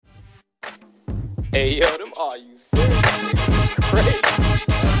Hey, yo, them are you serious? Crazy.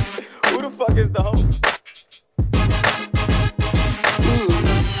 Who the fuck is the host?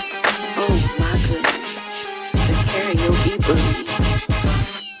 Oh my goodness. The karaoke bully.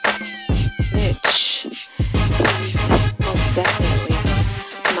 Mitch. He's most definitely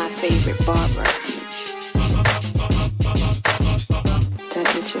my favorite barber. That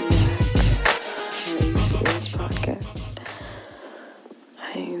Mitch and Mac. Are you serious podcast?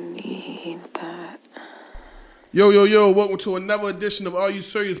 I need that. Yo, welcome to another edition of Are You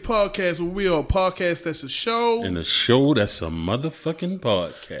Serious Podcast, where we are a podcast that's a show. And a show that's a motherfucking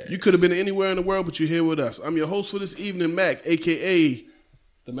podcast. You could have been anywhere in the world, but you're here with us. I'm your host for this evening, Mac, a.k.a.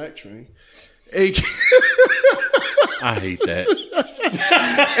 the Mac Train. I hate that.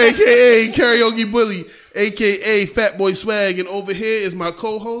 A.k.a. Karaoke Bully, a.k.a. Fat Boy Swag. And over here is my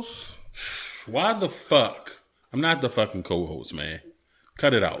co-host. Why the fuck? I'm not the fucking co-host, man.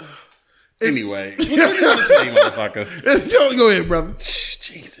 Cut it out. Anyway, what do you want to say, motherfucker? Go ahead, brother.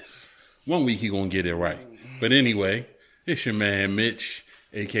 Jesus. 1 week he gonna get it right. But anyway, it's your man Mitch,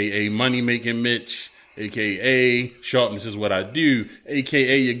 a.k.a. Money Making Mitch, a.k.a. Sharpness is what I do,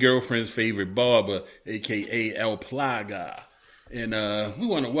 a.k.a. your girlfriend's favorite barber, a.k.a. El Plaga. And we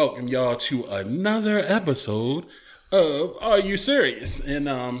want to welcome y'all to another episode of Are You Serious? And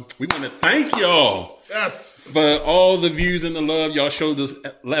we want to thank y'all. Yes. For all the views and the love y'all showed this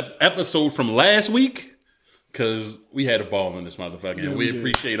episode from last week, because we had a ball in this motherfucker. And we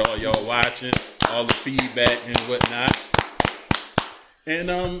appreciate all y'all watching, all the feedback and whatnot. And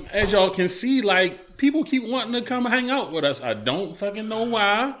as y'all can see, like, people keep wanting to come hang out with us. I don't fucking know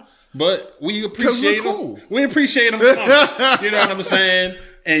why, but we appreciate them. Cool. We appreciate them coming. You know what I'm saying?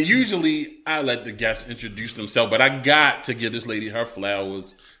 And usually I let the guests introduce themselves, but I got to give this lady her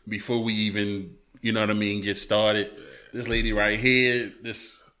flowers before we even, you know what I mean, get started. This lady right here,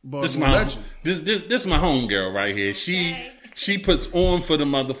 this my homegirl right here. She puts on for the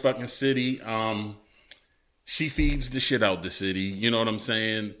motherfucking city. She feeds the shit out the city. You know what I'm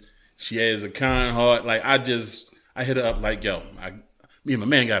saying? She has a kind heart. Like I hit her up like, yo, me and my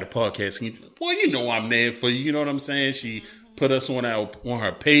man got a podcast. Boy, you know I'm there for you. You know what I'm saying? She put us on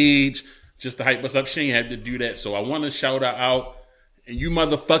her page just to hype us up. She ain't had to do that. So I want to shout her out. And you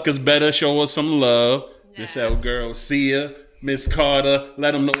motherfuckers better show us some love. Yes. This our girl, Sia, Miss Carter.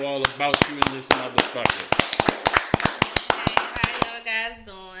 Let them know all about you and this motherfucker. Hey, how y'all guys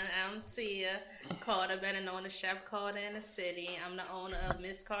doing? I'm Sia Carter, better known as Chef Carter in the city. I'm the owner of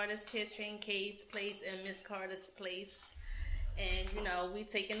Miss Carter's Kitchen, Kay's Place, and Miss Carter's Place. And, you know, we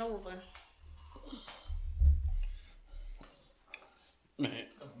taking over. Man.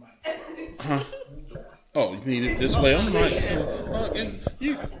 Huh? Oh, you need it this way? I'm like,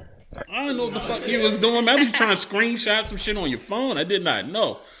 I don't know what the fuck you was doing. Man, I was trying to screenshot some shit on your phone. I did not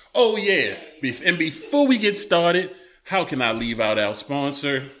know. Oh, yeah. And before we get started, how can I leave out our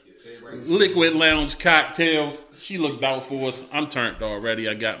sponsor? Liquid Lounge Cocktails. She looked out for us. I'm turned already.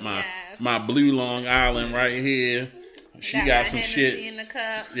 I got my Blue Long Island right here. She got some shit. In the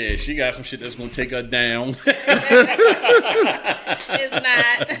cup. Yeah, she got some shit that's gonna take her down. It's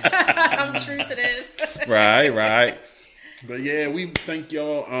not. I'm true to this. Right. But yeah, we thank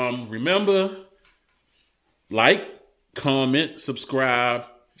y'all. Remember, like, comment, subscribe,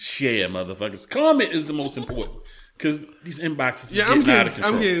 share, motherfuckers. Comment is the most important because these inboxes is getting out of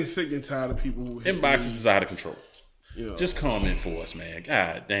control. I'm getting sick and tired of people. Inboxes is out of control. Yeah. Just comment for us, man.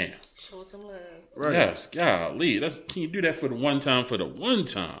 God damn. Show some love. Right. Yes, golly. Can you do that for the one time?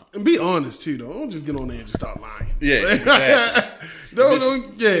 And be honest too, though. Don't just get on there and just start lying. Yeah, exactly.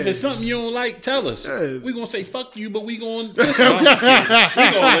 If it's something you don't like, tell us. Yeah. We gonna say fuck you, but we gonna listen. We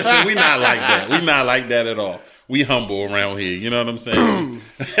gonna listen. We not like that. We not like that at all. We humble around here. You know what I'm saying?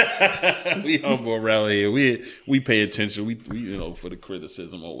 We humble around here. We pay attention. We you know, for the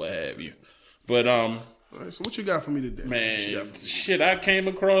criticism or what have you. But all right, so what you got for me today? man, shit I came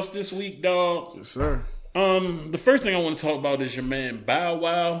across this week, dog. Yes, sir. The first thing I want to talk about is your man Bow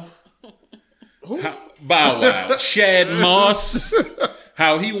Wow. Who? Bow Wow. Shad Moss.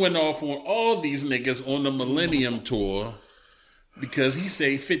 How he went off on all these niggas on the Millennium Tour because he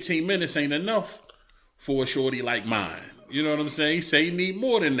say 15 minutes ain't enough for a shorty like mine. You know what I'm saying? He say he need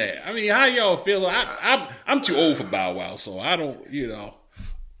more than that. I mean, how y'all feel? I'm too old for Bow Wow, so I don't, you know.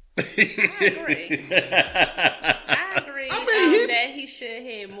 I agree. That he should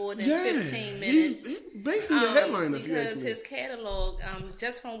have more than 15 minutes. He's basically the headliner. Because his catalog,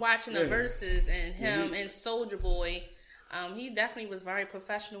 just from watching the verses and him and Soulja Boy, he definitely was very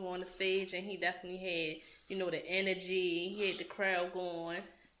professional on the stage, and he definitely had, you know, the energy. He had the crowd going.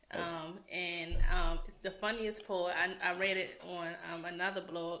 The funniest part, I read it on another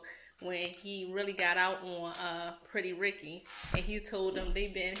blog when he really got out on Pretty Ricky, and he told them they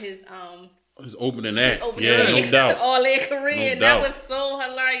been his opening act. Yeah, no doubt. All their career. No And doubt. that was so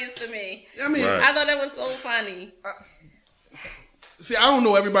hilarious to me. I mean, Right. I thought that was so funny. see, I don't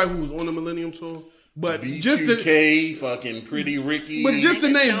know everybody who was on the Millennium Tour, but just the B2K, fucking Pretty Ricky. but just the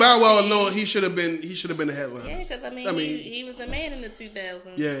Nigga name Bow Wow Sean T. alone, he should have been the headliner. Yeah, because I mean- he was the man in the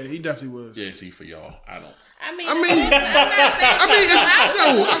 2000s. Yeah, he definitely was. Yeah, see, for y'all, I don't. I mean, I mean- I'm not saying I mean, I was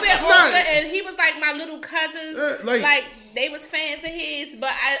a little bit I'm not- older, and he was like my little cousins. like- They was fans of his,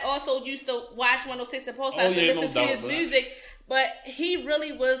 but I also used to watch 106 and Post House Oh, yeah, and no listen to doubt, his but- music. But he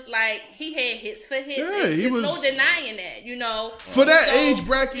really was like, he had hits for hits. Yeah, he There's was- no denying that, you know. For that So, age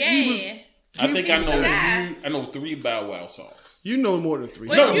bracket, yeah. he was. I think I was know the guy. I know 3 Bow Wow songs. You know more than 3.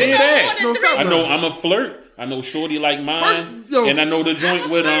 Well, No, you dead know ass. more than No, three. stop. I know I'm a Flirt. I know Shorty Like Mine, First, yo, and I know the joint I'm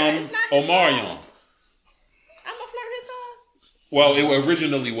a with Flirt. It's not his Omarion. song. I'm a Flirt his song. Well, it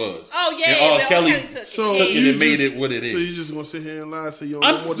originally was. Oh, yeah. And R. but Kelly Kelly took it. So took it you and made just- it what it is. So you just gonna sit here and lie? So you don't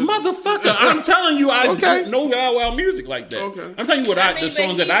know I'm, more than motherfucker, I'm telling you, I Okay. don't know Bow Wow music like that. Okay. I'm telling you what I the mean,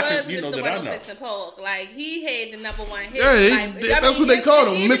 songs but that I he can, was you know, Mr. that I know. 106 and Park. Like, he had the number one hit. Yeah, like, that's what they called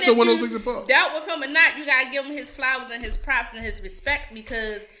him, even Mr. if you 106 and Park. Dealt with him or not, you gotta give him his flowers and his props and his respect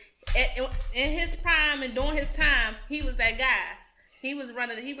because in his prime and during his time, he was that guy. He was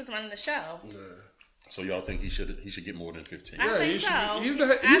running the show. So y'all think he should get more than 15? I Yeah, think he so.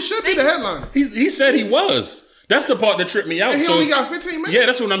 should, I he should be think the headliner. He said he was. That's the part that tripped me out. And he So only got 15 minutes. yeah,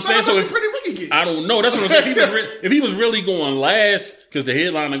 that's what I'm saying. How So much if did Pretty Ricky get? I don't know, that's what I'm saying. If he was really going last, because the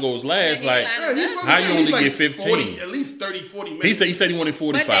headliner goes last, The like headliner Yeah, he's does. supposed How to you get only at least get 15? 40, at least 30, 40 minutes. he said he wanted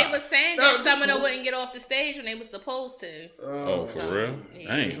 45. But they were saying That that was some of them cool. wouldn't get off the stage when they were supposed to. Oh, for real?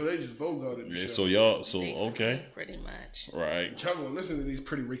 yeah. Dang. So they just bogarted the Yeah, show. so y'all, Basically, okay, pretty much. right? Y'all gonna listen to these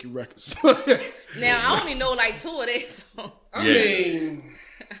Pretty Ricky records. Now I only know like 2 of their songs. I Yeah. mean,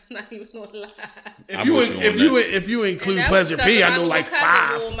 I'm not even gonna lie. if I'm you with you on if you include And that was Pleasure because P, I my know little like cousin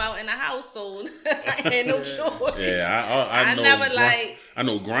 5. wore 'em out in the household. I had no choice. Yeah, I I know. never, like- I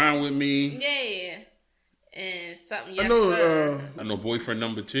know Grind With Me. Yeah. And something. I Yes, know. sir. I know Boyfriend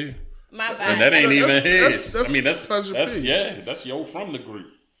Number 2. My bad. And that ain't That's- even that's- his. that's I mean, that's Pleasure P. that's yo from the group.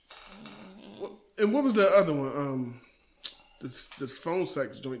 And what was the other one? This phone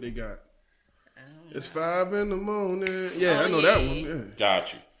sex joint they got. It's 5 in the morning. Yeah, Oh, I know that yeah. one. Yeah.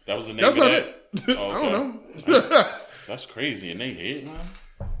 Got you. That was the name That's of not that. it. Oh, I okay. don't know. That's crazy. And they hit, man.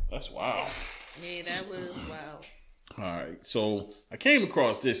 That's wild. Yeah, that was wild. All right. So I came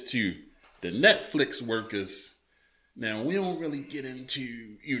across this too. The Netflix workers. Now we don't really get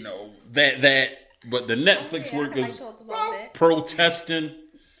into, that, but the Netflix Yeah, I workers talked about that protesting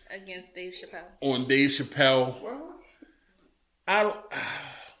against Dave Chappelle. on Dave Chappelle. I don't.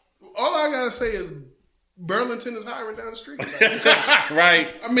 All I gotta say is Burlington is hiring down the street.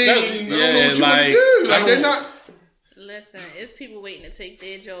 Right. I mean, I don't know what you want to do. Like they're not Listen, it's people waiting to take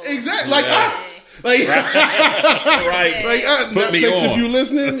their job. exactly like Yeah. us. Like, Right. like Put me Netflix, on. if you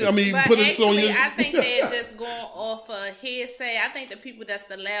listening, I mean, But put us on actually, your. I think they're just going off of hearsay. I think the people that's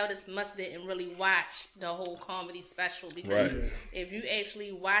the loudest must didn't really watch the whole comedy special because Right. if you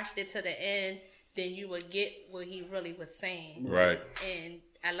actually watched it to the end, then you would get what he really was saying. Right. And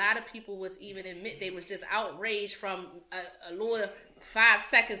a lot of people was even admit they was just outraged from a little 5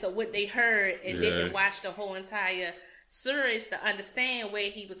 seconds of what they heard and Yeah. didn't watch the whole entire series to understand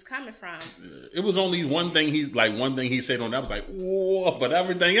where he was coming from. It was only one thing he said on that was like, whoa, but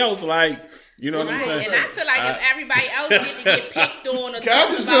everything else, like, you know what I'm Right, saying? and I feel like if everybody else get to get picked on or I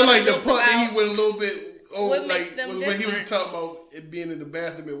talked just about feel like or the joked part that about, he went a little bit. Oh, What like makes them was when he was different? talking about it being in the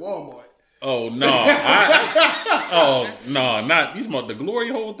bathroom at Walmart. Oh no! Not he's about the glory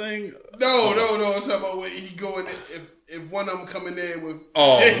hole thing. No. I'm talking about when he going if one of them coming there with.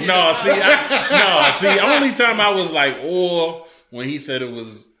 Oh no! See, only time I was like, or when he said it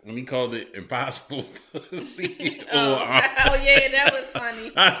was when he called it impossible pussy. oh yeah, that was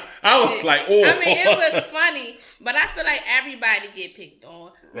funny. I was like, oh, I mean, it was funny, but I feel like everybody get picked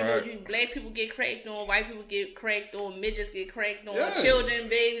on. You know, Right. black people get cracked on, white people get cracked on, midgets get cracked on, Yeah. children,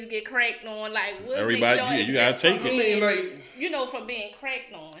 babies get cracked on. Like, what Everybody- makes y'all yeah, you gotta exempt take from it. I mean, being, like from being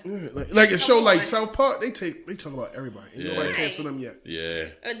cracked on? like a show Come like on. South Park, they talk about everybody. Ain't Yeah. nobody cancel them yet. yeah.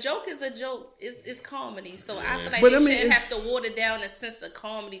 A joke is a joke. It's comedy. So I feel like But they I mean, shouldn't have it's- to water down the sense of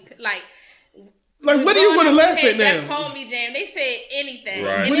comedy. Like Like, what are you growing going to up, laugh we at had that now? comedy jam. They said anything,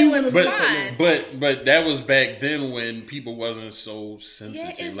 Right. and What do it you was wanna fun. But that was back then when people wasn't so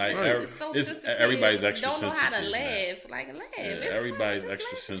sensitive. Yeah, it's, like it's so it's sensitive. everybody's extra Don't know sensitive. how to now. laugh. Like laugh. Yeah, It's everybody's fun. Just extra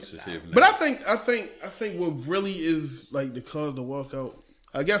laugh at yourself. sensitive now. But I think what really is like the cause of the walkout.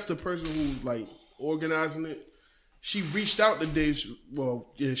 I guess the person who's like organizing it, she reached out to Dave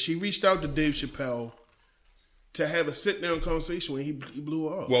Chappelle to have a sit down conversation when he blew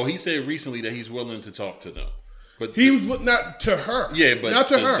her off. Well, he said recently that he's willing to talk to them, but he was not to her. Yeah, but not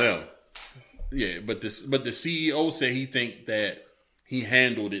to her. Them. Yeah, but the CEO said he think that he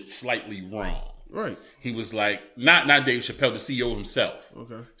handled it slightly wrong. Right. He was like, not Dave Chappelle, the CEO himself.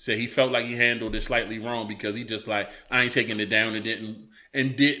 Okay. Said he felt like he handled it slightly wrong because he just like, I ain't taking it down and didn't,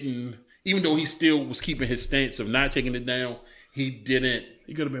 even though he still was keeping his stance of not taking it down, he could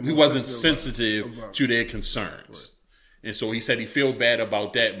have been. He wasn't sensitive to their concerns. Right. And so he said he feel bad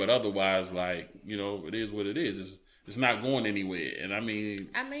about that, but otherwise, like, it is what it is. It's not going anywhere. And I mean,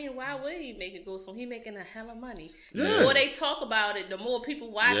 why would he make it go? So he making a hell of money. Yeah. The more they talk about it, the more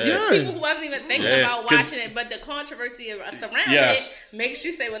people watch it. There's people who wasn't even thinking about watching it, but the controversy surrounding it makes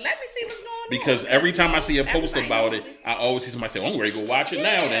you say, well, let me see what's going on. Because every time I see a post about it, I always see somebody say, oh, I'm ready to go watch it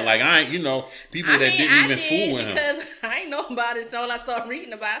now. Then, like, I ain't, people that didn't even fool with him. Because I ain't know about it, so I started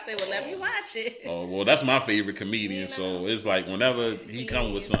reading about it. I say, well, let me watch it. Oh, well, that's my favorite comedian. So it's like whenever he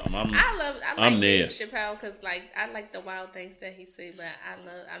comes with something, I'm like there. Dave Chappelle because, like, I like the wild things that he said, but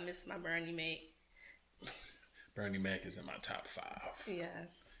I miss my Bernie Mac. Bernie Mac is in my top 5.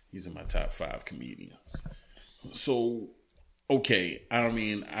 Yes. He's in my top 5 comedians. So, okay, I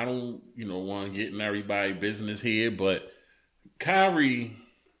mean, I don't, want to get in everybody's business here, but Kyrie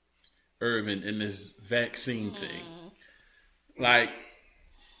Irving and this vaccine thing, like,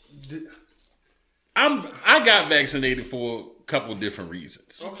 I got vaccinated for a couple different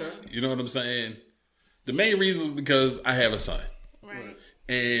reasons. Okay. You know what I'm saying? The main reason is because I have a son. Right.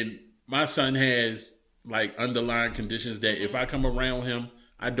 And my son has like underlying conditions that if I come around him,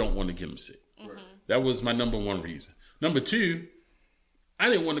 I don't want to get him sick. Mm-hmm. That was my number one reason. Number 2, I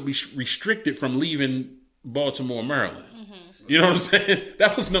didn't want to be restricted from leaving Baltimore, Maryland. Mm-hmm. You know what I'm saying?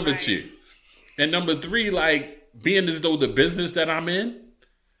 That was number 2. And number 3, like being as though the business that I'm in,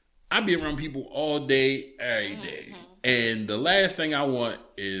 I be around people all day, every day. And the last thing I want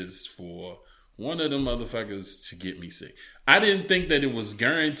is for one of them motherfuckers to get me sick. I didn't think that it was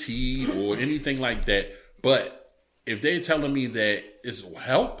guaranteed or anything like that. But if they're telling me that this will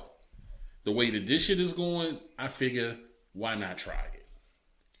help, the way that this shit is going, I figure, why not try it?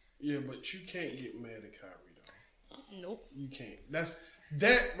 Yeah, but you can't get mad at Kyrie, though. Nope. You can't. That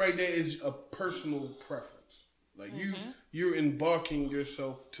right there is a personal preference. Like, you're embarking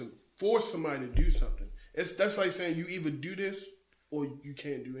yourself to force somebody to do something. That's like saying you either do this or you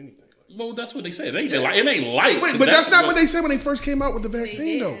can't do anything. Well, that's what they say. It ain't like. Wait, but that's not what they said when they first came out with the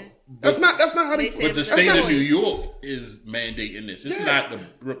vaccine, though. That's not how they. But the state of New York is mandating this. It's not the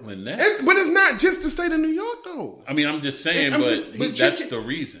Brooklyn Nets. But it's not just the state of New York, though. I mean, I'm just saying, that's the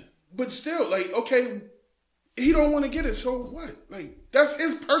reason. But still, like, okay, he don't want to get it, so what? Like, that's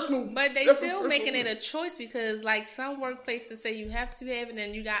his personal. But they still making it a choice because, like, some workplaces say you have to have it,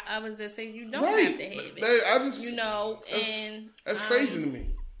 and you got others that say you don't have to have it. That's crazy to me.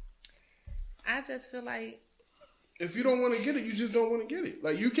 I just feel like if you don't want to get it, you just don't want to get it.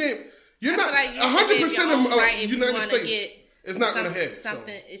 Like, you can't. You're not 100% of United States. It's not going to have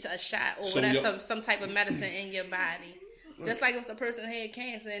something. So. It's a shot or whatever, some type of medicine in your body. Right. Just like if a person had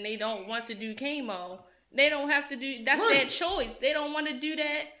cancer and they don't want to do chemo, they don't have to do. That's their choice. They don't want to do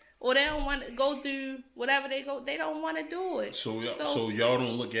that, or they don't want to go through whatever they go. They don't want to do it. So y'all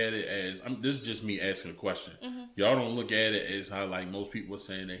don't look at it as. This is just me asking a question. Mm-hmm. Y'all don't look at it as how like most people are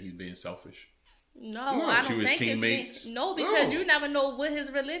saying that he's being selfish. No, I don't think it's because you never know what his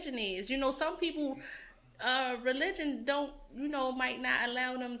religion is. Some people, religion don't, might not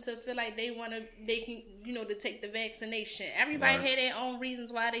allow them to feel like they can, to take the vaccination. Everybody had their own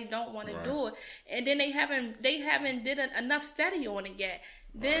reasons why they don't want to do it, and then they haven't did enough study on it yet.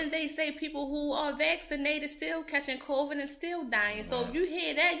 Then they say people who are vaccinated still catching COVID and still dying. So if you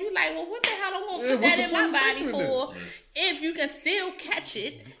hear that, you like, well, what the hell I'm going to put that in my body for if you can still catch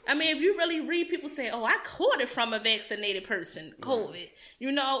it? I mean, if you really read people say, oh, I caught it from a vaccinated person, COVID,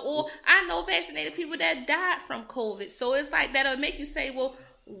 or I know vaccinated people that died from COVID. So it's like that'll make you say, well,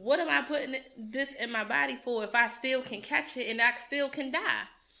 what am I putting this in my body for if I still can catch it and I still can die?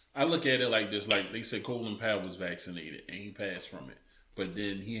 I look at it like this. Like they said Colin Powell was vaccinated and he passed from it. But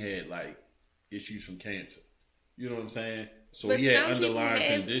then he had like issues from cancer. You know what I'm saying? So he had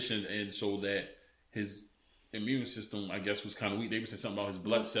underlying condition, and so that his immune system, I guess, was kind of weak. They would say something about his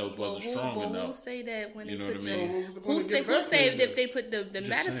blood cells wasn't strong enough. Who say that when you know they put what I mean? Who say if they put the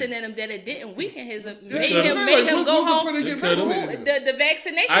medicine in him that it didn't weaken his made him go home? The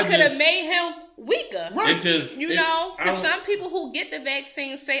vaccination could have made him weaker. Right. Because some people who get the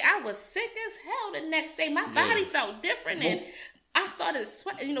vaccine say I was sick as hell the next day. My body felt different and I started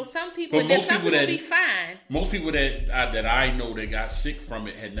sweating. You know, some people, But then most some people people that- be fine. Most people that I know that got sick from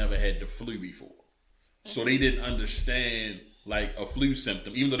it had never had the flu before, so they didn't understand like a flu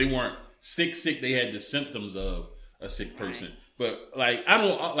symptom. Even though they weren't sick, they had the symptoms of a sick person. Right. But like I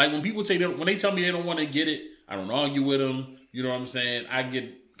don't like when people when they tell me they don't want to get it. I don't argue with them. You know what I'm saying? I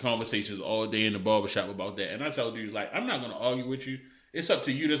get conversations all day in the barbershop about that, and I tell dudes like, I'm not going to argue with you. It's up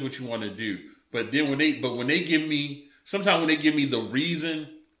to you. That's what you want to do. But then when they give me, sometimes when they give me the reason,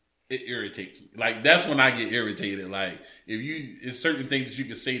 it irritates me. Like that's when I get irritated. Like it's certain things that you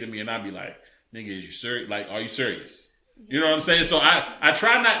can say to me, and I'd be like, nigga, is you serious? Like, are you serious? You know what I'm saying? So I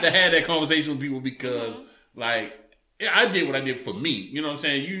try not to have that conversation with people because like. Yeah, I did what I did for me. You know what I'm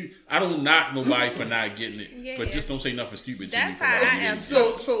saying? I don't knock nobody for not getting it, but just don't say nothing stupid to me. That's how I am.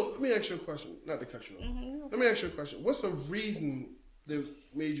 So let me ask you a question. Not to cut you off. Let me ask you a question. What's the reason that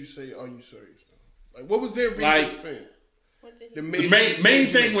made you say, "Are you serious?" Like, what was their reason for saying? The main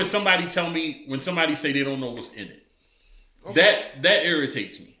thing when somebody say they don't know what's in it, that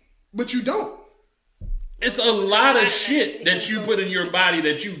irritates me. But you don't. It's a lot of shit that you put in your body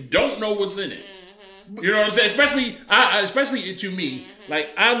that you don't know what's in it. You know what I'm saying? Especially to me,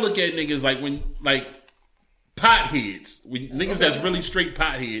 like I look at niggas like potheads, niggas that's really straight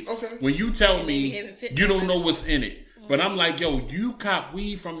potheads. Okay. When you tell me you don't know what's in it, but I'm like, yo, you cop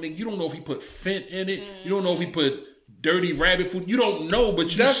weed from nigga, you don't know if he put fent in it, you don't know if he put dirty rabbit food, you don't know,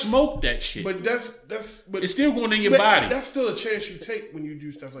 but you smoke that shit. But but it's still going in your body. That's still a chance you take when you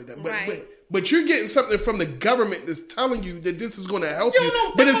do stuff like that. Right. But you're getting something from the government that's telling you that this is going to help you,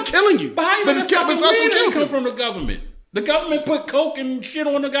 but it's killing you. But how but it's also killing you. Come from the government. The government put coke and shit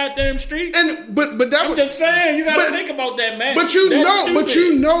on the goddamn streets. And but that I'm just saying, you got to think about that, man. But you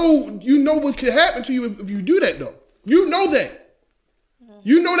know what could happen to you if you do that though. You know that.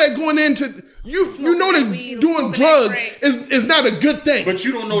 You know that going into you know that doing drugs is not a good thing. But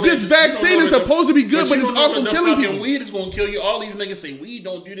you don't know this vaccine is supposed to be good, but it's also killing people. Weed is going to kill you. All these niggas say weed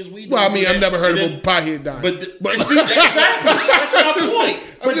don't do this. Weed. Well, I mean, I've never heard of a pothead dying. But see, exactly. That's my point.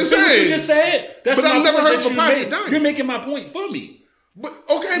 I'm just saying. What you just said. That's but I've never heard of a pothead dying. You're making my point for me. But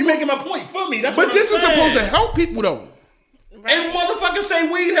okay, you're making my point for me. That's. But this is supposed to help people though. Right. And motherfuckers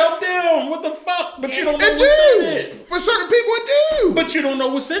say weed help them. What the fuck? But you don't know what's in it. For certain people, it do. But you don't know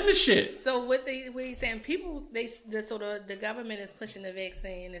what's in the shit. So what he's saying, people, the government is pushing the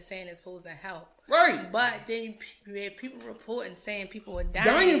vaccine and saying it's supposed to help. Right. But then you had people reporting saying people are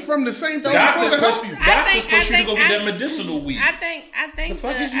dying from the same thing. Doctors supposed you to go get that medicinal weed. I think the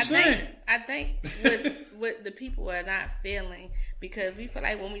fuck is you saying? I think what the people are not feeling, because we feel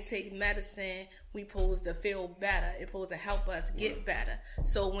like when we take medicine, we supposed to feel better. It's supposed to help us get better.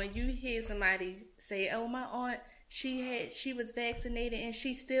 So when you hear somebody say, "Oh, my aunt, she was vaccinated and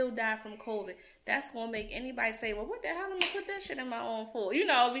she still died from COVID," that's gonna make anybody say, "Well, what the hell am I gonna put that shit in my arm for?" You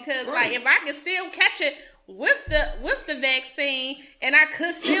know, because like if I can still catch it with the vaccine and I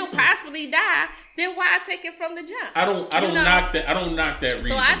could still possibly die, then why take it from the jump? I don't knock that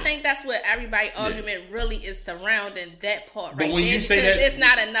reason. So I think that's what everybody's argument really is surrounding that part right when there, you say because that, it's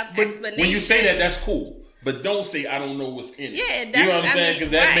not enough explanation. When you say that, that's cool. But don't say I don't know what's in it. Yeah, you know what I'm saying?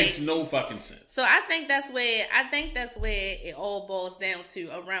 Because that makes no fucking sense. So I think that's where it all boils down to,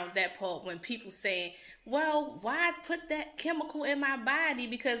 around that part, when people saying, "Well, why put that chemical in my body?"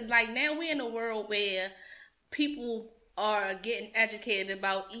 Because like now we're in a world where people are getting educated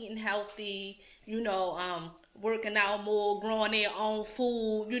about eating healthy, working out more, growing their own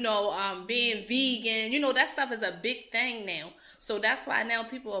food, being vegan. That stuff is a big thing now. So that's why now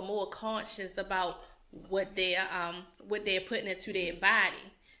people are more conscious about what they're putting into their body.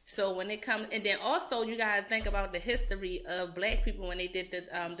 So when it comes, and then also you gotta think about the history of black people when they did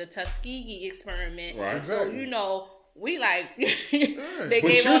the Tuskegee experiment. Right. So we like they but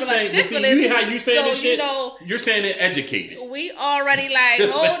gave all of us syphilis. See, you hear how you saying this shit? You're saying it educated. We already like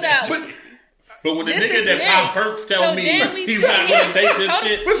hold up. But when the nigga that Pop Perks tell me he's not going to take this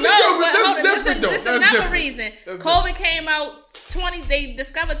shit. But that's different though. This is another reason. COVID came out they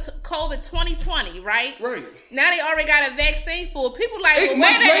discovered COVID 2020, right? Right. Now they already got a vaccine for people like, where the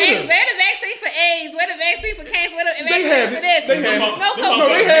vaccine for AIDS, where the vaccine for cancer, where the vaccine for this. They have it. They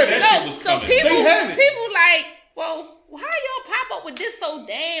have it. No, so people like, well, how y'all pop up with this so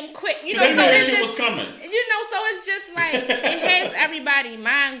damn quick? They knew that shit was coming. So it's just like, it has everybody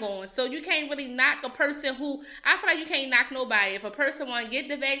mind going. So you can't really knock a person who, I feel like you can't knock nobody. If a person want to get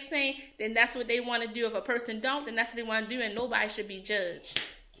the vaccine, then that's what they want to do. If a person don't, then that's what they want to do, and nobody should be judged.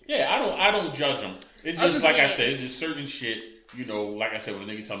 Yeah, I don't judge them. It's just like I said, it's just certain shit, like I said, when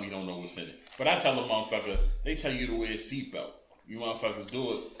a nigga tell me he don't know what's in it. But I tell the motherfucker, they tell you to wear a seatbelt. You motherfuckers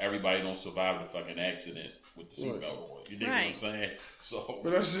do it, everybody don't survive the fucking accident. with the seatbelt on. You dig what I'm saying? So,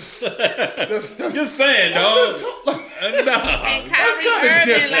 But that's just just saying, dog. No. And Kyrie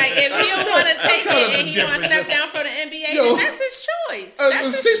Irving, like, if he don't want to take it and he want to step down from the NBA, then that's his choice.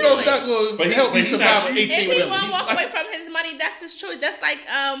 That's his seatbelt's choice. not going to help me survive an 18 If he won't walk away from his money, that's his choice. That's like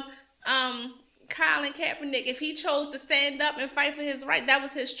Colin Kaepernick. If he chose to stand up and fight for his right, that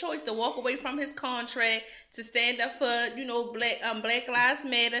was his choice to walk away from his contract to stand up for Black Lives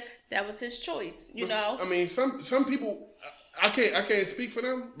Matter. That was his choice. You know. I mean, some people, I can't speak for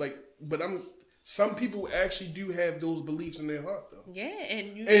them. Like, but some people actually do have those beliefs in their heart, though. Yeah,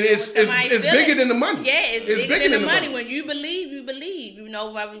 and it's bigger than the money. Yeah, it's bigger than the money. When you believe, you believe. You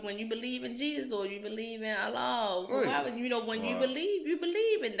know, when you believe in Jesus or you believe in Allah, or whoever, you know, when you believe, you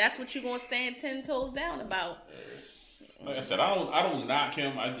believe, and that's what you're gonna stand 10 toes down about. Like I said, I don't knock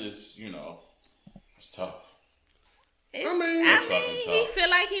him. I just, it's tough. I mean, he feel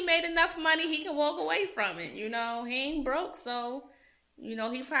like he made enough money, he can walk away from it. You know, he ain't broke, so. You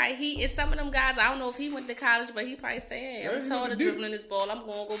know, he is some of them guys. I don't know if he went to college, but he probably say, "Hey, I'm tired of dribbling this ball. I'm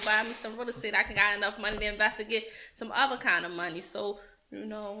gonna go buy me some real estate. I can got enough money to invest to get some other kind of money." So, you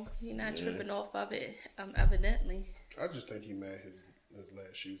know, he not tripping off of it. Evidently. I just think he mad his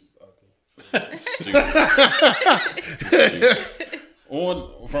last shoes is ugly.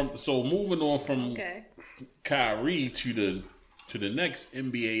 Moving on from Kyrie to the next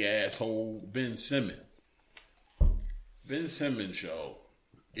NBA asshole, Ben Simmons. Ben Simmons, yo.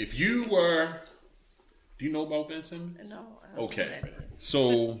 If you were, do you know about Ben Simmons? No. I don't know who that is.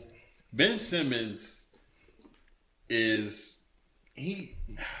 So Ben Simmons is me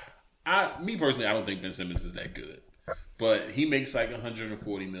personally, I don't think Ben Simmons is that good, but he makes like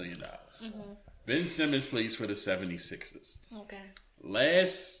 $140 million. Mm-hmm. Ben Simmons plays for the 76ers. Okay.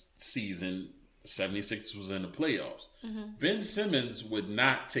 Last season, 76ers was in the playoffs. Mm-hmm. Ben Simmons would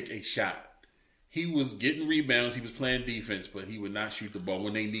not take a shot. He was getting rebounds. He was playing defense, but he would not shoot the ball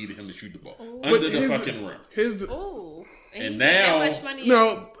when they needed him to shoot the ball under the fucking rim. And now,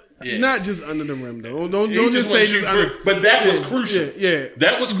 not just under the rim though. Don't just say just under. But that was crucial. Yeah,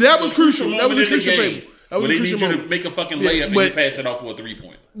 that was crucial. That was a crucial game. When they need you to make a fucking layup and you pass it off for a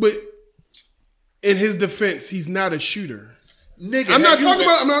 3-point. But in his defense, he's not a shooter. Nigga, I'm not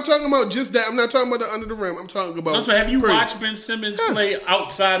talking about just that. I'm not talking about the under the rim. I'm talking about. Have you watched Ben Simmons play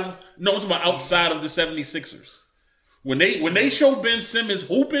outside of? No, I'm talking about outside of the 76ers. When they show Ben Simmons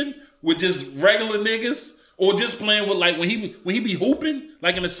hooping with just regular niggas, or just playing with like when he be hooping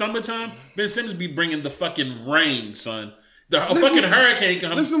like in the summertime, Ben Simmons be bringing the fucking rain, son. A fucking hurricane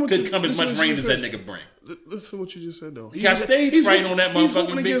could come as much rain as that nigga bring. Listen to what you just said, though. He got stage fright on that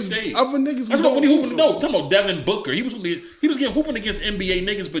motherfucking big stage. Other niggas I'm talking about Devin Booker. He was getting hooping against NBA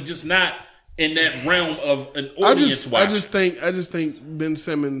niggas, but just not in that realm of an audience watch. I just think Ben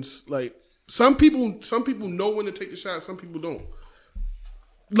Simmons, like some people know when to take the shot, some people don't.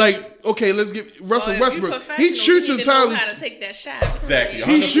 Like, okay, let's get Russell Westbrook. He shoots entirely. How to take that shot? Exactly.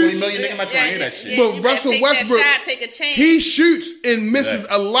 He shoots. Million nigga, I'm not trying to hear that shit. But Russell Westbrook, take a chance. He shoots and misses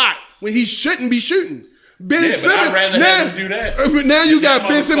a lot when he shouldn't be shooting. Ben Simmons. I'd rather have him do that. But now you got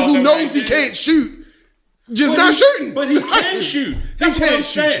Ben Simmons who knows he can't shoot. Not shooting. But he can shoot. That's what I'm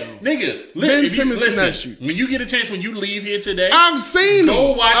saying. Nigga, Ben Simmons cannot shoot. When you get a chance, when you leave here today, I've seen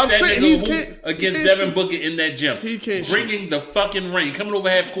go watch that nigga hoop against Devin Booker in that gym. He can't bringing the fucking rain, coming over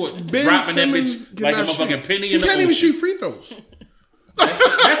half court, Ben dropping Simmons that bitch like a motherfucking penny in the ocean. He can't even shoot free throws.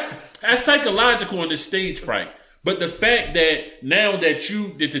 That's psychological in this stage fright. But the fact that now that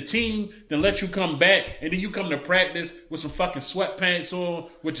the team then let you come back and then you come to practice with some fucking sweatpants on,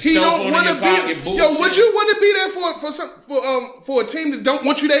 with your cell phone in your pocket, bullshit. Yo, would you want to be there for a team that don't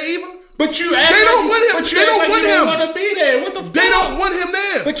want you there either? But they don't want him. They don't want him. Want to be there. What the fuck? They don't want him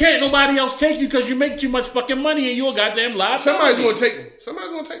there. But can't nobody else take you because you make too much fucking money and you're a goddamn live. Somebody's gonna take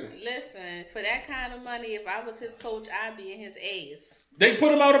him. Listen, for that kind of money, if I was his coach, I'd be in his ass. They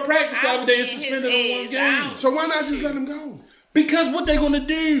put him out of practice the other day and suspended him 1 game. So why not just let him go? Because what they gonna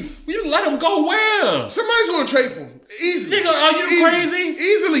do? You let him go where? Somebody's gonna trade for him. Easily. Nigga, are you crazy?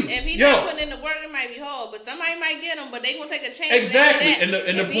 Easily. If he's not putting in the work, it might be hard, but somebody might get him, but they gonna take a chance. Exactly. And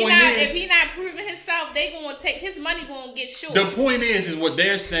the point is, if he not proving himself, they gonna take his money gonna get short. The point is what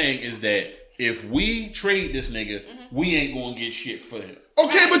they're saying is that if we trade this nigga, we ain't gonna get shit for him.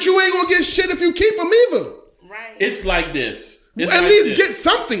 Okay, but you ain't gonna get shit if you keep him either. Right. It's like this. At least get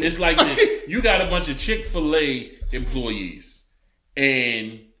something. It's like this. You got a bunch of Chick-fil-A employees,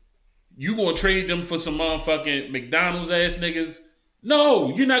 and you gonna trade them for some motherfucking McDonald's ass niggas?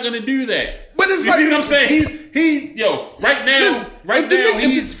 No, you're not gonna do that. But it's you see what I'm saying? He's right now. Listen, right if the now nigga-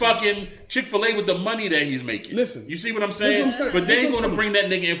 if he's the- fucking Chick-fil-A with the money that he's making. Listen. You see what I'm That's saying? what I'm saying. But they That's ain't what gonna I'm bring that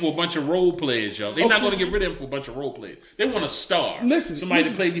nigga in for a bunch of role players, yo. They're not Okay. gonna get rid of him for a bunch of role players. They want a star. Listen, somebody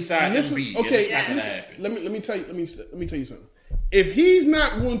listen, to play beside listen, Embiid. okay, and it's not gonna yes. happen. Let me tell you. Let me tell you something. If he's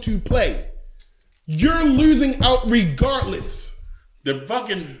not going to play, you're losing out regardless. The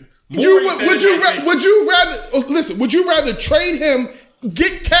fucking Would you rather listen? Would you rather trade him,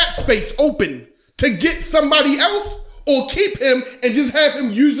 get cap space open to get somebody else, or keep him and just have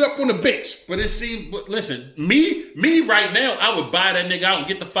him use up on the bench? But it seems. But listen, me right now, I would buy that nigga out and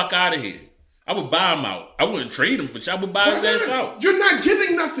get the fuck out of here. I would buy him out. I wouldn't trade him for shit. I would buy his ass out. You're not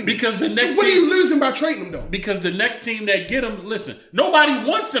getting nothing Because the next What are team- you losing by trading him though? Because the next team that get him, listen, nobody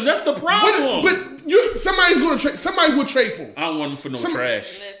wants him. That's the problem. Somebody's going to trade. Somebody will trade for him. I don't want him for no Somebody-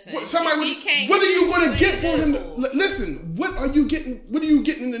 trash. Listen, Somebody if he would. can't What are you shoot, going what to are get you for him? good for? Listen, what are you getting? What are you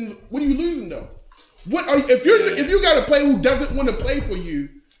getting? And what are you losing though? If you got a player who doesn't want to play for you?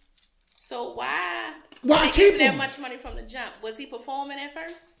 So why? Why they keep give him that him? much money from the jump? Was he performing at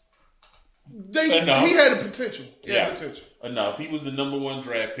first? Enough. He had the potential. He had Yeah, potential. enough. He was the number one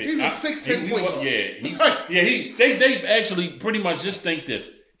draft pick. He's a 6'10" point guard. They actually pretty much just think this.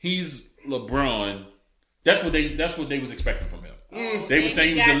 He's LeBron. That's what they was expecting from him. They were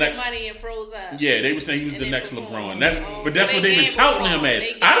saying he was the next. The money and froze up. Yeah, they were saying he was And the then next perform. LeBron. That's Oh, but so that's they what they've been gave touting him him wrong. as.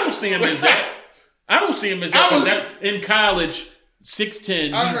 They gave I don't him see him wrong. as that. I don't see him as that. I was- That in college,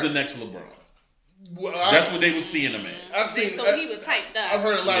 6'10", I he's heard- the next LeBron. Well, That's what they were seeing him as. I've seen. So he was hyped up. I've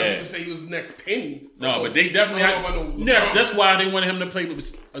heard a lot Yeah. of people say he was the next Penny. No, but they definitely I don't know about no Yes, LeBron. that's why they wanted him to play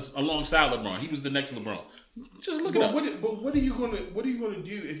with alongside LeBron. He was the next LeBron. Just look it up. But what are you gonna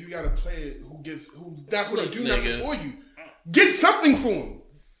do if you got a player who's not gonna do nothing nigga. for you? Get something for him.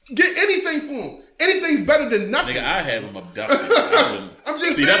 Get anything for him. Anything's better than nothing. Nigga, I have him abducted. I wouldn't- I'm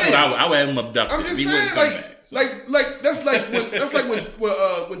just see. That's saying. what I would have him abducted. I'm just He saying, wouldn't come back. So. that's like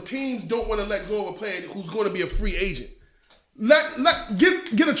when teams don't want to let go of a player who's going to be a free agent.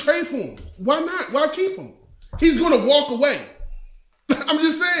 Get a trade for him. Why not? Why keep him? He's going to walk away. I'm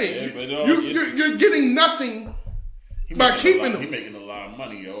just saying, Yeah, but, you're getting nothing He by making a keeping lot- He him. making a lot of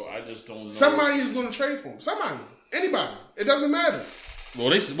money, yo. I just don't know. Somebody is going to trade for him. Somebody, anybody. It doesn't matter.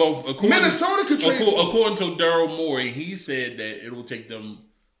 Well, according, Minnesota could trade for him. According to Daryl Morey, he said that it will take them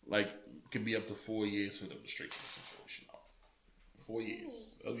could be up to 4 years for them to straighten the situation out. 4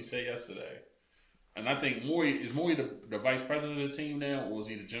 years. As we said yesterday. And I think Morey the vice president of the team now, or is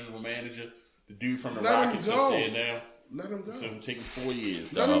he the general manager? The dude from the Let him Rockets go. that's there now. Let him go. So it'll take him 4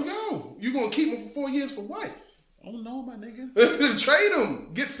 years. Let dog. him go. You're going to keep him for 4 years for what? I don't know, my nigga. Trade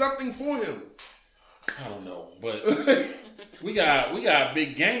him. Get something for him. I don't know, but we got a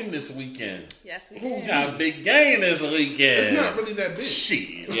big game this weekend. Yes, we We did. got a big game this weekend. It's not really that big.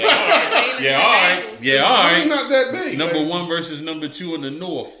 Shit. Yeah, all right. Ravens Yeah, and all right. Bengals. Yeah, all It's right. not that big. Number man. 1 versus number 2 in the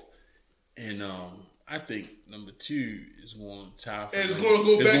North, and I think number 2 is going to tie. For It's number- gonna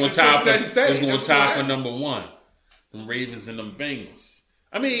go it's back gonna to tie Cincinnati for, State. It's going That's to tie what for happened. number 1, the Ravens and them Bengals.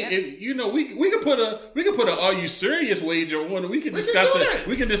 I mean, we could put a Are You Serious wager on. We can discuss do it. that.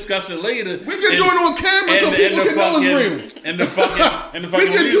 We can discuss it later. We can do it on camera so people can know it's real. And the fucking We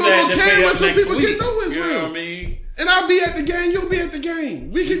can do it on had to pay camera up so next people can week. know it's You know real. what I mean? And I'll be at the game. You'll be at the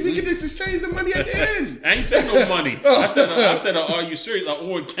game. We can just exchange the money at the end. I ain't said no money. I said, Are you serious? Like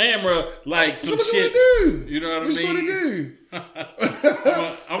on camera, like some What shit. you gonna do? You know what I What you mean? gonna do?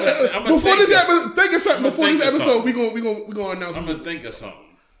 I'm Before this episode, think of something. I'ma Before this think of episode, something. we gonna announce. I'm gonna think of something.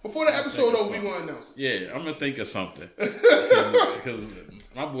 Before the episode, though, we something. gonna announce. Yeah, I'm gonna think of something because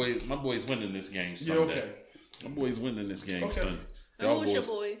my boys winning this game Sunday. okay. My boys winning this game Okay. Sunday. And Y'all who's your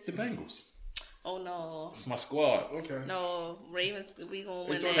boys? The Bengals. Oh no, It's my squad. Okay. no Ravens. We gonna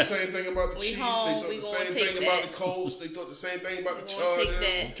They win thought the that. same thing about the We Chiefs. home, They we thought the gonna same take thing about that. the Colts. They thought the same thing about the We gonna take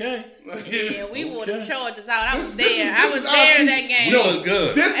Chargers. that. Okay. Yeah, we wore Okay. the Chargers out. I This- was this is- there. this I is was our there season. that game. We look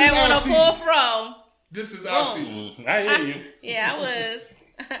good. This is And on our a season. fourth row. This is our Boom. season. I hear you. Yeah, I was.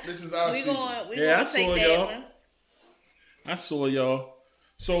 This is our we season. going Yeah, I to take saw that y'all. one. I saw y'all.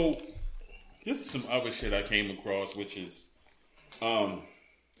 So this is some other shit I came across, which is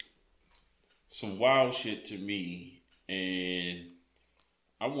some wild shit to me, and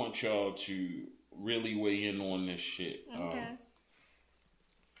I want y'all to really weigh in on this shit. Okay.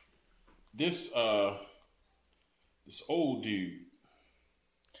 This old dude.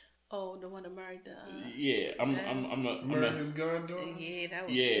 Oh, the one that married the. Yeah, I'm Murdered his granddaughter. Yeah, that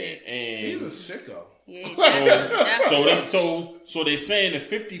was yeah, sick. He's a and sicko. Yeah, that, so they saying a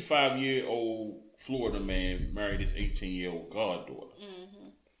 55-year-old Florida man married his 18-year-old goddaughter. Mm-hmm.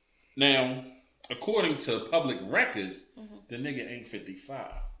 Now, according to public records, the nigga ain't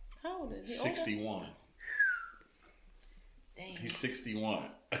 55, how old is he? 61. He's 61.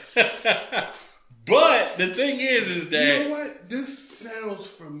 But the thing is that You know what? This sounds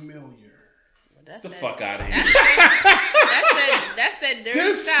familiar. That's the that, fuck out of here. That's that dirty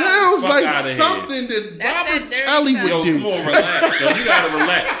This South. sounds Fuck like outta here. something that That's that Robert dirty Kelly South. would Yo, do. come on, relax. Yo, you gotta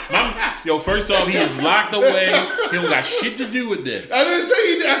relax. First off, he is locked away. He don't got shit to do with this. I didn't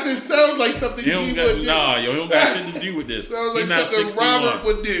say he did. I said sounds like something He he don't would got, do. nah, yo, he don't got shit to do with this. Sounds He's like not something 61. Robert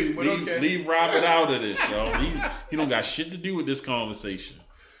would do. But Leave, okay. leave Robert out of this, yo. He don't got shit to do with this conversation.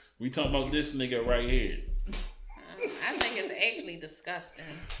 We talking about this nigga right here. I think it's actually disgusting.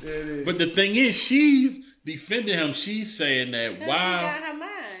 Yeah, it is. But the thing is, she's defending him. She's saying that Because wow. she got her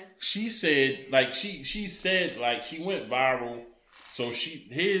mind. She said like she said like she went viral. So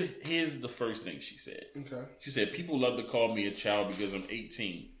here's the first thing she said. Okay. She said people love to call me a child because I'm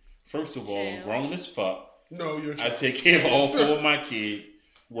 18. First of all, I'm Child. grown as fuck. No, you're. I take care of all 4 of my kids.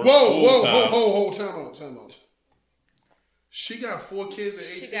 Work Whoa, full-time. time out. She got 4 kids at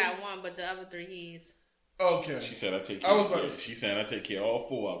 18. She got one, but the other 3 years. Okay. She said I take care. I was about to- She said I take care of all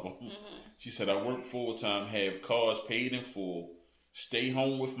 4 of them. Mm-hmm. She said I work full time, have cars paid in full, stay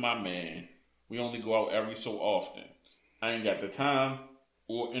home with my man. We only go out every so often. I ain't got the time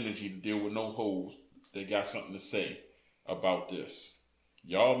or energy to deal with no hoes that got something to say about this.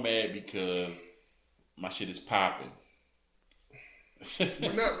 Y'all mad because my shit is popping.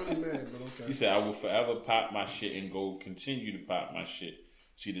 We're not really mad, but okay. She said I will forever pop my shit and go continue to pop my shit.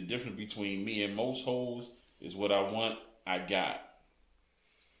 See, the difference between me and most hoes is what I want, I got.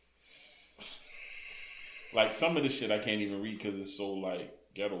 Like, some of the shit I can't even read because it's so, like,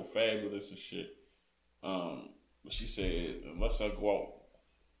 ghetto fabulous and shit. But she said, unless I go out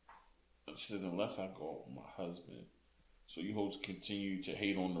with my husband, so you hoes continue to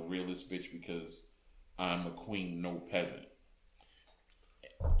hate on the realest bitch because I'm a queen, no peasant.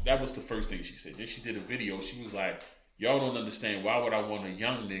 That was the first thing she said. Then she did a video. She was like, y'all don't understand. Why would I want a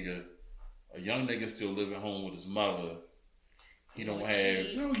young nigga still living home with his mother? He don't have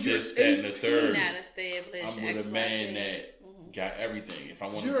No, you're this, that, and the 18. third. Not established. I'm with a man that got everything. If I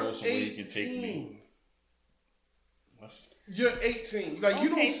want to go somewhere, he can take me. You're 18. Like, you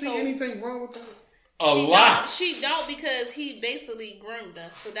don't Okay, see so- anything wrong with that? She don't because he basically groomed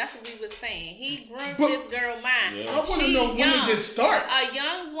her. So that's what we was saying. He groomed But- this girl mind. Yeah. I want to She know when young. did this start? A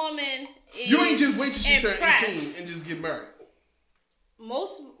young woman is You ain't just wait till she turn impressed. 18 and just get married.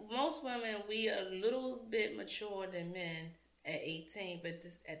 Most women, we are a little bit mature than men at 18, but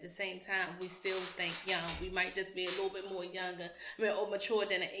at the same time, we still think young. We might just be a little bit more younger, or mature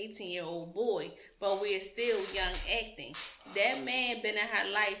than an 18-year-old boy, but we're still young acting. That man been in her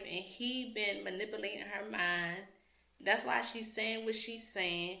life, and he been manipulating her mind. That's why she's saying what she's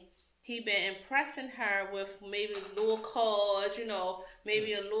saying. He been impressing her with maybe little cars,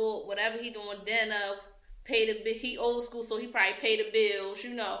 maybe a little, whatever he doing, dinner, pay the bill. He old school, so he probably pay the bills,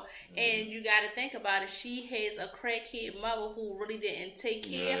 And you got to think about it. She has a crackhead mother who really didn't take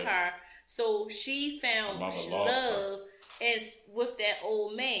care of her. So she found Her mother lost love with that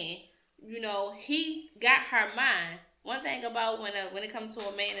old man. He got her mind. One thing about when it comes to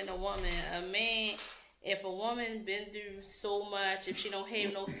a man and a woman, if a woman been through so much, if she don't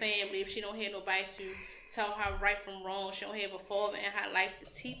have no family, if she don't have nobody to tell her right from wrong, she don't have a father in her life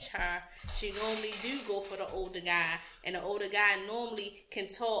to teach her, she normally do go for the older guy. And the older guy normally can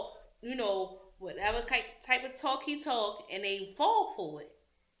talk, whatever type of talk he talk, and they fall for it.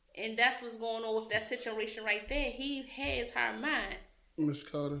 And that's what's going on with that situation right there. He has her mind. Miss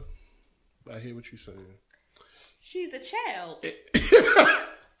Carter, I hear what you're saying. She's a child.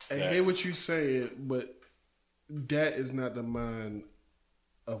 I hear what you're saying, but that is not the mind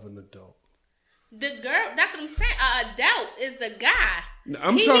of an adult. The girl, that's what I'm saying. An adult is the guy. No,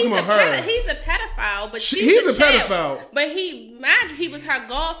 I'm talking about her. He's a pedophile, but He's a child. pedophile. But mind you, he was her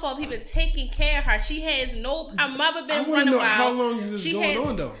godfather. He been taking care of her. She has her mother been I wanna running know wild. how long is this going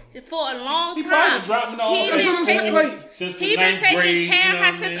on, though? For a long He time. probably dropping off. He That's been what I'm saying, taking- like- Since the He been ninth taking grade, care you of know her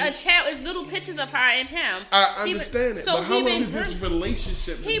what I since mean? a child. It's little pictures of her and him. I He understand been- it, so but how he long been is this groom-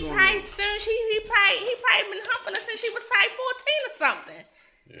 relationship He been going probably on? soon. He probably been humping her since she was probably 14 or something.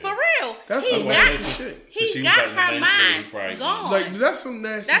 For real. That's he some got nasty shit. So she He was got like in the her ninth grade, he probably mind gone. Like, that's some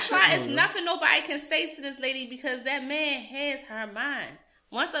nasty That's shit. why it's going on. nothing nobody can say to this lady because that man has her mind.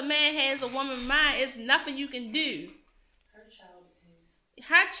 Once a man has a woman's mind, it's nothing you can do.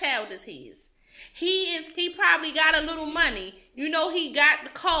 Her child is his. He probably got a little money. He got the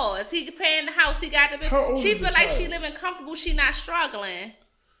cars. He paying the house. He got the. How old She is the feel like child? she living comfortable. She not struggling.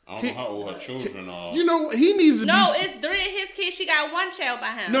 I don't know how old her children are. You know, he needs to No, be... it's 3 of his kids. She got 1 child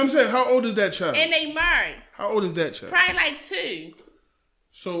by him. No, I'm saying, how old is that child? And they married. How old is that child? Probably like 2.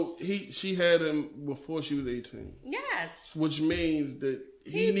 So she had him before she was 18, Yes. which means that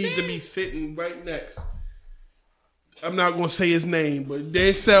he He needs to been- be sitting right next. I'm not gonna say his name, but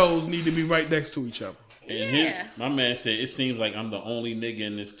their cells need to be right next to each other. And Yeah. my man said, it seems like I'm the only nigga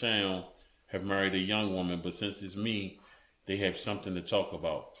in this town have married a young woman, but since it's me, they have something to talk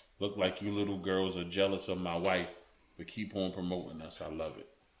about. Look like you little girls are jealous of my wife, but keep on promoting us. I love it.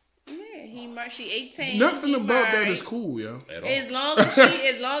 Yeah, she 18. Nothing he about that married. is cool, yo. At all.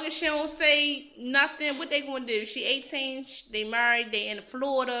 As long as she don't say nothing, what they gonna do? She 18. They married. They in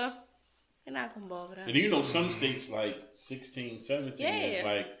Florida. They're not gonna bother them. And you know, some states like 16, 17 is Yeah.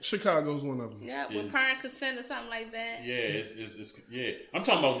 like, Chicago's one of them. Yeah, with is- parent consent or something like that. yeah, it's yeah. I'm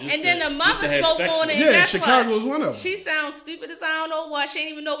talking about just And then to, the just mother to have spoke sex on with it. them. Yeah, That's Chicago's what, one of them. She sounds stupid as I don't know what. She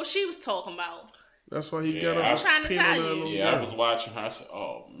didn't even know what she was talking about. That's why he Yeah, got I'm us. trying to tell you. Yeah, I was watching her. I said,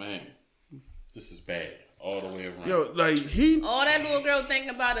 oh, man, this is bad all the way around. Yo, like he. All that little girl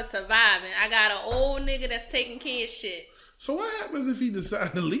thinking about is surviving. I got an old nigga that's taking care of shit. So what happens if he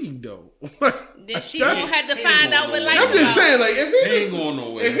decides to leave though? Then she That- gonna have to ain't find going out what nowhere. life I'm just about. saying, like if He he ain't going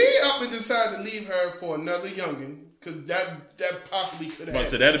nowhere. if he up and decide to leave her for another youngin, because that possibly could But happen.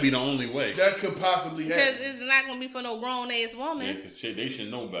 so that'd be the only way. That could possibly Because happen. it's not gonna be for no grown ass Yeah, woman. because shit, they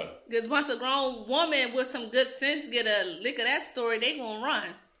should know better. Because once a grown woman with some good sense get a lick of that story, they gonna run.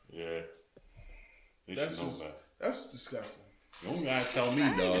 Yeah. They That's should know just, better. that's disgusting. You don't gotta tell me,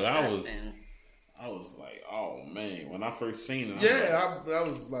 Very dog. disgusting. I was like, oh man, when I first seen it, I was Yeah, I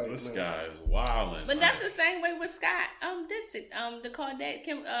was like, like, this man. guy is wilding. But that's the same way with Scott. The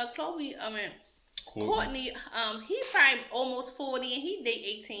Kardashian, Courtney. He probably almost 40 and he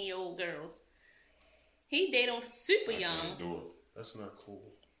date 18-year-old girls. He date them super young, Can't do it. That's not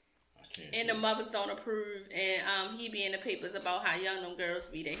cool. I can't. and the mothers don't approve. And he be in the papers about how young them girls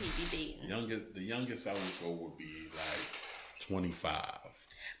be that he be dating. The youngest I would go would be like 25.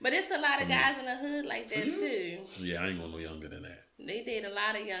 But it's a lot of guys in the hood like that too. Yeah, I ain't going no younger than that. They date a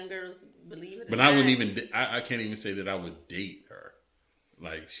lot of young girls, believe it or But not. I wouldn't even. I can't even say that I would date her.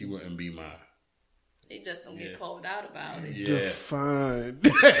 Like she wouldn't be my. They just don't Yeah. get called out about it. Yeah, Defined.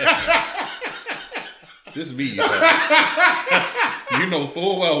 this me. You know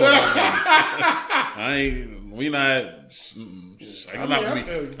full well what I ain't. We not. I'm not I gonna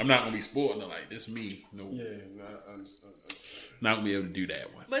feel be. you. I'm not gonna be sporting her like this. Me, no. Yeah, nah, I Not gonna be able to do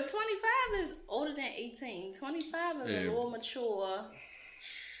that one. But 25 is older than 18. 25 is Yeah. a little mature,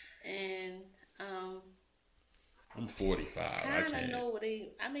 and I'm 45. I kind of can't. know what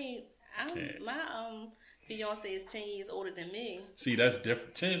they. I mean, Can't. my fiance is 10 years older than me. See, that's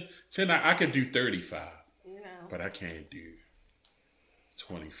different. 10 I could do 35, You know, but I can't do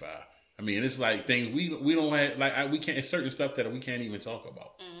 25. I mean, it's like things we don't have, like we can't, it's certain stuff that we can't even talk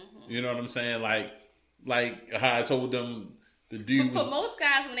about. Mm-hmm. You know what I'm saying? Like how I told them the dude for was, most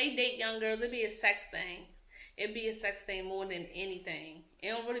guys, when they date young girls, it'd be a sex thing. It'd be a sex thing more than anything. It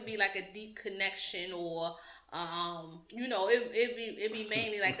don't really be like a deep connection or, you know, it'd be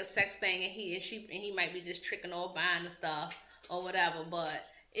mainly like a sex thing, and he might be just tricking or buying the stuff or whatever. But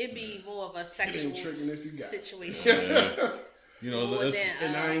it'd be more of a sexual tricking if you got it. situation. you know, More that's- than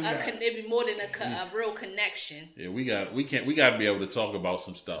and I ain't got it. it'd be more than a real connection. yeah, we got to be able to talk about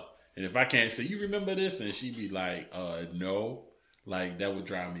some stuff. And if I can't say, you remember this? And she'd be like, no. Like, that would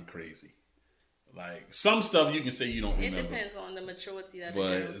drive me crazy. Like, some stuff you can say you don't It remember. depends on the maturity of the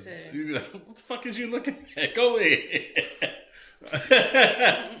But girl too. what the fuck is you looking at? Go ahead.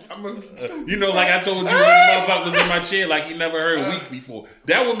 You know, like I told you when the motherfucker was in my chair, like he never heard week before.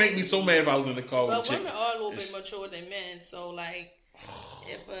 That would make me so mad if I was in the car with a But chick. women are a little bit mature than men, so like,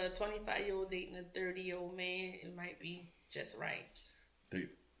 if a 25-year-old dating a 30-year-old man, it might be just right. Dude,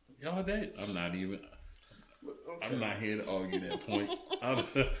 y'all date? I'm not even. I'm not here to argue that point.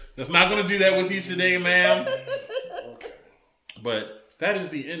 That's not going to do that with you today, ma'am. But that is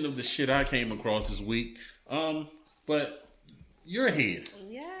the end of the shit I came across this week. But you're here,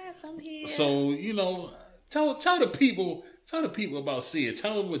 Yes, I'm here. so you know, tell the people about Sia.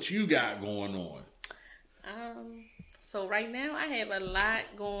 Tell them what you got going on. So right now I have a lot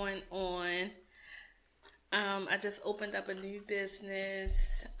going on. I just opened up a new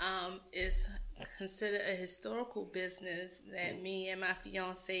business. It's considered a historical business that me and my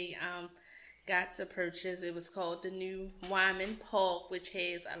fiance got to purchase. It was called the New Wyman Park, which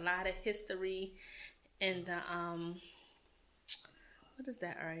has a lot of history in the what is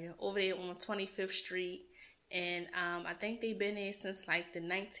that area over there on 25th Street, and I think they've been there since like the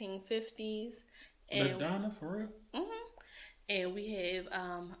 1950s. And Madonna, for real? And we have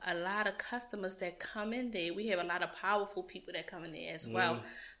a lot of customers that come in there. We have a lot of powerful people that come in there as well.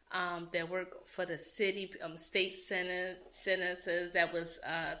 that work for the city, state senators that was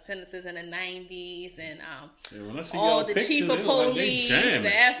senators in the 90s, and when I see all the pictures, chief of it look like they police, jamming. the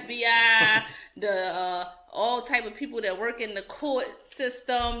FBI, the all type of people that work in the court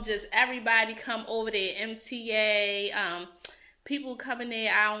system, just everybody come over there, MTA, people coming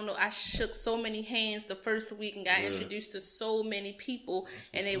there. I don't know, I shook so many hands the first week and got introduced to so many people,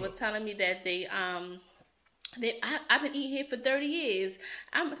 and they were telling me that I've been eating here for 30 years.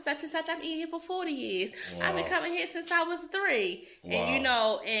 I'm such and such. I've been eating here for 40 years. Wow. I've been coming here since I was 3. Wow. And,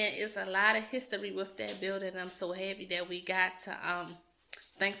 and it's a lot of history with that building. I'm so happy that we got to,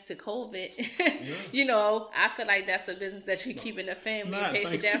 thanks to COVID, I feel like that's a business that you keep in the family.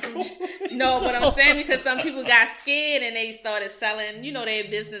 No, but I'm saying because some people got scared and they started selling, their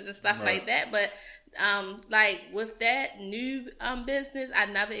business and stuff like that. But like with that new business, I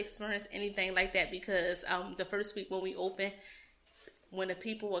never experienced anything like that because the first week when we opened, when the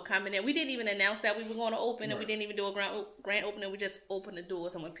people were coming in, we didn't even announce that we were going to open, and we didn't even do a grand opening. We just opened the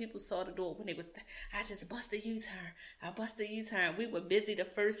doors, and when people saw the door open, I just busted a U-turn. We were busy the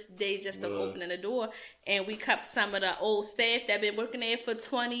first day just of opening the door, and we kept some of the old staff that been working there for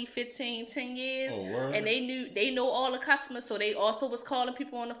 20, 15, 10 years, and they know all the customers, so they also was calling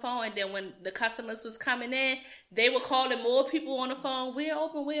people on the phone, and then when the customers was coming in, they were calling more people on the phone. We're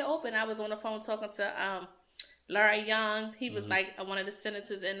open. I was on the phone talking to Larry Young. He was like one of the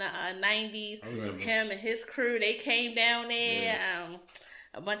senators in the 90s. Him and his crew, they came down there,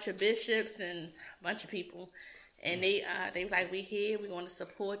 a bunch of bishops and a bunch of people. And they were like, we here, we want to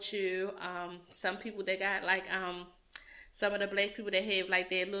support you. Some people that got like, some of the black people that have like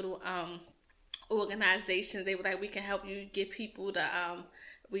their little organizations, they were like, we can help you get people to,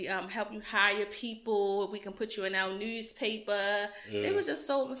 we help you hire people. We can put you in our newspaper. It was just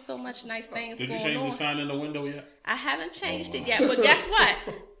so much nice things going on. Did you change the sign in the window yet? I haven't changed it yet, but guess what?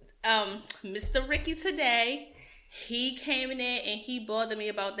 Mr. Ricky today, he came in there and he bothered me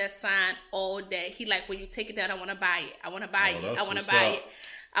about that sign all day. He like, when you take it down, I want to buy it. I want to buy it.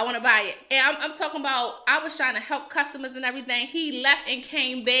 And I'm talking about, I was trying to help customers and everything. He left and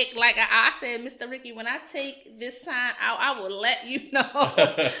came back. Like I said, Mr. Ricky, when I take this sign out, I will let you know.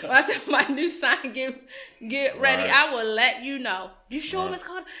 When I said my new sign, get ready, I will let you know. You sure, Miss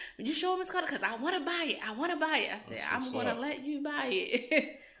Carter? You sure, Miss Carter? Because I want to buy it. I said, I'm going to let you buy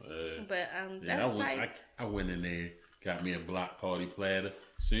it. But that's I went in there, got me a block party platter.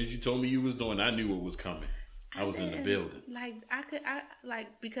 As soon as you told me you was doing, I knew what was coming. I was in the building.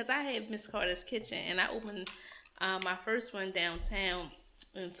 Because I had Miss Carter's Kitchen, and I opened my first one downtown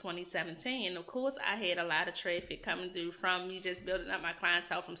in 2017. And of course, I had a lot of traffic coming through from me just building up my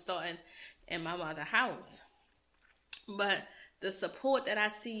clientele from starting in my mother's house. But the support that I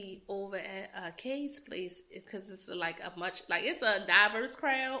see over at Kay's place, because it's it's a diverse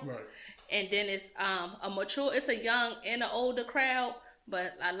crowd, right? And then it's it's a young and an older crowd.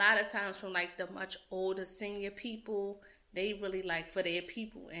 But a lot of times from like the much older senior people, they really like for their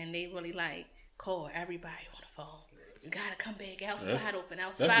people, and they really like call everybody on the phone. You gotta come back. Our spot open.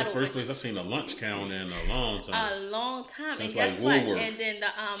 That's the first place I've seen a lunch counter in a long time. And guess what? And then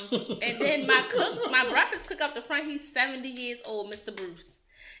and then my breakfast cook up the front. He's 70 years old, Mr. Bruce.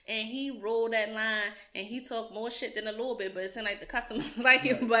 And he rolled that line, and he talked more shit than a little bit, but it seemed like the customers like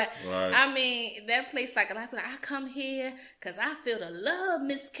him. But, I mean, that place, like, a lot of people, I come here because I feel the love,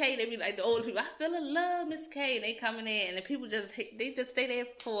 Miss K. They be like, the older people, I feel the love, Miss K. And they coming in, and the people they just stay there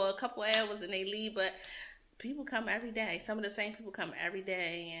for a couple hours, and they leave. But people come every day. Some of the same people come every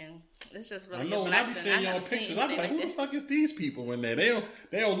day, and it's just really a blessing. When I be seeing y'all pictures, I'm like, who the fuck is these people in there?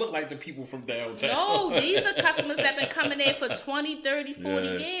 They don't look like the people from downtown. No, these are customers that been coming there for 20, 30, 40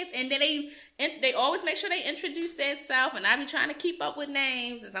 years, and then they always make sure they introduce themselves, and I be trying to keep up with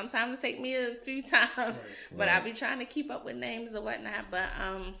names, and sometimes it take me a few times, but I be trying to keep up with names or whatnot, but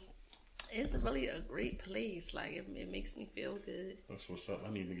it's really a great place. Like, it makes me feel good. That's what's up.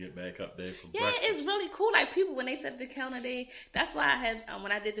 I need to get back up there for breakfast. Yeah, it's really cool. Like, people, when they set the counter, that's why I had,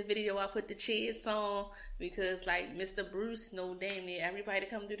 when I did the video, I put the chairs on, because, like, Mr. Bruce know damn near everybody to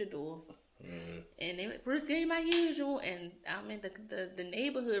come through the door. And Bruce gave my usual, and I mean, the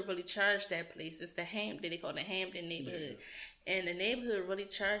neighborhood really charged that place. It's the they call it the Hampton neighborhood. And the neighborhood really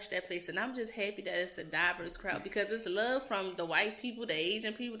charged that place, and I'm just happy that it's a diverse crowd, because it's love from the white people, the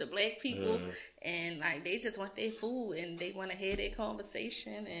Asian people, the black people, and like they just want their food, and they want to hear their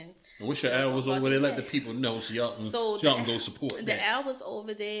conversation. And what's your hours over there? Let the people know so y'all can go support. The hours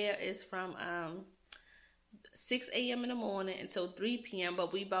over there is from 6 a.m. in the morning until 3 p.m.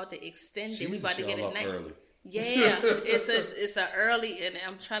 But we about to extend it. We about to get it night. Early. Yeah, it's a early, and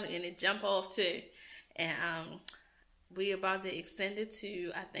I'm trying to, and it jump off too, and we about to extend it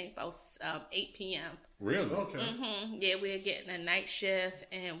to, I think, about 8 p.m. Really? Okay. Yeah, we're getting a night shift,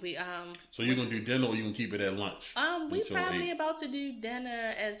 and we So you're gonna do dinner, or you gonna keep it at lunch? we until probably 8? about to do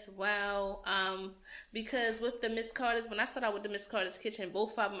dinner as well. Because with the Miss Carter's, when I started out with the Miss Carter's Kitchen,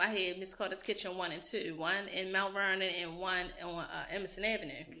 both of them I had Miss Carter's Kitchen 1 and 2, one in Mount Vernon and one on Emerson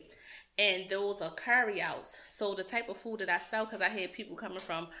Avenue. And those are carry outs. So the type of food that I sell, because I had people coming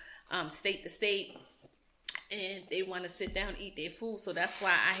from state to state, and they want to sit down and eat their food. So that's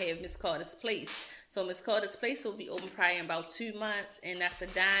why I have Miss Carter's Place. So Miss Carter's Place will be open probably in about 2 months, and that's a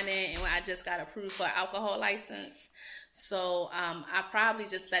dine-in, and I just got approved for an alcohol license. So I probably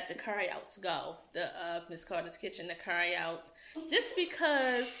just let the carry-outs go, the Miss Carter's Kitchen, the carry-outs, just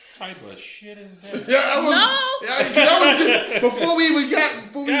because. What type of shit is that? Yeah, I was just, before we even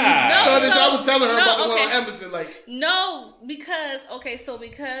started, I was telling her about the one on Emerson. Like, no, because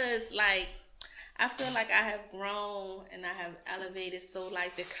like, I feel like I have grown and I have elevated. So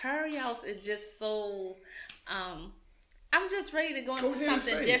like the curry house is just so, I'm just ready to go into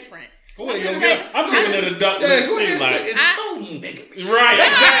something different. Go ahead, I'm looking at a duck list too, like, it's so nigga. Right,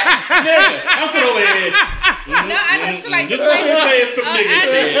 exactly. Nigga, I'm sitting over here. No, I just feel like just over here saying some nigga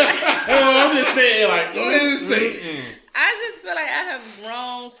shit. I'm just saying, like, Go ahead and say it. I just feel like I have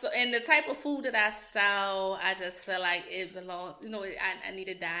grown, so and the type of food that I sell, I just feel like it belongs. You know, I need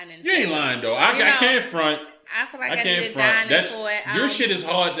a dining. You ain't lying though. I can't front. I feel like I can't need a front. dining for it. Your shit is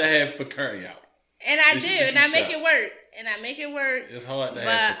hard to have for carry out. And I do, and I make it work. It's hard to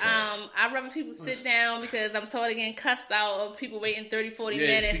have. But I'd rather people sit down because I'm tired of getting cussed out of people waiting 30, 40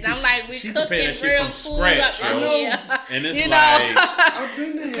 minutes. And I'm like, we're cooking real food up here. And it's you like, I've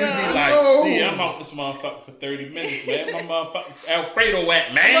been there. you be like, see, I'm out this motherfucker for 30 minutes, man. My motherfucker Alfredo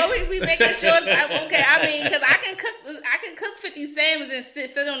at, man. Well, we making sure it's okay. I mean, because I can cook 50 sandwiches and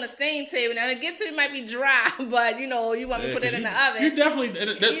sit on the steam table. Now, to get to it might be dry, but you know, you want me to put it in the oven. You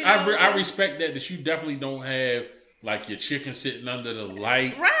definitely, I respect that you definitely don't have like your chicken sitting under the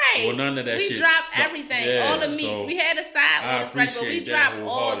light. Right. Or none of that shit. We drop everything. Yeah, all the meats. so we had a side orders ready, but we drop all the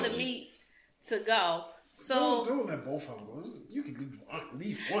wholeheartedly. meats to go. So don't let both of them go. You can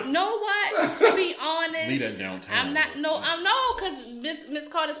leave one. Know what? To be honest, leave that downtown. I'm not. Because Miss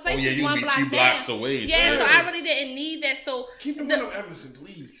Carter's Place is you one can be block 2 down. blocks away. Yeah, so I really didn't need that. So Keep the one on Emerson,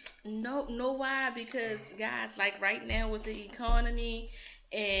 please. No, know why? Because guys, like right now with the economy,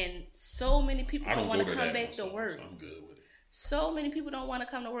 and so many people don't want to come back to work. So I'm good with it. So many people don't want to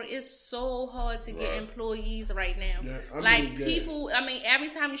come to work. It's so hard to get employees right now. Yeah, people, I mean, every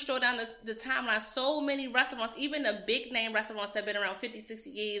time you stroll down the timeline, so many restaurants, even the big name restaurants that have been around 50, 60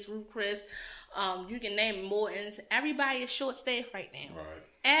 years, Ruth Chris, you can name Morton's. Everybody is short staffed right now. Right.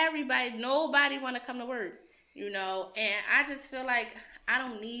 Everybody, nobody want to come to work, you know. And I just feel like I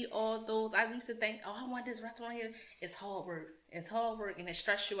don't need all those. I used to think, I want this restaurant here. It's hard work. It's hard work and it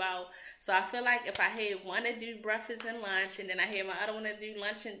stress you out. So I feel like if I had one to do breakfast and lunch, and then I had my other one to do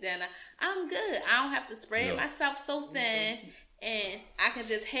lunch and dinner, I'm good. I don't have to spread myself so thin, and I can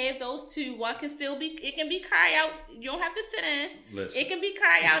just have those two. One can still be, it can be carry out. You don't have to sit in. Listen. It can be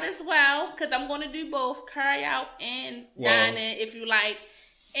carry out as well, because I'm going to do both carry out and dining if you like.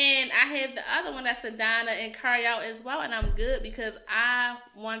 And I have the other one that's a diner and carry out as well, and I'm good because I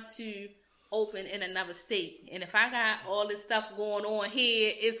want to open in another state. And if I got all this stuff going on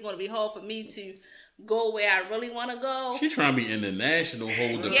here, it's going to be hard for me to go where I really want to go. She trying to be international,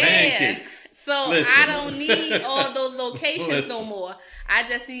 hold the pancakes. So Listen. I don't need all those locations no more. I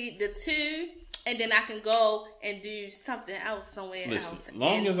just need the 2, and then I can go and do something else somewhere else. As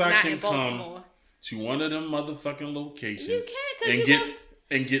long as I can come to one of them motherfucking locations you can,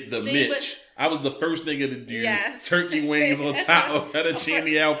 and get the Mitch. I was the first nigga to do turkey wings on top of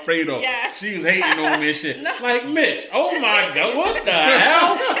fettuccine Alfredo. Yes. She was hating on me and shit. No. Like, Mitch, oh my God, what the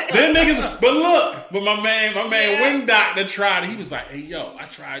hell? Them niggas, but my man Wing Doctor tried it. He was like, hey, yo, I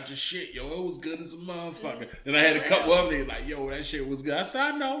tried your shit, yo. It was good as a motherfucker. And I had a couple of them like, yo, that shit was good. I said,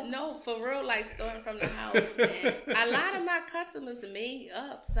 I know. No, for real, like starting from the house. Man. A lot of my customers made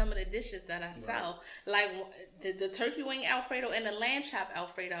up some of the dishes that I sell. Like the turkey wing Alfredo and the lamb chop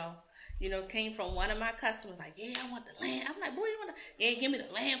Alfredo. You know, came from one of my customers. Like, yeah, I want the lamb. I'm like, boy, you want the? Yeah, give me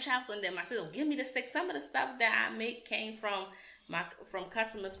the lamb chops. And then my sister, give me the steak. Some of the stuff that I make came from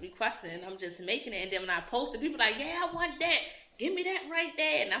customers requesting. I'm just making it. And then when I post it, people are like, yeah, I want that. Give me that right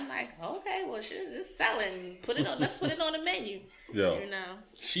there. And I'm like, okay, well, she's just selling. Put it on. Let's put it on the menu. Yo, you know,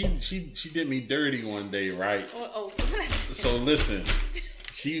 she did me dirty one day, right? Oh. So listen,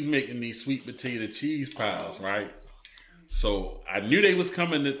 she's making these sweet potato cheese pies, right? So I knew they was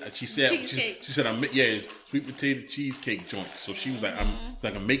coming. She said, she said, it's sweet potato cheesecake joints. So she was like,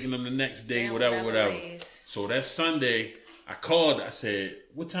 I'm making them the next day, whatever. So that Sunday, I called her. I said,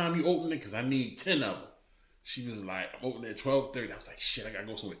 what time you opening? Because I need 10 of them. She was like, I'm opening at 12:30. I was like, shit, I got to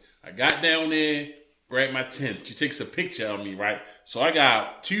go somewhere. I got down there, grabbed my 10. She takes a picture of me, right? So I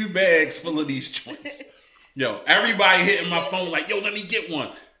got 2 bags full of these joints. Yo, everybody hitting my phone like, yo, let me get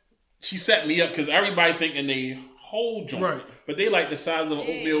one. She set me up because everybody thinking they whole joints. Right. But they like the size of an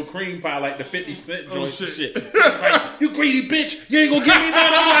oatmeal cream pie, like the 50 cent joints and shit. Like, you greedy bitch, you ain't gonna give me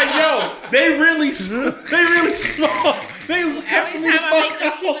none. I'm like, yo, they really small. They was every time I make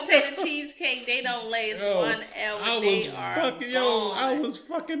the sweet potato cheesecake, they don't last 1 hour. I was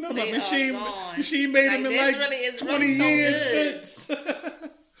fucking them up. And she made them in like really, 20 years since.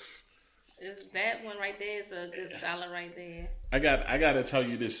 It's that one right there is a good salad right there. I got to tell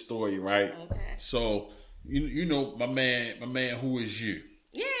you this story, right? Okay. So you know my man who is you.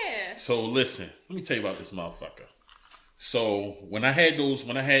 Yeah. So listen, let me tell you about this motherfucker. So when I had those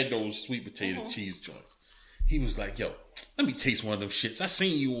sweet potato cheese joints, he was like, yo, let me taste one of them shits. I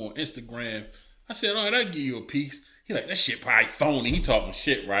seen you on Instagram. I said, all right, I'll give you a piece. He like, that shit probably phony. He talking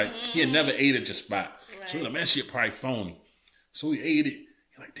shit, right? He had never ate at your spot. Right. So he like, that shit probably phony. So he ate it.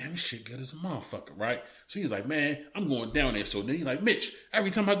 He like, damn, this shit good as a motherfucker, right? So he's like, man, I'm going down there. So then he like, Mitch,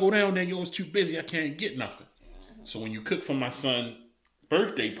 every time I go down there, yo, it's too busy. I can't get nothing. So when you cook for my son's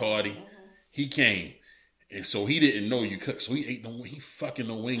birthday party, he came. And so he didn't know you cooked. So he fucking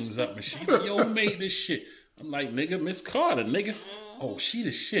the wings up and shit. Yo, who made this shit? I'm like, nigga, Miss Carter, nigga. Oh, she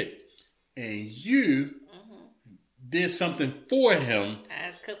the shit. And you did something for him.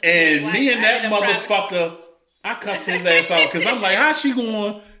 And me and that motherfucker, I cussed his ass out. Because I'm like, how she going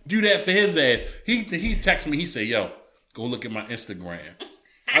to do that for his ass? He texted me. He said, yo, go look at my Instagram.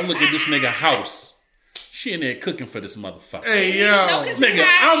 I look at this nigga house. She in there cooking for this motherfucker. Hey, yo. No, nigga,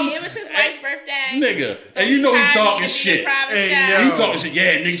 it was his wife's birthday. Nigga. So and you know he talking shit. Hey, he talking shit.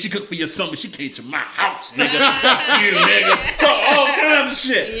 Yeah, nigga, she cooked for your son, but she came to my house, nigga. Fuck you, nigga. Talk all kinds of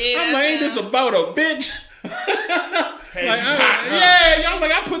shit. Yeah, I'm like, ain't this about a bitch? I'm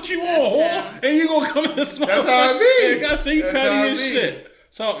like, I put you on, whore, and you gonna come in this motherfucker. That's how it be. I see you petty as shit.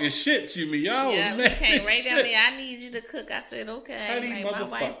 Talking shit to me, y'all. Yeah, was we came right down there. I need you to cook. I said, okay. Like, my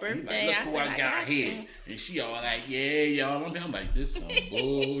wife's birthday. Like, look who I got here. And she all like, yeah, y'all. I'm like, this some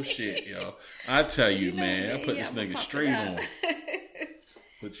bullshit, yo. I tell you, man, I put this nigga straight on.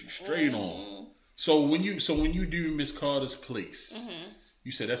 Put you straight on. So when you do Miss Carter's Place,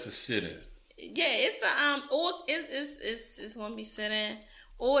 you said that's a sit-in. Yeah, it's a or it's gonna be sit-in.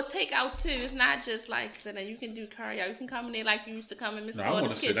 Or take out too. It's not just like sitting. You can do carry out. You can come in there like you used to come in Miss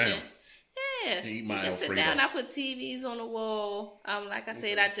Carter's kitchen. Sit down. Yeah, eat my you can sit down. I put TVs on the wall. Like I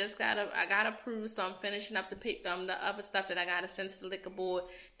said, I got approved, so I'm finishing up the other stuff that I gotta send to the liquor board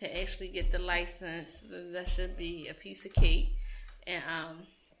to actually get the license. That should be a piece of cake. And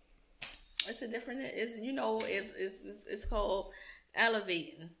it's a different. It's called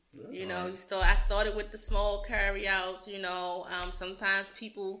elevating. You know, I started with the small carryouts. You know, sometimes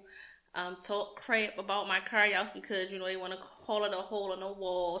people talk crap about my carryouts because they want to call it a hole in the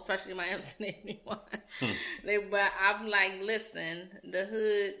wall, especially my MC one. But I'm like, listen, the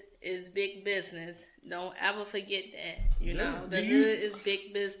hood is big business. Don't ever forget that. You know, the hood is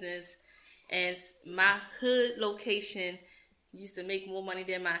big business, and my hood location used to make more money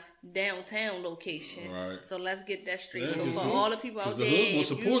than my downtown location. Right. So let's get that straight. Yeah, so for all the people out there, they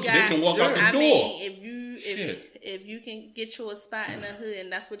can walk out the door. If you can get you a spot in the hood and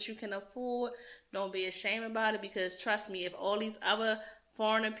that's what you can afford, don't be ashamed about it, because trust me, if all these other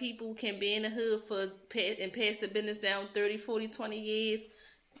foreigner people can be in the hood and pass the business down 30, 40, 20 years,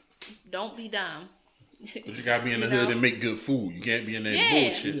 don't be dumb. But you gotta be in the hood and make good food. You can't be in that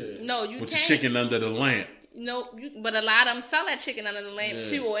bullshit. No, you with can't. The chicken under the lamp. No, but a lot of them sell that chicken under the lamp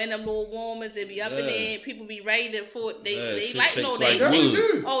too, or in them little warmers. It be up in there. People be ready for it. They like wood. They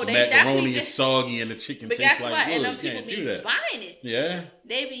macaroni definitely is soggy and the chicken tastes like wood. And them people be buying it. Yeah,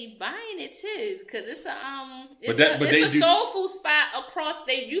 they be buying it too, because it's a soul food spot across.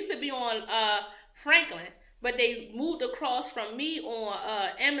 They used to be on Franklin, but they moved across from me on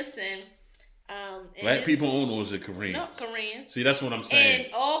Emerson. Black people own those are Koreans. No, Koreans. See, that's what I'm saying.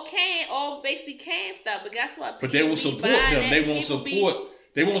 And all basically canned stuff. But guess what? But they will support them. They won't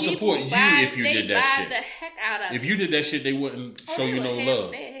support you if you did that shit. The heck out of if you did that shit, they wouldn't show you no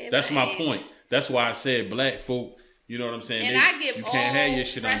love. That's my point. That's why I said black folk. You know what I'm saying? And I give you can't have your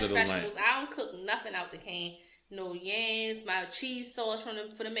shit under the vegetables. I don't cook nothing out the can. No yams. My cheese sauce for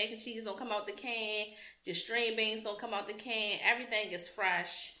the mac and cheese don't come out the can. Your string beans don't come out the can. Everything is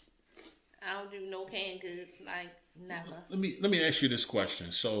fresh. I don't do no canned goods, like never. Let me ask you this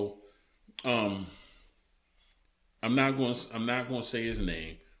question. So, I'm not going to say his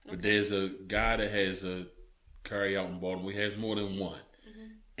name, but there's a guy that has a carry out in Baltimore. He has more than one.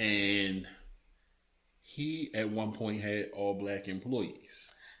 And he, at one point, had all black employees.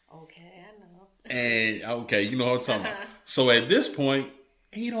 Okay, I know. And, okay, you know what I'm talking about. So at this point,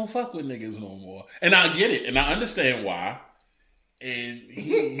 he don't fuck with niggas no more. And I get it. And I understand why. And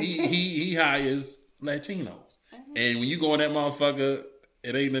he hires Latinos. And when you go in that motherfucker,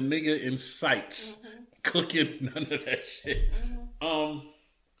 it ain't a nigga in sights cooking none of that shit.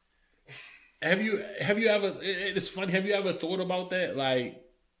 Have you ever? It's funny. Have you ever thought about that? Like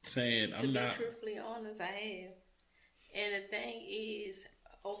saying, To be truthfully honest, I have. And the thing is,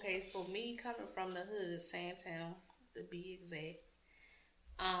 okay, so me coming from the hood, Sandtown, to be exact,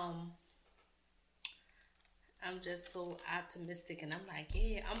 I'm just so optimistic, and I'm like,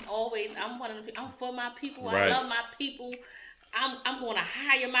 yeah, I'm one of the people. I'm for my people. Right. I love my people. I'm going to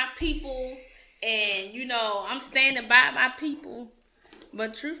hire my people, and I'm standing by my people.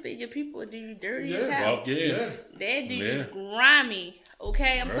 But truthfully, your people do you dirty as hell. Well, yeah. They do you grimy.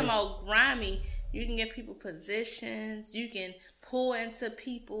 Okay, I'm talking about grimy. You can get people positions. You can pour into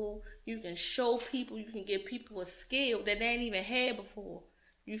people. You can show people. You can give people a skill that they ain't even had before.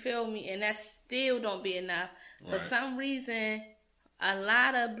 You feel me? And that still don't be enough. For some reason, a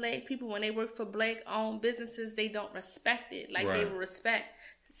lot of black people, when they work for black-owned businesses, they don't respect it. Like they will respect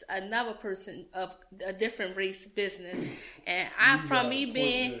another person of a different race business. And from me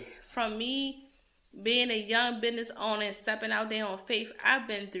being a young business owner and stepping out there on faith, I've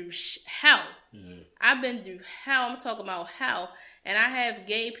been through hell. I've been through hell. I'm talking about hell. And I have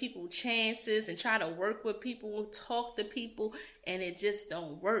gave people chances and try to work with people, talk to people, and it just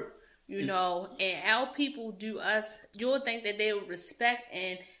don't work. And our people do us, you'll think that they will respect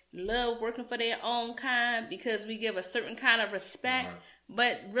and love working for their own kind because we give a certain kind of respect.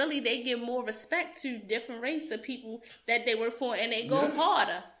 But really, they give more respect to different race of people that they work for, and they go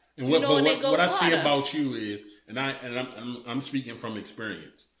harder. And what I see about you is, and I'm speaking from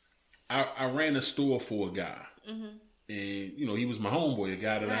experience. I ran a store for a guy, and he was my homeboy, a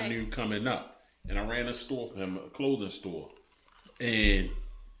guy that I knew coming up, and I ran a store for him, a clothing store, and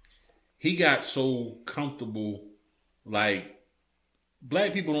he got so comfortable. Like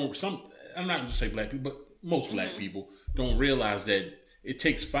black people don't. I'm not going to say black people, but most black people don't realize that it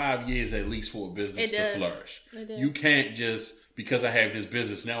takes 5 years at least for a business to flourish. You can't just, because I have this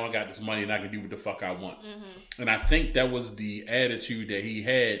business, now I got this money and I can do what the fuck I want. And I think that was the attitude that he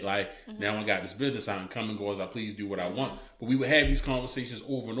had. Like, now I got this business, I can come and go as I please, do what I want. But we would have these conversations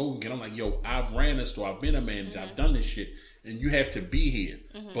over and over again. I'm like, yo, I've ran a store, I've been a manager, I've done this shit, and you have to be here.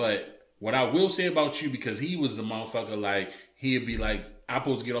 But what I will say about you, because he was the motherfucker, like, he'd be like, I'm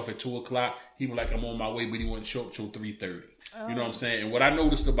supposed to get off at 2 o'clock. He'd be like, I'm on my way, but he wouldn't show up till 3:30. You know what I'm saying? And what I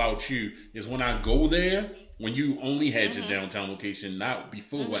noticed about you is when I go there, when you only had your downtown location, not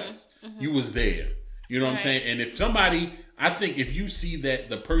before West, you was there. You know what I'm saying? And if somebody, I think if you see that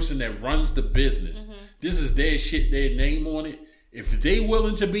the person that runs the business, this is their shit, their name on it, if they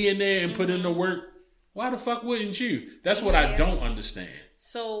willing to be in there and put in the work, why the fuck wouldn't you? That's what I don't understand.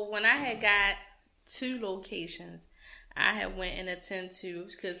 So when I had got 2 locations, I had went and attended to,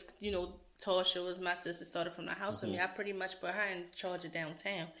 because, Tasha was my sister, started from the house with me. I pretty much put her in charge of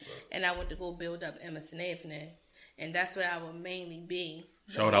downtown. And I went to go build up Emerson Avenue. And that's where I would mainly be.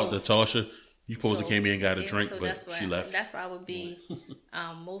 Shout out to Tasha. You supposed to came in and got a drink, but she left. That's where I would be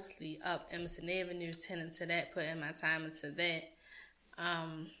mostly up Emerson Avenue, tending to that, putting my time into that.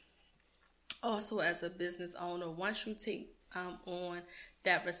 Also, as a business owner, once you take on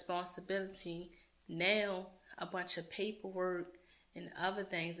that responsibility, now a bunch of paperwork and other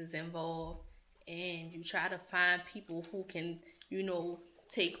things is involved, and you try to find people who can,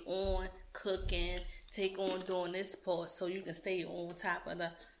 take on cooking, take on doing this part, so you can stay on top of the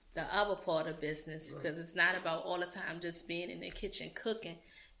other part of business, because it's not about all the time just being in the kitchen cooking.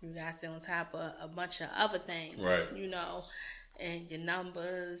 You guys stay on top of a bunch of other things, and your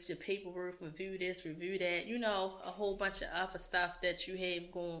numbers, your paperwork, review this, review that, a whole bunch of other stuff that you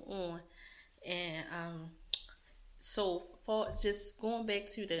have going on. And so for just going back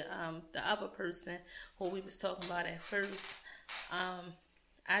to the other person who we was talking about at first,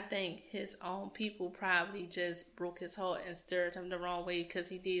 I think his own people probably just broke his heart and stirred him the wrong way, because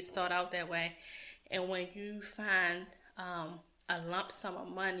he did start out that way. And when you find a lump sum of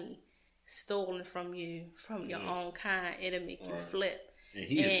money stolen from you, from your own kind, it'll make you flip. And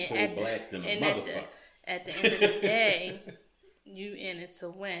he is pro-black than a motherfucker. At the end of the day, you in it to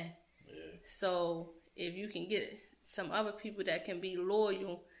win. So if you can get some other people that can be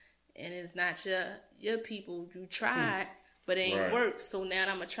loyal, and it's not your people, you tried, but it ain't worked. So now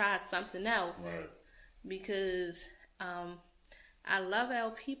I'm gonna try something else, because I love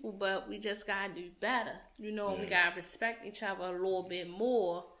our people, but we just gotta do better. You know, we gotta respect each other a little bit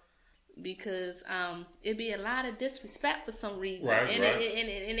more because it be a lot of disrespect for some reason, Right. And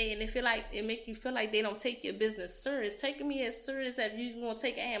it feel like it make you feel like they don't take your business serious. Taking me as serious as you gonna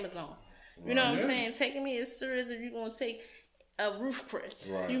take Amazon. You know what I'm saying? Taking me as serious as you gonna take a Ruth Chris.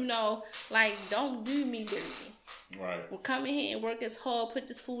 Right. You know, like don't do me dirty. Right. Well, come in here and work as hard, put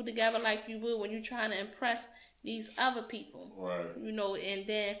this food together like you would when you're trying to impress these other people. Right. You know, and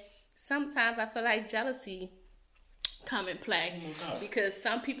then sometimes I feel like jealousy come in play because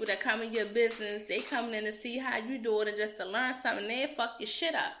some people that come in your business, they coming in to see how you do it and just to learn something, they fuck your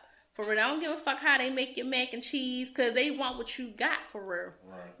shit up. For real, I don't give a fuck how they make your mac and cheese because they want what you got for real.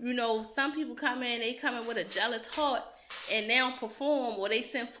 Right. You know, some people come in with a jealous heart and they don't perform or they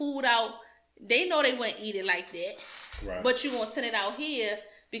send food out. They know they wouldn't eat it like that. Right. But you won't send it out here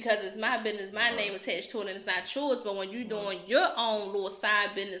because it's my business, my name attached to it, and it's not yours. But when you doing your own little side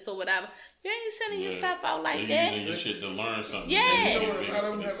business or whatever, you ain't sending your stuff out like They're that. using your shit to learn something. Yeah. You know what I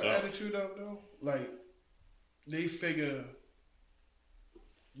don't have an attitude of though? Like, they figure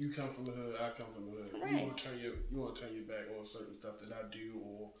you come from the hood, I come from the hood. Right. You want to turn your back on certain stuff that I do,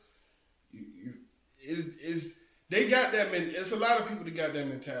 or they got that. It's a lot of people that got that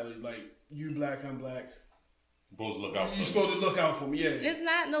mentality. Like, you black, I'm black. Supposed to look out for You're supposed to look out for me. Yeah. It's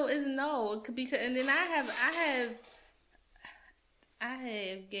not no. It's no. It could be, and then I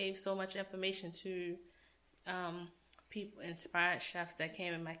have gave so much information to people, inspired chefs that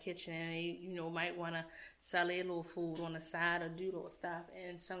came in my kitchen, and they, you know, might want to sell their little food on the side or do little stuff.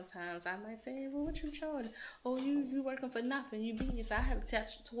 And sometimes I might say, well, what you charging? Oh, you working for nothing. You being so I have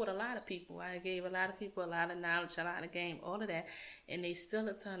taught a lot of people. I gave a lot of people a lot of knowledge, a lot of game, all of that, and they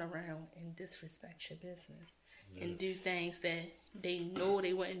still turn around and disrespect your business and do things that they know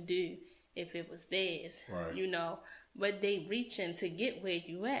they wouldn't do if it was theirs. Right. You know. But they reaching to get where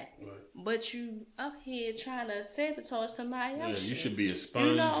you at. Right. But you up here trying to sabotage somebody else. Yeah, you should be a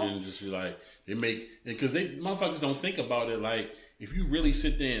sponge and just be like, because they motherfuckers don't think about it. Like, if you really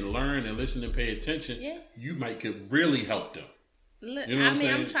sit there and learn and listen and pay attention, you could really help them. Look, You know what I'm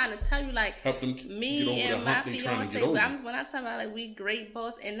saying? I'm trying to tell you, like, Help them get over me the and my hump they trying to fiance, get over. when I talk about, like, we great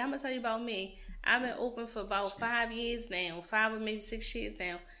boss, and I'm going to tell you about me. I've been open for about 5 years now, 5 or maybe 6 years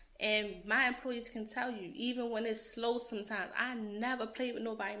now. And my employees can tell you, even when it's slow sometimes, I never play with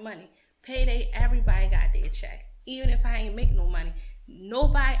nobody money. Payday, everybody got their check. Even if I ain't make no money.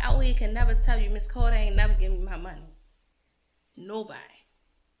 Nobody out here can never tell you, Miss Carter ain't never give me my money. Nobody.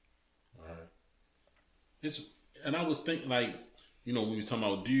 All right. And I was thinking, like, you know, when we was talking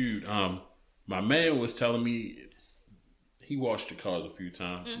about dude, my man was telling me he washed the cars a few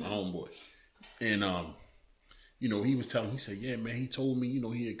times, my homeboy. And you know, he was telling me, he said, yeah, man, he told me, you know,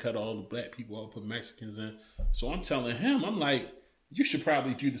 he had cut all the black people out, put Mexicans in. So I'm telling him, I'm like, you should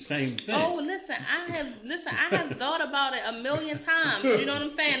probably do the same thing. Oh, listen, I have thought about it a million times. You know what I'm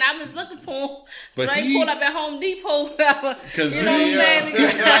saying? I was looking for him. But so I he- pulled up at Home Depot, whatever. Cause You know what I'm saying?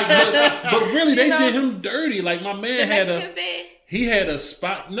 Because but really, they You know, did him dirty. Like, my man the had Mexicans did. he had a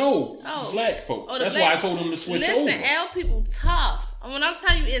spot. No, Oh. black folk. Oh, the That's black- why I told him to switch Listen, over. L people tough. When I'm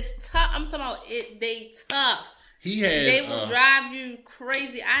telling you it's tough, I'm talking about it. They tough. He had. They will drive you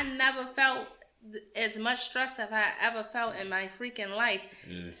crazy. I never felt as much stress as I ever felt in my freaking life.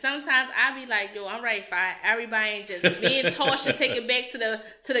 Yeah. Sometimes I be like, yo, I'm ready for it. Everybody ain't just me and Tasha take it back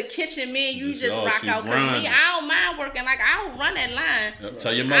to the kitchen. Me and you Just just y'all rock two out. Cause grinding. me, I don't mind working. Like, I'll run that line.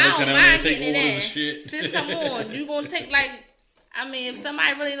 Tell your I mother don't come down there and mind take getting it orders in. and shit. Sis, come on. You gonna take like, I mean, if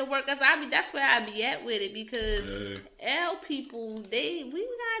somebody really to work us, that's where I be at with it because L people, we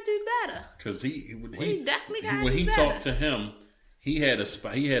gotta do better. Because We definitely gotta when do he better. talked to him, he had a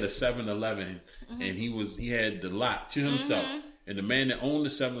spot. He had a 7-Eleven, and he had the lot to himself. And the man that owned the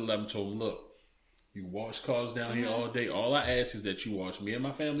 7-Eleven told him, "Look, you wash cars down here all day. All I ask is that you wash me and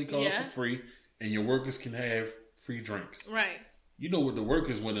my family cars Yeah. for free, and your workers can have free drinks." Right. You know what the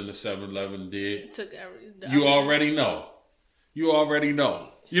workers went in the 7-Eleven did? Took You already know. You already know.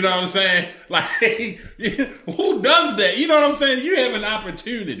 You know what I'm saying? Like, who does that? You know what I'm saying? You have an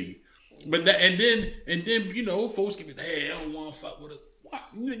opportunity. But and then you know, folks can be, hey, I don't want to fuck with it. What?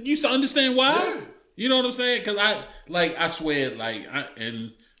 You understand why? Yeah. You know what I'm saying? Because I swear,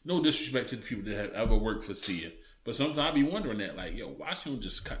 and no disrespect to the people that have ever worked for Sia, but sometimes I be wondering that, like, yo, why shouldn't we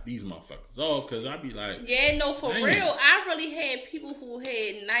just cut these motherfuckers off? Because I be like, Yeah, no, for Damn. real. I really had people who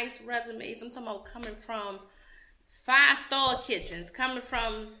had nice resumes. I'm talking about coming from 5-star kitchens, coming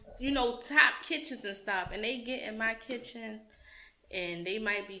from, you know, top kitchens and stuff. And they get in my kitchen and they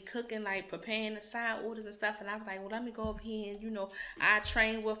might be cooking, like preparing the side orders and stuff. And I'm like, well, let me go up here and, I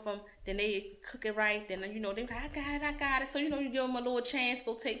train with them. Then they cook it right. Then, they're like, I got it. So, you give them a little chance,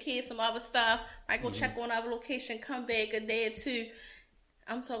 go take care of some other stuff. Might go check on another location, come back a day or two.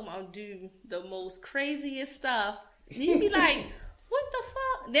 I'm talking about do the most craziest stuff. You be like, what the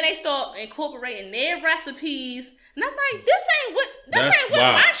fuck? Then they start incorporating their recipes. And I'm like, this ain't what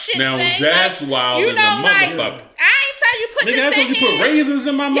my shit now, say. That's like, wild as a motherfucker. I ain't tell you put Nigga, this I in told you here. put raisins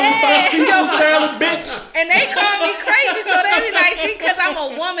in my motherfucking seafood salad, bitch. And they call me crazy, so they be like, because I'm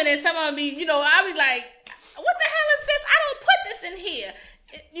a woman and some of me, I be like, what the hell is this? I don't put this in here.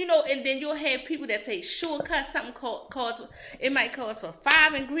 And then you'll have people that take shortcuts. Something it might cost for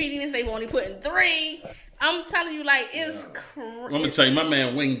 5 ingredients. They've only put in 3. I'm telling you, like, it's crazy. I'm gonna tell you, my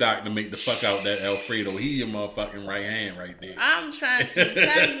man Wing Doctor make the fuck out that Alfredo. He your motherfucking right hand right there. I'm trying to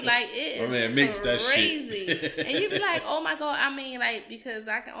tell you, like, it is my man makes crazy. That shit. And you be like, oh my God. I mean, like, because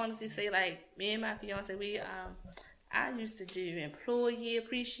I can honestly say, like, me and my fiance, I used to do Employee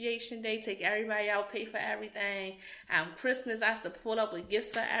Appreciation Day, take everybody out, pay for everything. Christmas, I used to pull up with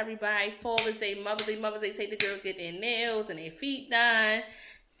gifts for everybody. Father's Day, Mother's Day, take the girls get their nails and their feet done.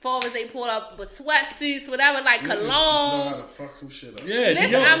 Father's Day, pull up with sweatsuits, whatever, like colognes. Just know how to fuck some shit up. Yeah,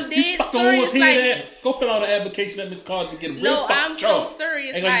 listen, I'm dead serious. Like, go fill out an application at Miss Carter to get a real no, fuck I'm job. so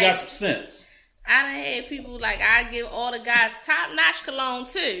serious. Ain't like, you got some sense. I done had people like I give all the guys top notch cologne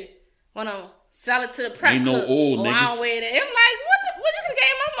too. Wanna sell it to the prep Ain't no cook. old I niggas. don't wear that. I'm like, what you could have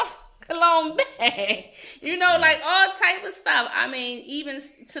gave my cologne bag? Like all type of stuff. I mean, even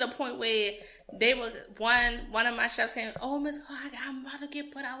to the point where they were one of my chefs came, oh Miss Carter, I'm about to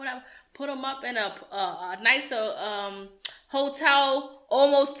get put out, whatever. Put them up in a nicer hotel,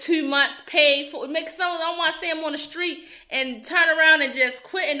 almost 2 months paid for. Make someone don't want to see them on the street and turn around and just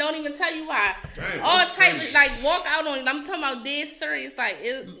quit and don't even tell you why. Damn, all type of like walk out on. I'm talking about dead serious. Like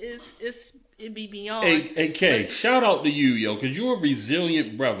it be beyond. Hey K, shout out to you, yo, because you're a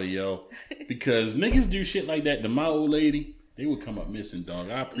resilient brother, yo. Because niggas do shit like that to my old lady. They would come up missing,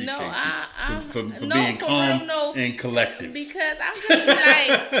 dog. I appreciate you for being calm and collective. Because I'm just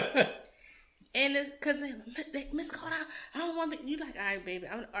like, and it's because Miss Carter, I don't want to be. You like, all right, baby,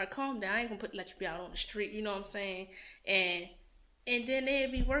 calm down. I ain't gonna let you be out on the street. You know what I'm saying? And then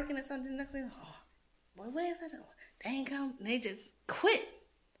they'd be working or something. Next thing, well, where's that? They ain't come. They just quit.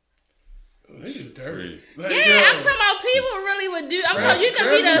 They just dirty. I'm talking about people really would do. I'm talking. You can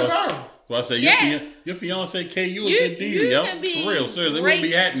be the. Well, I say, your fiance K, you a good deal, yo. For real, seriously, it wouldn't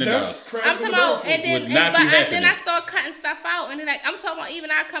be happening to us. I'm talking about, and then I start cutting stuff out, and then I'm talking about even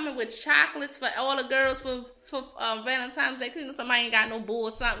I come in with chocolates for all the girls for Valentine's Day. Cause somebody ain't got no boo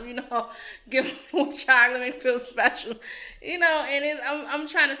or something, give them chocolate, make feel special, and I'm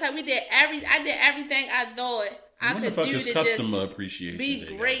trying to tell you, I did everything I thought I could do to customer just appreciation be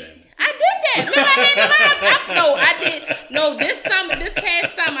day, great. goddamn. I did that. Remember I had the live? This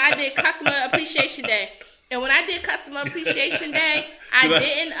past summer, I did Customer Appreciation Day. And when I did Customer Appreciation Day,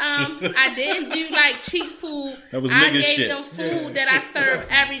 I didn't do like cheap food. That was I nigga gave shit. them food that I served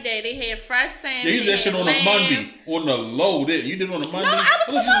every day. They had fresh salmon. Yeah, you did that shit on a Monday, on the low. You did it on a Monday? No, I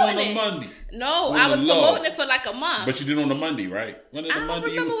was promoting on it. a Monday. No, I was promoting it for like a month. But you did it on a Monday, right? When did the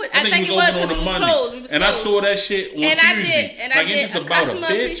Monday? I think it was when we was closed. We was and closed. I saw that shit on Tuesday. I did a Customer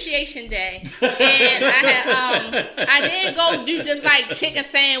Appreciation Day. And I didn't go do just like chicken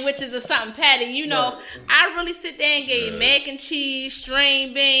sandwiches or something patty. I really sit there and gave mac and cheese,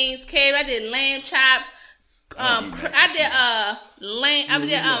 string beans, cabbage. I did lamb chops. I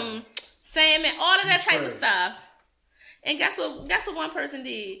did salmon, all of that type of stuff. And guess what one person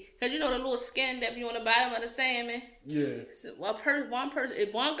did? Because the little skin that be on the bottom of the salmon. Yeah. So,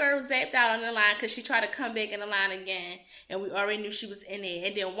 if one girl zapped out on the line because she tried to come back in the line again, and we already knew she was in there.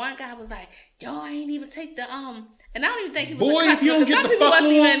 And then one guy was like, "Yo, I ain't even take the And I don't even think he was a customer. Because some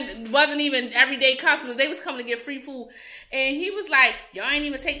people wasn't even everyday customers. They was coming to get free food. And he was like, "Yo, I ain't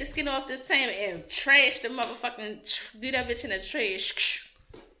even take the skin off this salmon," and trash the motherfucking, do that bitch in the trash.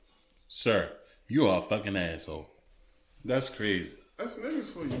 Sir, you are a fucking asshole. That's crazy. That's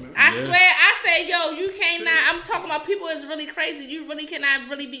niggas for you, man. I swear, I said, yo, you can't not. I'm talking about people is really crazy. You really cannot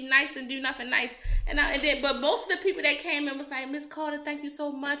really be nice and do nothing nice. But most of the people that came in was like, Miss Carter, thank you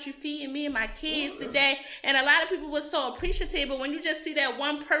so much. You feeding me and my kids today. And a lot of people was so appreciative. But when you just see that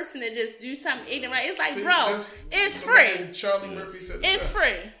one person that just do something ignorant, it's like, bro, it's free. Charlie Murphy said it's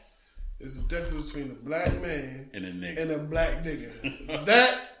free. There's a difference between a black man and a nigga. And a black nigga.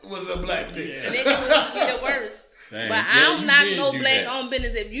 That was a black nigga. Nigga would be the worst. Dang. But Yeah, I'm you not did no do black that. owned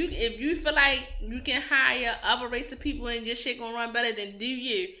business. If you feel like you can hire other race of people and your shit gonna run better, then do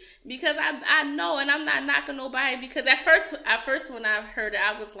you. Because I know, and I'm not knocking nobody. Because at first when I heard it,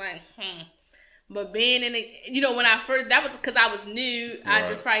 I was like, But being in it, you know, when I first, that was because I was new. Right. I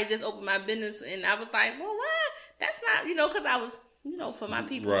just probably just opened my business, and I was like, well, what? That's not, you know, because I was, you know, for my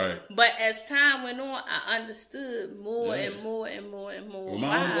people. Right. But as time went on, I understood more Yeah. and more and more and more. When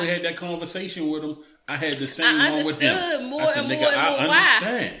my homeboy had that conversation with him, I had the same I one with him. understood more I said, and nigga, more and I more. Why?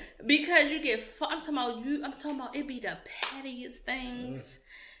 understand. Because you get, I'm talking about you. I'm talking about it be the pettiest things.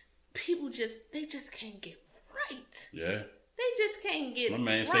 People they just can't get right. Yeah. They just can't get My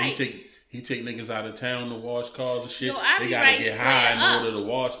man right. said he take niggas out of town to wash cars and shit. Yo, I they be gotta right get square high in up. order to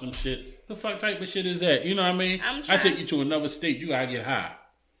wash them shit. The fuck type of shit is that? You know what I mean? I'm I trying- take you to another state. You gotta get high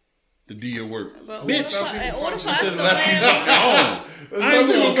to do your work. But Bitch, in order for us should to have left you win, fucking home. I ain't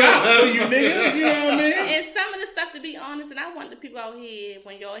doing cop for you, nigga. You know what I mean? and some of the stuff, to be honest, and I want the people out here,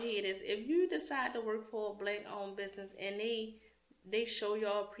 when y'all hear this, if you decide to work for a black-owned business and they show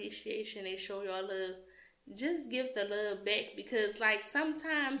y'all appreciation, they show y'all love, just give the love back. Because, like,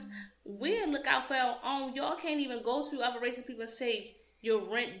 sometimes we'll look out for our own. Y'all can't even go to other races people and say, your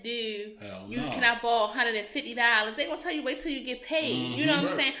rent due. Hell You no. cannot borrow $150. They gonna tell you wait till you get paid. You know what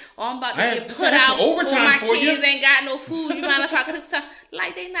I'm saying? Or I'm about to I get had- put I had some out. Or overtime my for you. kids ain't got no food. You mind if I cook something?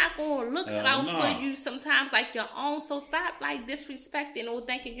 Like, they not gonna look Hell out no. for you sometimes like your own. So stop like disrespecting or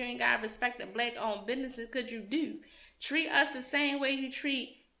thinking you ain't gotta respect the black owned businesses, because you do. Treat us the same way you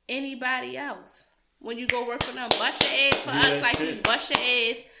treat anybody else. When you go work for them, bust your ass for us like you bust your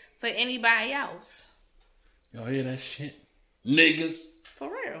ass for anybody else. Y'all hear that shit? Niggas. For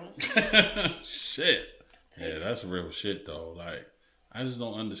real. Shit. Yeah, that's real shit though. Like, I just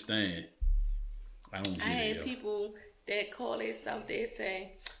don't understand. I don't get I it. had Yo. people that call themselves, they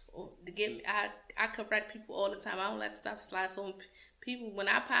say, oh, to get me, I correct people all the time. I don't let stuff slide. So people, when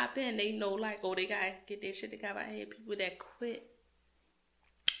I pop in, they know like, oh, they gotta get their shit together. I had people that quit.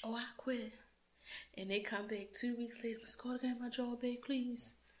 Oh, I quit. And they come back 2 weeks later, Miss Carter, get my job back,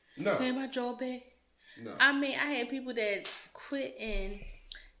 please. No. Get my job back. No. I mean, I had people that quit and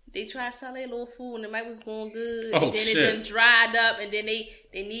they try to sell their little food and the mic was going good. Oh, and then shit. it done dried up, and then they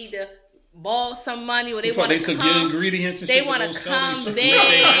need to borrow some money, or they You thought want they to took come. your ingredients and They shit want to to go sell come their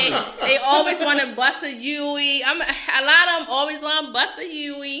back. shit? They always want to bust a Yui. A lot of them always want to bust a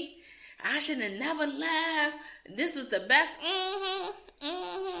Yui. I should have never left. This was the best.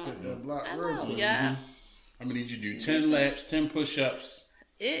 That block I real know, quick. yeah. I'm gonna need you to do 10 laps, 10 push-ups.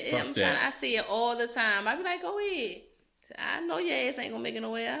 Fuck I'm that. trying. I see it all the time. I be like, go ahead. I know your ass ain't gonna make it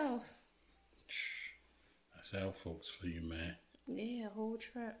nowhere else. That's how folks for you, man. Yeah, whole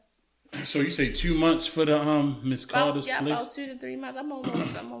trip. So you say 2 months for the Miss Carter's place? About 2 to 3 months. I'm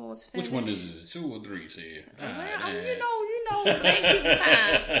almost finished. Which one is it? 2 or 3? Say Well, you know, black people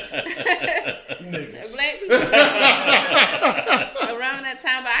time. Black people time. Around that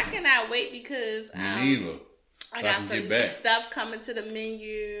time, but I cannot wait because Me neither. I So got can some get new back. stuff coming to the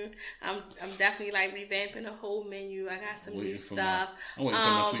menu. I'm definitely like revamping the whole menu. I got some Waiting new for stuff. I'm waiting for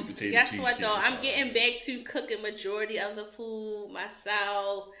my sweet potato Guess cheesecake what though? to I'm start. getting back to cooking majority of the food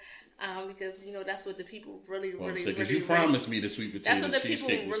myself. Because you know that's what the people really Because you promised me the sweet potato That's what the people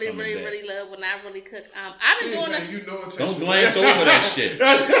cheesecake was really coming back. love when I really cook. I've been doing Man, it. you know attention. Don't glance over that shit.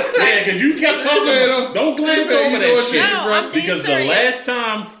 Yeah, because you kept talking about, don't glance Man, over you know that attention, shit. No, I'm being Because the serious. last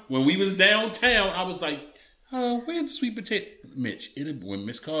time when we was downtown, I was like, where's the sweet potato? Mitch, when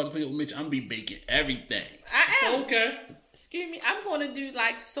Miss Carter play with Mitch, I'm be baking everything. I am. Okay. Excuse me. I'm going to do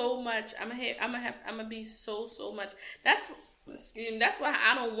like so much. I'm gonna be so much. That's why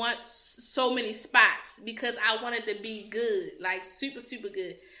I don't want so many spots, because I want it to be good, like super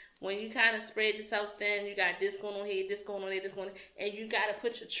good. When you kind of spread yourself thin, you got this going on here, this going on there, this going on, and you got to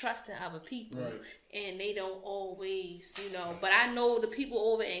put your trust in other people. Right. And they don't always, But I know the people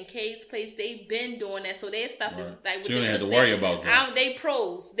over in Kay's place, they've been doing that, so their stuff is like with So you the don't have to cooks, worry about that. They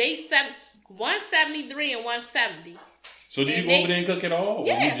pros. They 173 and 170. So do you And go they- over there and cook it all? Or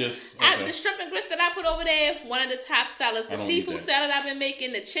Yeah, you just, the shrimp and grits that I put over there, one of the top sellers. The I don't eat seafood that. salad I've been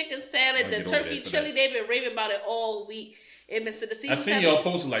making, the chicken salad, I'll the get over turkey there for chili. that. They've been raving about it all week. It been so the I seafood seen salad. y'all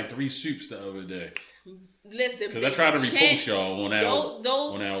posted like 3 soups the other day. Listen, Because I tried to repost y'all on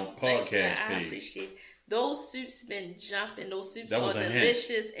our podcast I page. appreciate it. Those soups been jumping. Those soups That are was a hint.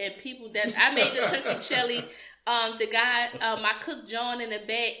 delicious, and people that I made the turkey chili. The guy, my cook John in the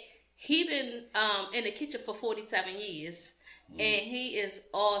back, he been in the kitchen for 47 years, and he is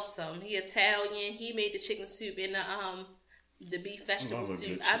awesome. He Italian. He made the chicken soup and the beef vegetable Love a soup.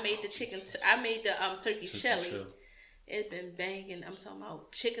 good I made the chicken. I made the turkey chili. It's been banging. I'm talking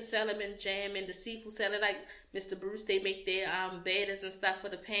about chicken salad been jamming, the seafood salad, like Mr. Bruce, they make their batters and stuff for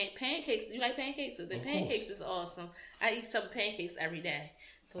the pancakes. You like pancakes? The pancakes is awesome. I eat some pancakes every day.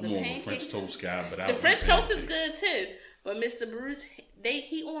 So I'm more of a French toast guy, but the French toast is good too. But Mr. Bruce,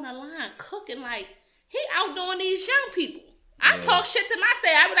 he on a line cooking like he outdoing these young people. I talk shit to my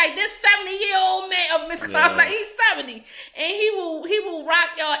state. I be like, this 70-year-old man of Miss Carter, like he's 70, and he will rock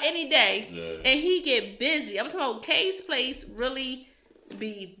y'all any day. Yeah. And he get busy. I'm talking about K's place really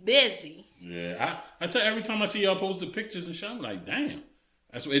be busy. Yeah, I tell you, every time I see y'all post the pictures and shit, I'm like, damn,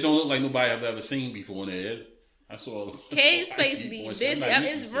 that's what it don't look like nobody I've ever seen before in there. I saw K's place be busy. Like,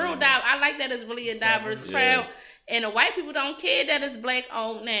 it's real I like that it's really a diverse crowd. And the white people don't care that it's black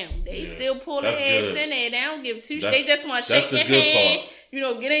owned now. They still pull their ass in there. They don't give two. They just want to shake your hand.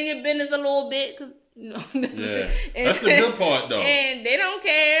 Part. Get in your business a little bit. Cause, that's the good part, though. And they don't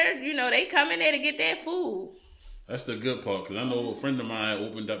care. They come in there to get their food. That's the good part. Because I know a friend of mine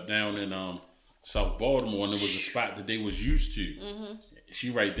opened up down in South Baltimore, and there was a spot that they was used to. Mm-hmm. She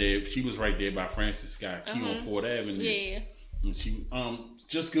was right there by Francis Scott Key on 4th Avenue. Yeah. And she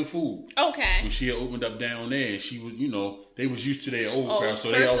just good food. Okay. When she had opened up down there, she was, they was used to their old crowd, so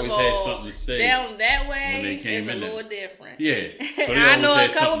they always had something to say. Down that way, when they came in, a little different. Yeah. So I know a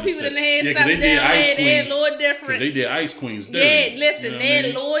couple people that had something down there. They're a little different. Because they did Ice Queens. Yeah, listen, they're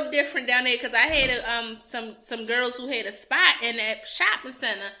a little different down there. Because I had some girls who had a spot in that shopping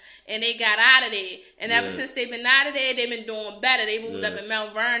center. And they got out of there. And ever since they've been out of there, they've been doing better. They moved up in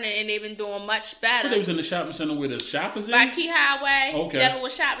Mount Vernon, and they've been doing much better. But they was in the shopping center where the shoppers is? By Key Highway. Okay. That little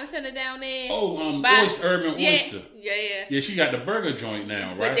shopping center down there. Oh, Urban Oyster. Yeah. Yeah, she got the burger joint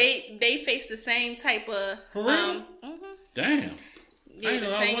now, right? But they face the same type of... For real? Damn. Yeah,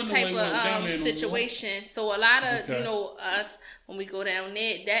 the same type of situation. So a lot of, us, when we go down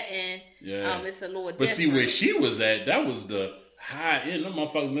there, that end, it's a little different. But see, where she was at, that was the... high end, them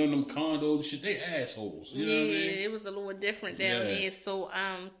motherfuckers living in them condos and shit, they assholes. You know what I mean? It was a little different down there. So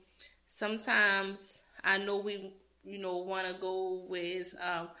sometimes I know we want to go with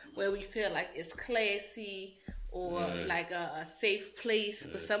where we feel like it's classy or like a safe place,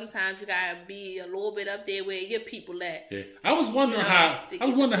 but sometimes you gotta be a little bit up there where your people at. Yeah, I was wondering how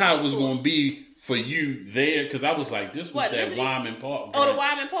it was gonna be for you there, because I was like, this was that Wyman Park. Oh, the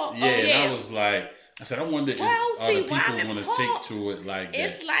Wyman Park. Yeah, and I was like. I said, I wonder if other people want to take to it like that.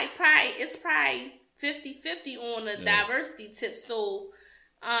 It's like probably 50-50 on the diversity tip. So,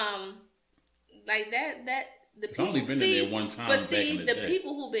 like that the people only been in there one time. But see, the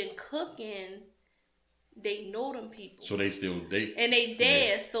people who've been cooking, they know them people. So they and they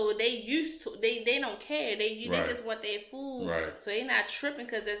there, so they used to. They don't care. They just want their food. Right. So they not tripping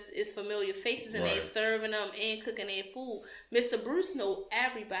because it's familiar faces and they serving them and cooking their food. Mr. Bruce know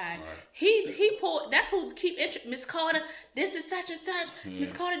everybody. Right. He pulled. That's who keep Miss Carter. This is such and such.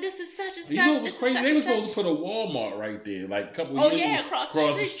 Miss Carter. This is such and such. You know what's crazy? They was supposed to put a Walmart right there, like a couple years ago. Across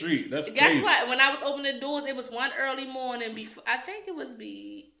the street. That's Guess crazy. what? When I was opening the doors, it was one early morning before. I think it was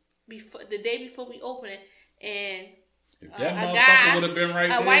before the day before we opened it, and if that motherfucker would have been right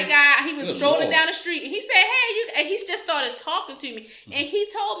there, a white guy, he was strolling down the street, and he said, "Hey, you," and he just started talking to me, and he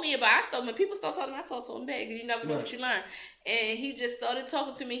told me about. When people start talking, I talk to him back, because you never know what you learn. And he just started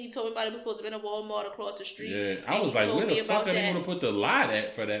talking to me. He told me about it was supposed to be in a Walmart across the street. Yeah, I was like, where the fuck are they gonna put the light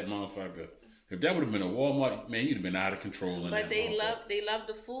at for that motherfucker? If that would have been a Walmart, man, you'd have been out of control. But they love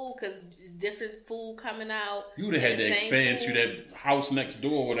the food because it's different food coming out. You would have had to expand to that house next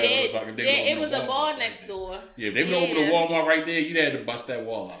door or whatever. It was a bar next door. Yeah, if they would open a Walmart right there, you'd have to bust that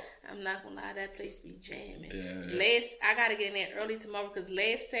wall out. I'm not gonna lie, that place be jamming. Yeah. I gotta get in there early tomorrow because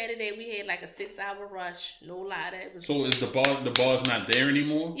last Saturday we had like a 6-hour rush. No lie, that was. So is the bar's not there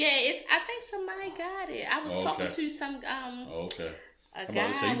anymore? Yeah, I think somebody got it. I was talking to some okay. A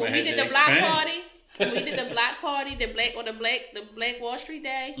guy. When we did the block party, the Black Wall Street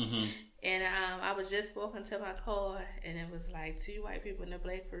Day, and I was just walking to my car, and it was like 2 white people and a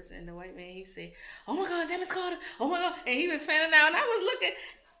black person, and the white man, he said, "Oh my God, is that Miss Carter? Oh my God!" And he was fanning out, and I was looking.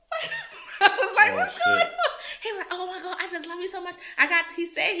 I was like, "What's going on?" He was like, "Oh my God, I just love you so much." He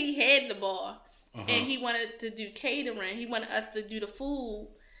said he had the bar, and he wanted to do catering. He wanted us to do the food.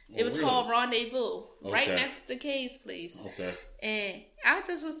 It was called Rendezvous, right next to K's place. Okay. And I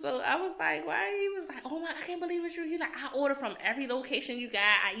was like, why? He was like, oh my, I can't believe it's you. He's like, I order from every location you got.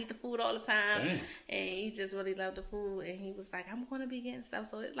 I eat the food all the time. Dang. And he just really loved the food. And he was like, I'm going to be getting stuff.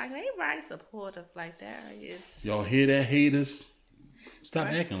 So it's like, everybody supportive like that. Y'all hear that, haters? Stop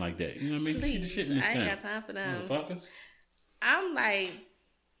acting like that. You know what I mean? Please, I ain't got time for them. Motherfuckers. I'm like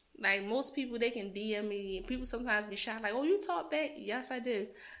most people, they can DM me. People sometimes be shy, like, oh, you talk back? Yes, I do.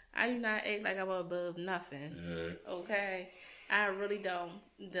 I do not act like I'm above nothing. Yeah. Okay? I really don't.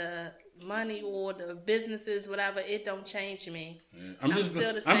 The money or the businesses, whatever, it don't change me. Yeah. I'm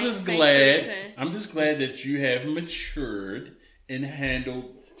still the same glad. person. I'm just glad that you have matured and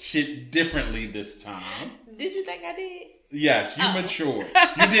handled shit differently this time. Did you think I did? Yes, you matured.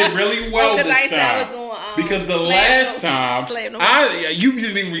 You did really well this I time. I was going, because the last time, you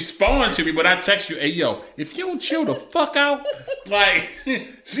didn't even respond to me, but I text you, hey, yo, if you don't chill the fuck out, like,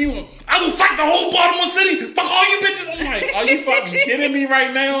 I will fight the whole Baltimore City. Fuck all you bitches. I'm like, are you fucking kidding me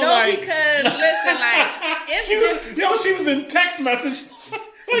right now? No, like, because, listen, like, it's she was in text message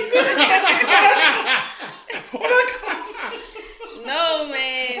like this. No,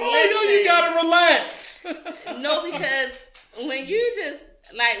 man. Oh, yo, you gotta relax. No, because when you just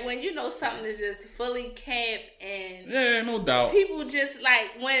like when you know something is just fully capped and yeah, no doubt. People just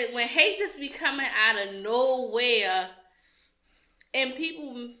like when hate just be coming out of nowhere, and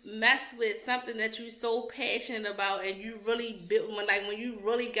people mess with something that you're so passionate about, and you really build when you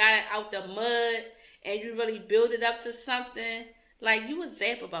really got it out the mud and you really build it up to something. Like you would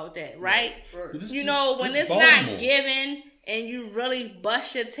zap about that, right? You know when it's not given. And you really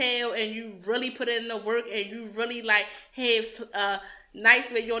bust your tail and you really put in the work and you really like have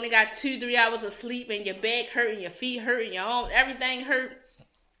nights where you only got 2-3 hours of sleep and your back hurt and your feet hurt and your arm, everything hurt.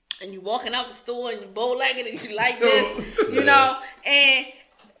 And you walking out the store and you bow-legged and you like this, you know. And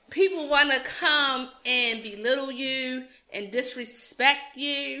people want to come and belittle you and disrespect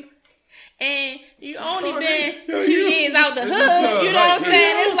you. And you only been 2 years out the hood, you know what I'm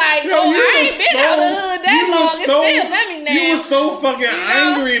saying? It's like, I ain't been out the hood that long, and still let me know. You were so fucking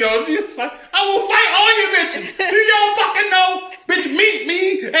angry, though. She was like, I will fight all you bitches. Do you don't fucking know? Bitch, meet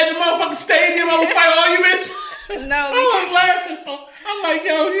me at the motherfucking stadium. I will fight all you bitches. No, I was laughing. So I'm like,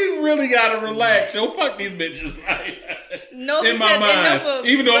 yo, you really gotta relax. Yo, fuck these bitches. No, in my mind.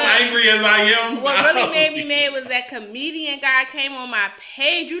 Even though I'm angry as I am. What really made me mad was that comedian guy came on my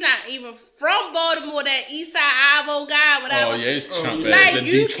page. You're not even from Baltimore, that Eastside Ivo guy, whatever. Oh, yeah, it's chump ass. Like,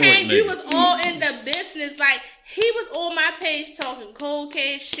 you came, you was all in the business. Like, he was on my page talking cold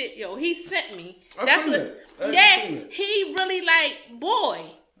cash shit, yo. He sent me. That's what, he really like,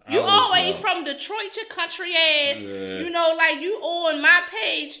 boy. You always from Detroit, your country ass. Yeah. You know, like you on my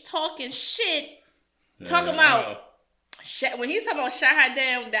page talking shit, talking about when he's talking about shut her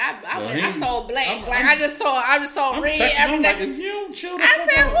down. I saw black, I just saw red. Everything. Like, if you don't chill, I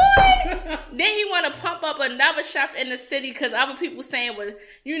said what? Then he want to pump up another shop in the city because other people saying was,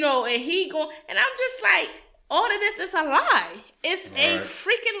 you know, and he going, and I'm just like. All of this is a lie. It's a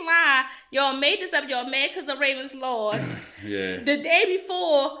freaking lie. Y'all made this up. Y'all mad because the Ravens lost. Yeah. The day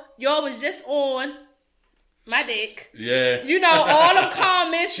before, y'all was just on my dick. Yeah. You know, all them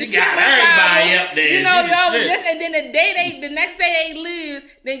comments. She got everybody up there. You know, y'all was just, and then the next day they lose,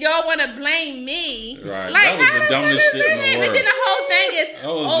 then y'all want to blame me. Right. Like, that was the dumbest shit in the world. And then the whole thing is.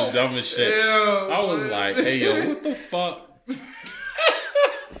 That was the dumbest shit. I was like, hey, yo, what the fuck?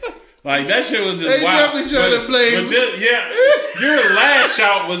 Like, that shit was just they wild. They definitely trying to blame your lash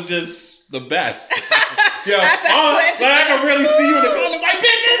out was just the best. Yo, I can really see you in the corner like,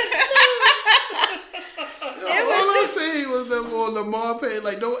 bitches! All I'm saying was them on Lamar page.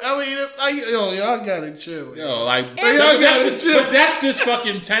 Like, y'all gotta chill. Yo, like, y'all gotta chill. But that's this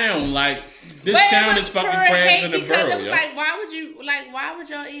fucking town. Like, this town is fucking crashing the borough. It was like, why would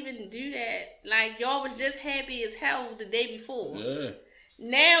y'all even do that? Like, y'all was just happy as hell the day before. Yeah.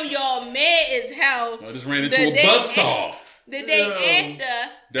 Now y'all mad as hell. I just ran into a buzzsaw. The day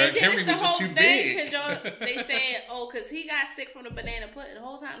after. Derrick Henry was just too big. They said, because he got sick from the banana pudding. The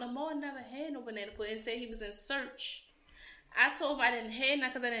whole time, Lamar never had no banana pudding. Said he was in search. I told him I didn't have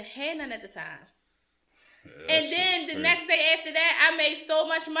none because I didn't have none at the time. Yeah, and then the next day after that, I made so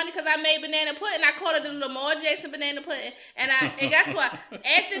much money because I made banana pudding. I called it the Lamar Jackson banana pudding. And guess what?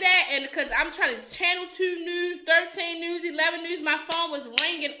 After that, and because I'm trying to channel 2 news, 13 news, 11 news, my phone was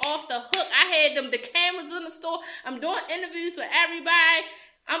ringing off the hook. I had the cameras in the store. I'm doing interviews with everybody.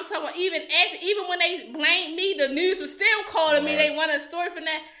 I'm talking about even when they blamed me, the news was still calling me. They wanted a story from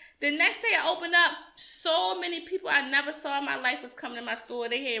that. The next day I opened up, so many people I never saw in my life was coming to my store.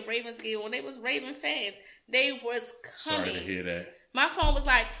 They had Ravens gear on. They was Raven fans. They was coming. Sorry to hear that. My phone was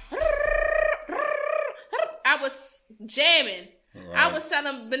like, I was jamming. Right. I was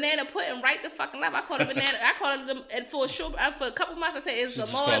selling banana pudding right the fucking left. I called it for a couple months. I said it's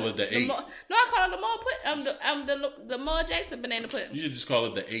Lamar. Just call it the 8. No, I call it Lamar pudding. The Lamar Jackson banana pudding. You should just call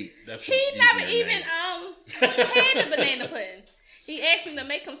it the 8. That's he never even had a banana pudding. He asked me to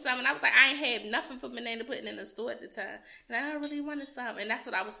make him some, and I was like, I ain't had nothing for banana pudding in the store at the time, and I really wanted some, and that's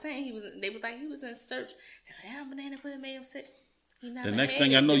what I was saying. They was like, he was in search. And banana pudding made him sick. He never The next had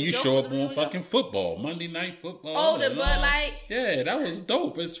thing it. I know, The you joke show was up real on fucking football, Monday Night Football. Oh, the and Bud all. Light? Yeah, that was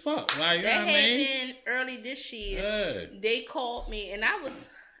dope as fuck. Like, you know That what I had mean? been early this year. Yeah. They called me, and I was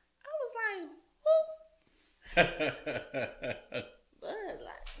like, who? Bud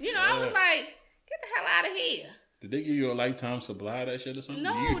Light. You know, I was like, get the hell out of here. Did they give you a lifetime supply of that shit or something?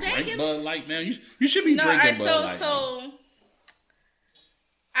 No, Do you they drink give- Bud Light now? You should be No, drinking all Bud right,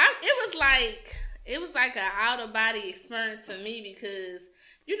 Light. It was like an out of body experience for me because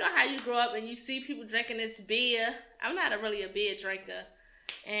you know how you grow up and you see people drinking this beer. I'm not really a beer drinker,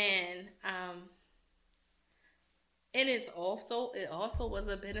 and it also was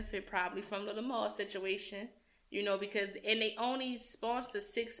a benefit probably from the Lamar situation, you know, because they only sponsored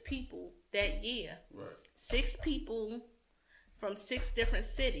 6 people that year, Right. 6 people from 6 different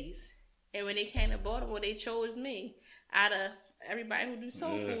cities, and when they came to Baltimore, they chose me out of everybody who do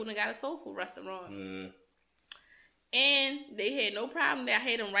soul food and got a soul food restaurant. Yeah. And they had no problem. I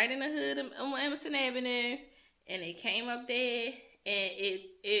had them right in the hood on Emerson Avenue, and they came up there, and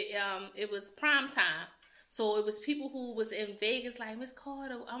it was prime time. So it was people who was in Vegas, like, Miss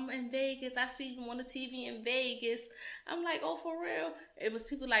Carter, I'm in Vegas. I see you on the TV in Vegas. I'm like, oh, for real? It was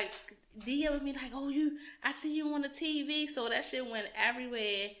people like DMing me like, oh, I see you on the TV. So that shit went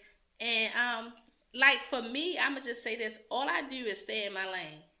everywhere. And like for me, I'ma just say this: all I do is stay in my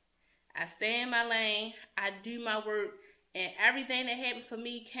lane. I stay in my lane. I do my work. And everything that happened for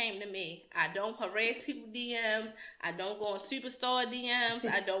me came to me. I don't harass people DMs. I don't go on superstar DMs.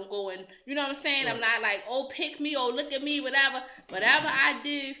 I don't go in, you know what I'm saying? Right. I'm not like, oh, pick me, oh, look at me, whatever. Whatever I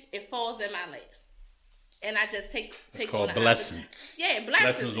do, it falls in my lap. And I just take it's called blessings. Yeah,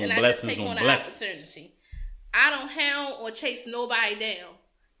 blessings. And I just take on the opportunity. I don't hound or chase nobody down.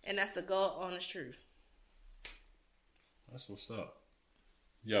 And that's the God honest truth. That's what's up.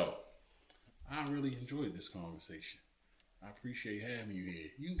 Yo, I really enjoyed this conversation. I appreciate having you here.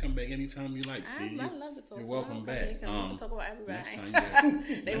 You can come back anytime you like. See, I love to talk. You're welcome back. Talk about everybody. Next time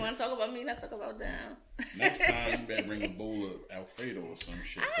they want to talk about me. Let's talk about them. Next time you better bring a bowl of Alfredo or some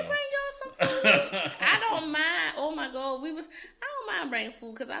shit. I bring y'all some food. I don't mind. Oh my God, I don't mind bringing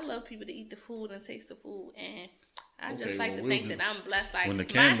food because I love people to eat the food and taste the food, and I just like to think that I'm blessed. Like when the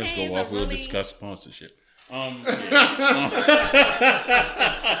cameras go off, we'll discuss sponsorship. I'm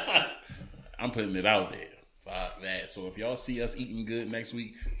putting it out there. Fuck that. So if y'all see us eating good next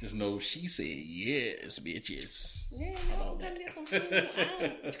week, just know she said yes, bitches. Yeah, no, come get some food.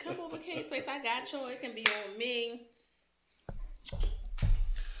 Come over K-Space. I got you. It can be on me.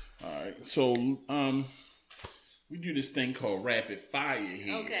 Alright, so we do this thing called rapid fire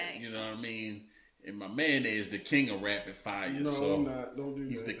here. Okay. You know what I mean? And my man is the king of rapid fire. No, so I'm not. Don't do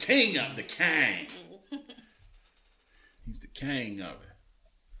he's that. the king of the king. He's the king of it.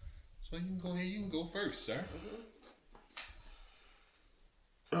 So you can go ahead. You can go first, sir.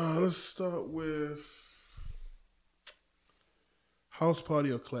 Let's start with house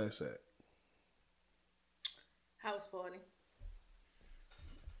party or class act. House party.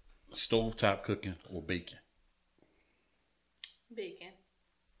 Stovetop cooking or baking. Bacon.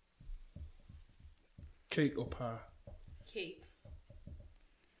 Cake or pie. Cake.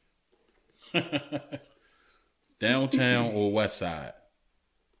 Downtown or west side.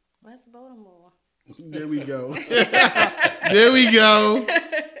 West Baltimore. There we go. There we go.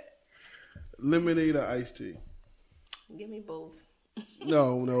 Lemonade or iced tea? Give me both.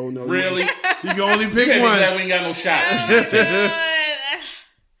 No. Really? You can only pick you one. That we ain't got no shots for you.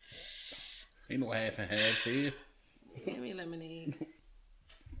 Ain't no half and halves here. Give me lemonade.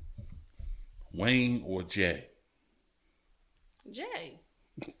 Wayne or Jay? Jay.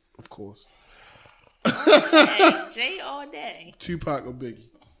 Of course. Jay all day. Tupac or Biggie?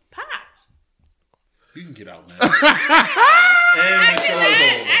 Pop. You can get out now. And the show is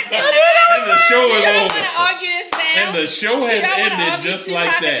over. And the show is over. Argue this down. And the show has ended just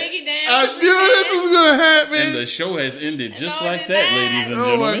like that. I knew this was gonna happen. And the show has ended just like that, ladies and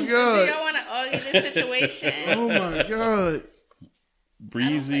Oh my gentlemen. Do god. y'all want to argue this situation? Oh my god.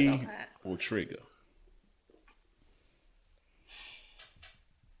 Breezy or Trigger?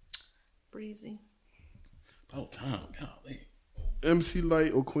 Breezy. About time, golly. MC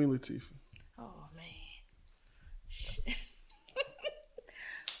Light or Queen Latifah? Oh man. Shit.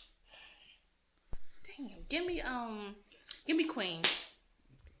 Damn. Give me Queen.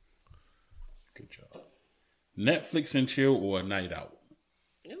 Good job. Netflix and chill or a night out?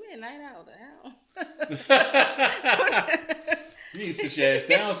 Give me a night out. The hell. You need to sit your ass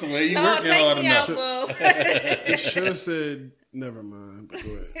down somewhere. You working hard enough. I should have said, never mind. But go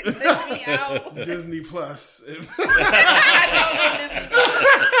ahead. Take me out. Disney Plus.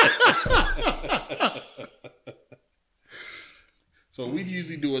 So we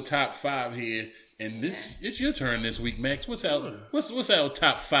usually do a top 5 here, and it's your turn this week, Max. What's our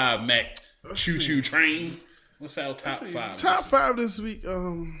top 5, Mac? Choo choo train. What's our top 5? Top 5 this week.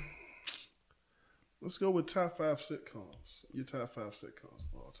 Let's go with top 5 sitcoms. Your top 5 sitcoms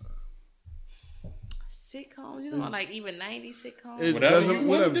of all time. Sitcoms? You know, like even 90s sitcoms? It Whatever doesn't. you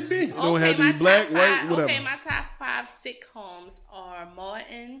want Whatever. it to be. It don't have to be black, white, whatever. Okay, my top 5 sitcoms are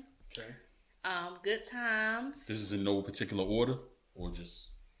Martin, Okay. Good Times. This is in no particular order, or just.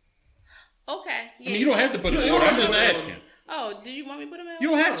 Okay. Yeah. I mean, you don't have to put it in order. I'm just asking. Oh, do you want me to put them in? You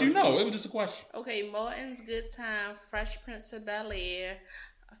don't have to. No, it was just a question. Okay, Martin's Good Time, Fresh Prince of Bel-Air,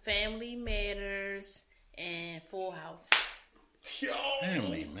 Family Matters, and Full House. Yo.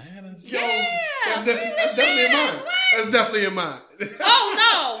 Family Matters. Yo. Yeah, That's Family definitely in Matters, mine. what? That's definitely in mine. Oh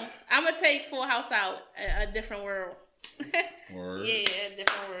no, I'm gonna take Full House out. A different world. Word. Yeah, a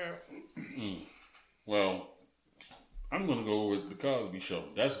different world. Well, I'm gonna go with the Cosby Show.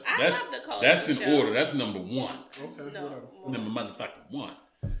 That's love the Cosby that's in Show. order. That's number 1. Okay. No, Whatever. Number motherfucking 1.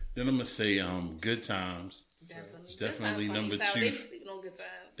 Then I'm gonna say Good Times. definitely. It's definitely Good Times number funny. 2. They be sleeping on Good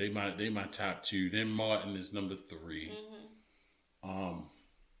Times. They my top 2. Then Martin is number 3.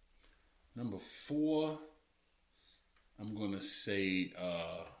 Number 4. I'm gonna say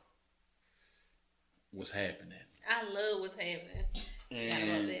What's Happening. I love What's Happening.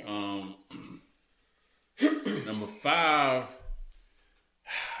 And I love number 5,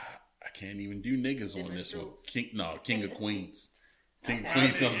 I can't even do niggas on Different this strokes. one. King of Queens. King of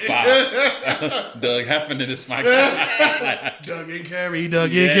Queens number 5. Doug Heffernan is my guy. Doug and Carrie.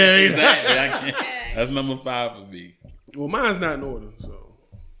 Doug and Carrie. Exactly. I can't. That's number 5 for me. Well, mine's not in order,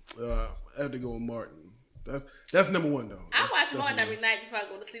 so I have to go with Martin. That's number 1 though. I watch Martin every night before I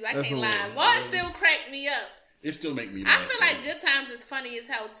go to sleep. I That's can't what lie. I'm- Martin still cracked me up. It still make me I laugh. feel like Good Times is funny as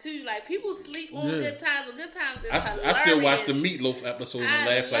hell too. Like people sleep on Yeah. Good Times, but Good Times is I hilarious. still watch the Meatloaf episode and I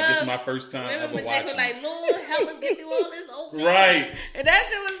laugh like this is love- my first time Remember ever when they were watching. like, "Lord, help us get through all this oatmeal." Right. And that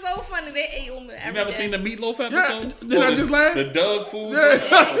shit was so funny. They ate oatmeal every You never day. seen the Meatloaf episode? Did Or I the- just laugh? The Doug food. Yeah.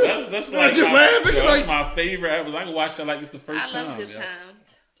 Oh, that's like just my, laugh? that's Like- my favorite episode. I can watch that like it's the first I time. love Good yeah.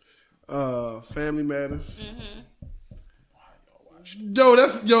 Times. Family Matters. Mm-hmm.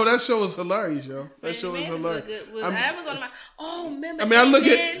 That show is hilarious, yo. That show is Man, hilarious. that was one of my. Oh, remember? I mean, I look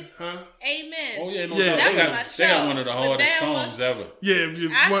at, Amen? huh? Amen. Oh yeah, no, Yeah. doubt. That They was got, my they got show. one of the But hardest that one- songs ever. Yeah, if you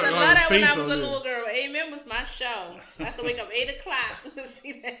I used want to on love that when face I was on a there. little girl. Amen was my show. I used to wake up 8 o'clock to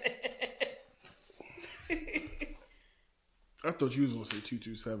see that. I thought you was gonna say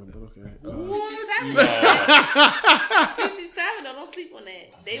 227, but okay. 227. No, 227. No, don't sleep on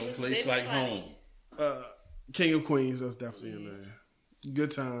that. They no was, place they was like funny. home. King of Queens, that's definitely in there.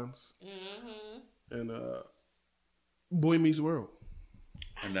 Good Times. Mm-hmm. And Boy Meets World.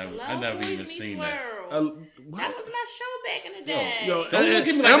 I never Boy even Meets seen that. World. What? That was my show back in the day. Yo, Don't look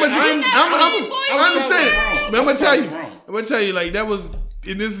at me like I'm that. I understand. wrong. But I'm gonna tell you. Wrong. I'm gonna tell you, like that was,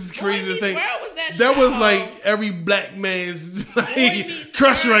 and this is crazy to Meets think. World was that That was show. like every black man's like Meets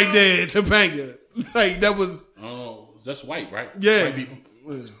crush World. right there, Topanga. Like that was. Oh, that's white, right? Yeah. White people.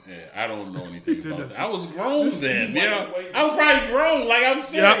 Yeah, I don't know anything said about that's- that. I was grown then. Yeah, white. I was probably grown. Like I'm Yeah,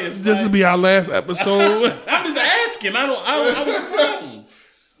 serious. this will like, be our last episode. I'm just asking. I was grown.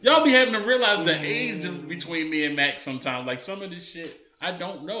 Y'all be having to realize the age difference between me and Max sometimes. Like some of this shit, I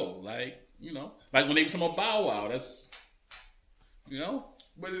don't know. Like like when they was talking about Bow Wow. That's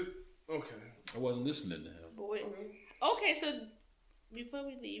But okay. I wasn't listening to him. Boy. Okay, so before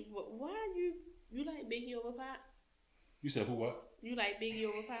we leave, why you like Biggie over Pac? You said who? What? You like Biggie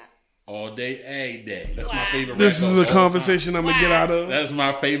over Pac? All day, every day. That's my Why? favorite. This rapper is a of all conversation I'm gonna get Why? out time. of. That's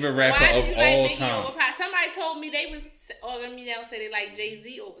my favorite rapper Why do of you all like Biggie time. over Pac? Somebody told me they was arguing me down, say they like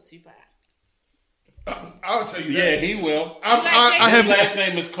Jay-Z over Tupac. I'll tell you Yeah, that. he will. I His have. last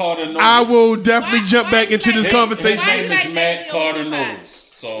name is Carter Nobles. I will definitely Why- jump why back you into like this Jay-Z? His conversation. Why you name like is Matt Jay-Z over Carter Tupac? Nobles.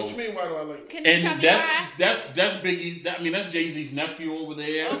 So What you mean? Why do I like? Can you tell and me why? that's Biggie. I mean, that's Jay-Z's nephew over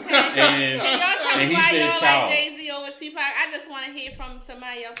there. Okay. And, Can y'all tell and me he's why their y'all child. like Jay-Z over Tupac? I just want to hear from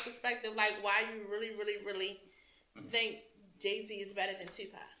somebody else's perspective, like why you really think Jay-Z is better than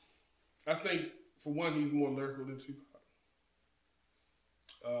Tupac. I think for one, he's more lyrical than Tupac.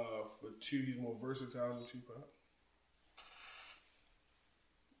 For two, he's more versatile than Tupac.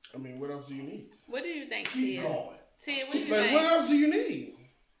 I mean, what else do you need? What do you think, Tia? Tia, what do you Like, think? what else do you need?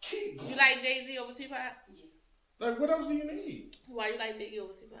 You like Jay-Z over Tupac? Like, what else do you need? Why you like Biggie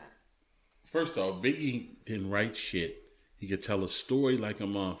over Tupac? First off, Biggie didn't write shit. He could tell a story like a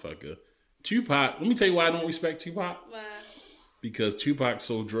motherfucker. Tupac, let me tell you why I don't respect Tupac. Why? Because Tupac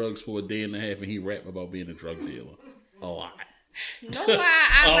sold drugs for a day and a half and he rapped about being a drug dealer. A lot. Know why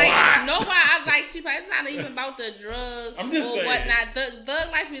I like Tupac. It's not even about the drugs I'm just or saying. whatnot.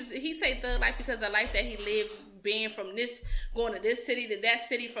 Thug life is, he say thug life because the life that he lived, being from this, going to this city to that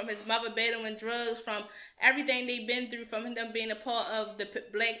city, from his mother battling drugs, from everything they've been through, from them being a part of the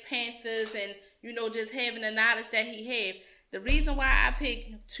Black Panthers, and just having the knowledge that he had. The reason why I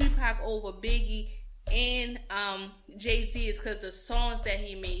picked Tupac over Biggie and Jay-Z is because the songs that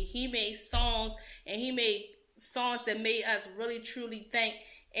he made songs, and he made songs that made us really truly think.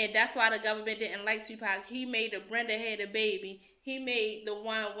 And that's why the government didn't like Tupac. He made the Brenda Had a Baby. He made the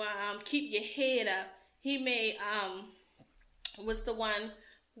one Keep Your Head Up. He made what's the one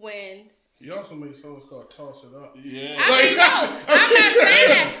when He also made songs called Toss It Up. Yeah. I'm not saying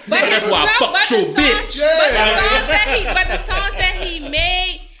that. But That's why I fucked your bitch. But the songs that he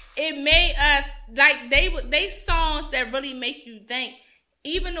made, it made us like they songs that really make you think.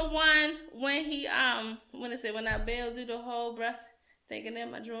 Even the one when he when I bailed through the whole breast, thinking that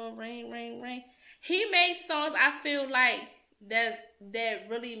my drum rain, rain, rain. He made songs I feel like that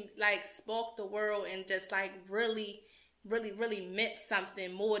really like sparked the world and just like really, really, really meant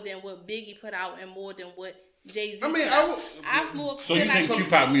something more than what Biggie put out and more than what Jay-Z put out. So you think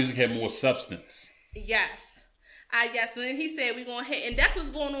Tupac music had more substance? Yes. Yes, when he said we're going to hate, and that's what's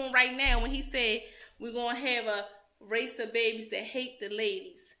going on right now, when he said we're going to have a race of babies that hate the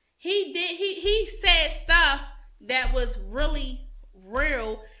ladies. He said stuff that was really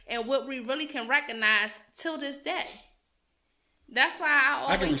real and what we really can recognize till this day. That's why I always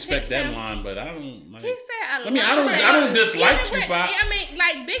I can respect that him. line, but I don't like. He said I don't dislike Tupac.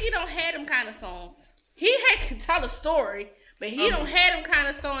 Like Biggie don't have them kind of songs. He can tell a story, but he don't have them kind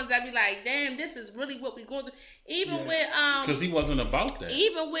of songs that be like, damn, this is really what we're going through. Even with because he wasn't about that.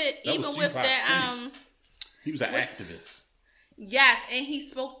 Even with that he was an activist. Yes, and he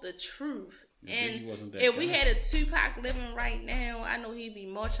spoke the truth. And if we had a Tupac living right now, I know he'd be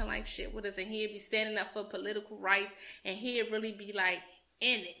marching like shit with us, and he'd be standing up for political rights, and he'd really be like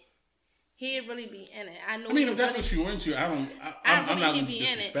in it. He'd really be in it. I know. I mean, if that's what you're into, I'm not gonna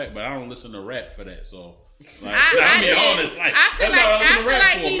disrespect, but I don't listen to rap for that. So, like, I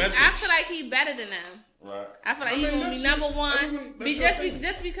feel like he's better than them. Right. I feel like he's gonna be number one.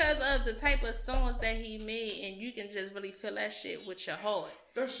 Just because of the type of songs that he made, and you can just really feel that shit with your heart.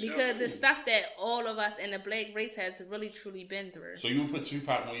 Because it's stuff that all of us in the black race has really truly been through. So you would put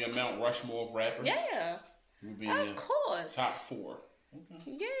Tupac on your Mount Rushmore of rappers? Yeah. Of course. Top 4.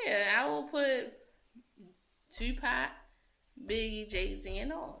 Okay. Yeah, I will put Tupac, Biggie, Jay-Z,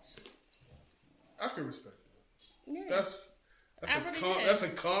 and Oz. I can respect that. Yeah. That's a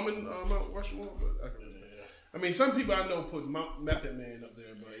common Mount Rushmore, but I can respect that. I mean, some people I know put Method Man up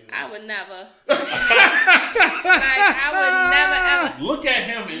there, but I would never. I would never ever. Look at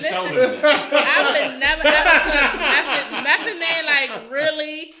him and tell him that. I would never ever put Method Man like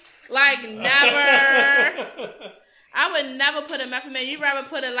really, like never. I would never put a Method Man. You'd rather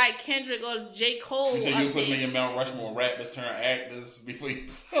put a like Kendrick or J. Cole. You said you put me in Mount Rushmore rappers turn actors before you.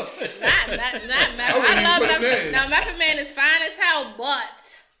 Not Method. I love Method. Now Method Man is fine as hell,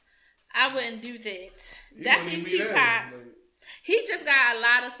 but I wouldn't do that. Definitely Tupac. He just got a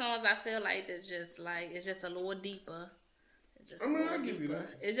lot of songs I feel like that's just like it's just a little deeper. I'll give you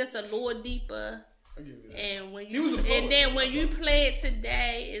that. It's just a little deeper. I'll give you that. And when you play it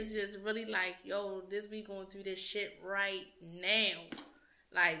today, it's just really like, yo, we going through this shit right now.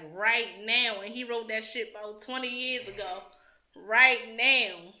 Like right now. And he wrote that shit about 20 years ago. Right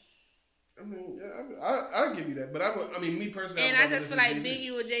now. I mean, yeah, I'll give you that, but me personally. And I just feel like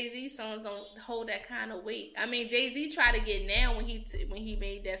Biggie or Jay-Z songs don't hold that kind of weight. I mean, Jay-Z tried to get now when he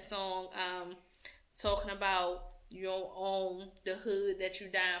made that song, talking about you don't own the hood that you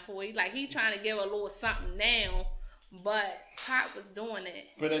dying for. He trying to give a little something now, but Pop was doing it.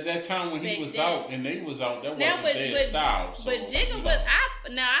 But at that time when he was out and they was out, that wasn't their style. So, but Jigga was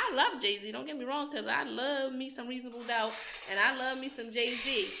I love Jay-Z. Don't get me wrong, because I love me some Reasonable Doubt and I love me some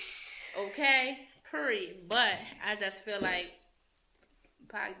Jay-Z. Okay, period. But I just feel like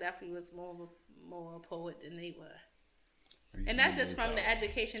Pac definitely was more a poet than they were. And that's just from the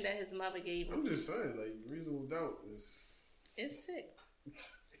education that his mother gave him. I'm just saying, like, Reasonable Doubt is... It's sick.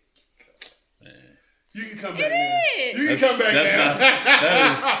 Man. You can come back now. You can come back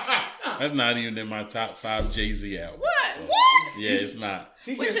now. That's not even in my top 5 Jay-Z albums. What? So. What? Yeah, it's not.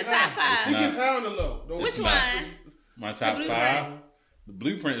 What's your top 5? He gets high on the low. Which one? My top 5? The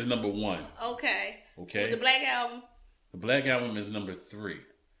Blueprint is number 1. Okay. With the Black Album? The Black Album is number 3.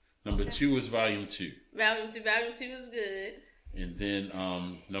 Number 2 is Volume 2. Volume 2 is good. And then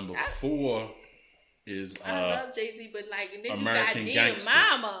number 4 is I love Jay-Z, but like and then American you got Gangster.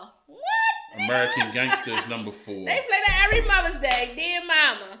 Mama. What? American Gangster is number 4. They play that every Mother's Day. Dear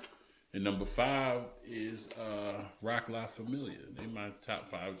Mama. And number 5 is Rock La Familia. They my top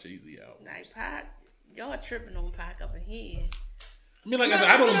 5 Jay-Z albums. Like Pac, y'all tripping on Pac up in here. I mean, like I said,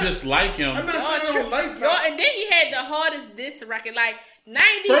 I don't dislike him. I'm not saying I don't like Y'all, Pac. and then he had the hardest diss record, like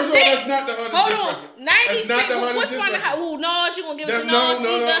 96. First of all, that's not the hardest diss Hold record. on, 96. That's not the hardest Which diss one? record. Who? Nas? You gonna give it to That's Nas? no,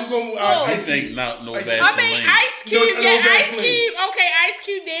 either? I'm going. Who? I think no I Vaseline. I mean, Ice Cube, No yeah, Ice Vaseline. Cube. Okay, Ice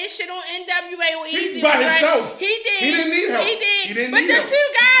Cube did shit on NWA or Easy. by right? himself. He did. He didn't need help. He did. He didn't but need the help. two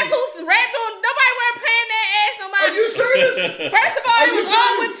guys who's rapped on, nobody wasn't playing their ass no matter. Are you serious? First of all, Are it you was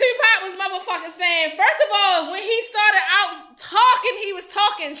all serious? what Tupac was motherfucking saying. First of all, when he started out talking, he was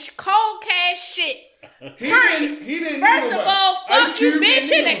talking cold cash shit. He didn't First need of nobody. all, Ice fuck you, Cube bitch,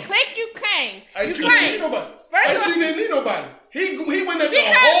 didn't and need the click you claim. Ice You Cube didn't need claim. nobody. First Ice of all, Cube didn't need nobody. He went at the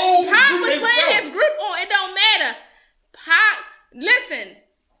because whole Pac group was playing his himself. group on. It don't matter. Pac, listen,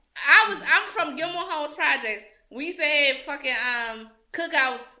 I'm from Gilmore Homes Projects. We used to have fucking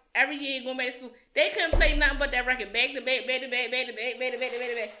cookouts every year going back to school. They couldn't play nothing but that record. Back to back, back to back, back to back, back to back, back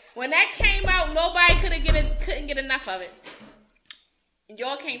to back. When that came out, nobody couldn't get enough of it.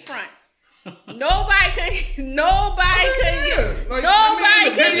 Y'all can't front. Nobody couldn't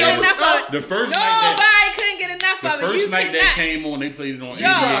get enough of it. The first Nobody couldn't get enough The of it. first You night cannot. that came on, they played it on Yo.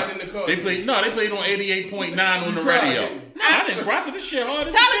 88. They played on 88.9 on the cried, radio. didn't you? I didn't cry. I said this shit hard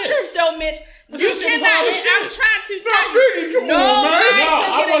as Tell the shit. truth though, Mitch. That You shit was cannot. hard as I'm shit. trying to Stop tell you. Biggie, come on, man. Nobody No,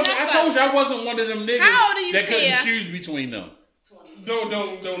 could I get wasn't. enough I told of you I wasn't one of them niggas How old are you, that couldn't Tia? choose between them.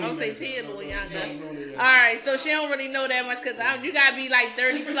 Don't say Tia a little younger. All right, so she don't really know that much because you gotta be like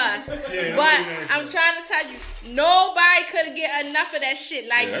 30 plus. Yeah, But I'm I'm trying to tell you, nobody could get enough of that shit.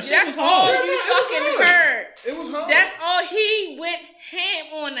 Like Yeah, that shit that's was all hard. you Yeah, it was fucking hard. heard. It was hard. That's all. He went ham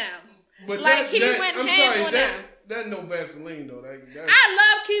on them. But like he went I'm ham sorry, on them. that no Vaseline though. That I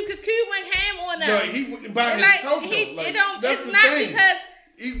love Cube because Cube went ham on them. no, he went by Like, himself. he- though. Like, it don't. that's It's the not thing. because.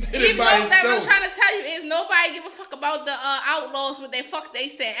 He did Even it though by that I'm himself. trying to tell you is nobody give a fuck about the Outlaws what they fuck they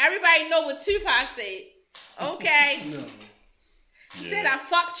said. Everybody know what Tupac said. Okay. No. He said I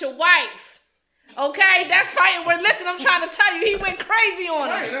fucked your wife. Okay, that's fighting word. Listen, I'm trying to tell you, he went crazy on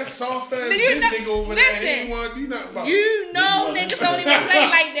Right, him. that soft ass Do you big know- nigga over there. He listen, ain't want to do nothing about it. You know niggas don't even play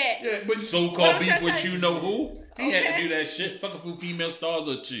like that. Yeah, but What So-called I'm beef trying to with tell you know who? He had Okay. to do that shit. Fuck a few female stars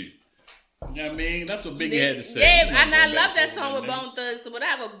or two. You know what I mean? That's what Biggie had to say. Yeah, He wasn't and I going back love that to song with nigga. Bone Thugs or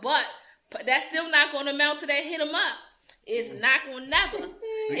whatever, but that's still not going to amount to that hit 'em up. It's not going to never.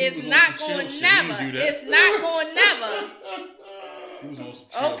 It's was on not some chill going shit. He never. didn't do that. It's not going never. He was on some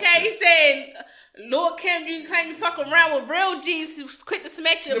chill Okay, he shit. said, Lord Kim, you claim you fuck around with real G's who's quick to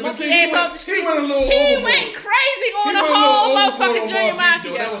smack your Yeah, but monkey see, he ass went- off the street. he went a little He overboard. went crazy on He the went a whole little overboard motherfucking on Junior Mobb Deep,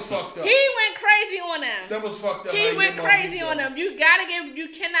 Mafia. though. That was fucked up. He went crazy on them. That was fucked up. He I went get Mobb crazy Deep, on though. them. You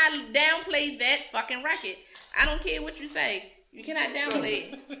cannot downplay that fucking record. I don't care what you say. You cannot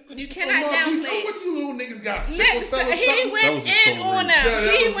downplay it. You cannot Mobb Deep, downplay what it. you little niggas got? Sickle cell Listen, or he something? went was just so in on rude. them. Yeah,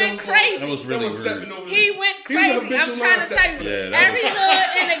 that He was went so- crazy. That was really That was rude. stepping over He the- went He's a crazy. habitual I'm trying to monster tell for you, that. Yeah, that every was- hood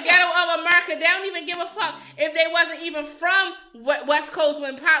in the ghetto of America, they don't even give a fuck if they wasn't even from West Coast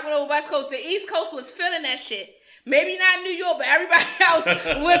when Pop went over West Coast. The East Coast was feeling that shit. Maybe not New York, but everybody else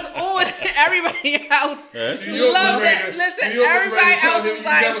was on. Everybody else Yeah, that shit New York was loved ready that. to- Listen, New York was everybody ready to tell else him, was "You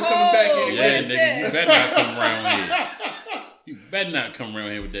like, never coming back "Oh, in." Yeah, what is nigga, you this?" better not come around here. You better not come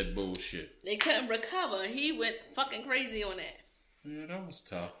around here with that bullshit. They couldn't recover. He went fucking crazy on that. Yeah, that was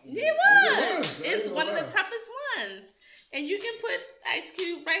tough. It It was. was. I It's ain't one gonna of the lie. toughest ones, and you can put Ice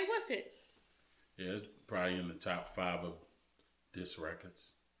Cube right with it. Yeah, it's probably in the top 5 of disc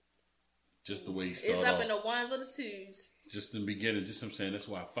records. Just the way he started It's up off. in the ones or the twos. Just in the beginning, just I'm saying, that's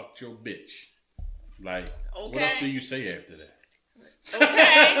why I fucked your bitch. Like, what Okay. else do you say after that?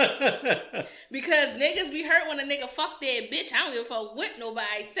 Okay? Because niggas be hurt when a nigga fuck their bitch. I don't give a fuck what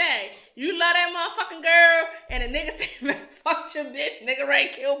nobody say. You love that motherfucking girl, and a nigga say, man, fuck your bitch. Nigga ready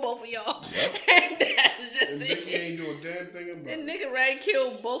to kill both of y'all. Yep. And that's just And Biggie it. ain't doing a damn thing about The it. nigga ready to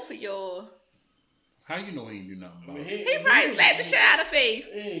kill both of y'all. How you know he ain't do nothing about it? He probably slapped the shit out of Faith.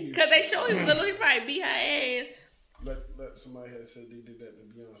 ain't do Because they shit. showed he was little. He probably beat her ass. Let somebody had said they did that to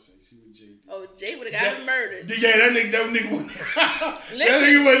Beyonce. See what Jay did. Oh, Jay would have got him murdered. Yeah, that nigga was that Listen,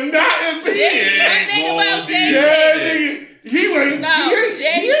 nigga was not in Jay, bed. one thing going about to Jay-Z. Yeah, nigga. He was. No, he ain't.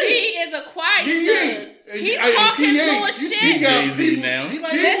 Jay-Z is a quiet He dude. ain't. He I- talking he to ain't. a You shit. see, got Jay-Z people- now. He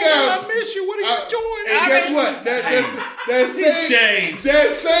like, he listen, got- I miss you. What are you doing? And guess what? That same changed. that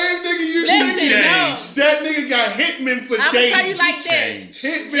same nigga you Listen, think no. that nigga got hitmen for I'm going days. to tell you like this.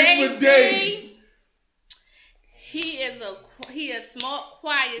 Hitmen for days. Jay-Z, he is smart,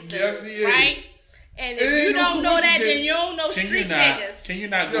 quiet dude, Yes, he is. right? And It if ain't you no don't know that, then coincidence. you don't know street niggas. Can you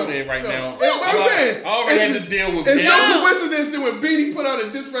not go there right now? I'm saying, I already had to deal with it's him. no coincidence that when Beanie put out a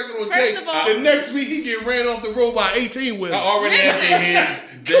diss record on First Jay, of all- the next week he get ran off the road by 18 with I him. already had to hear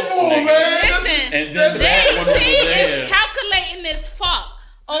this Come on, nigga. man. Listen, And then that one over Jay-Z there. is calculating as fuck.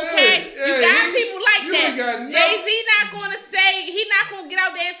 Okay, Yeah, you yeah, got he- people like you ain't got that. no- Jay-Z not gonna say, he not gonna get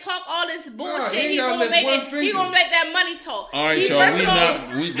out there and talk all this bullshit. he he gotta gonna lift make one it. He finger. gonna make that money talk. All right, He y'all. first We of all-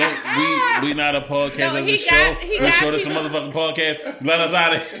 not a podcast. No, as he a show. got- he Let's got show this a people- motherfucking podcast. Let us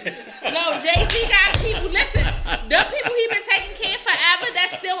out of here. No, Jay-Z got people. Listen, the people he been taking care of forever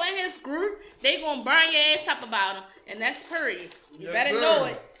that's still in his group, they gonna burn your ass up about him, and that's period. You Yes, better sir. know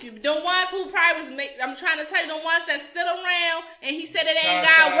it. The ones who probably was I'm trying to tell you, the ones that still around, and he said it ain't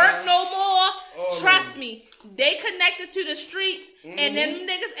got work no more. All Trust of me, they connected to the streets, and them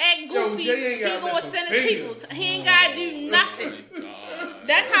niggas act Yo, goofy. Jay ain't He gotta gonna lift a send it finger. peoples. He ain't gotta do nothing.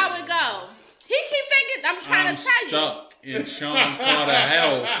 That's how it go. He keep thinking. I'm trying I'm to tell you. stuck in Sean Carter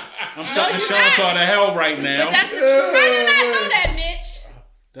hell. I'm stuck in you Sean not. Carter hell right now. But that's the truth. How you not know that, Mitch?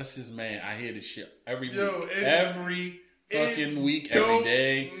 That's his man. I hear this shit every Yo, week. it- Every fucking week, every don't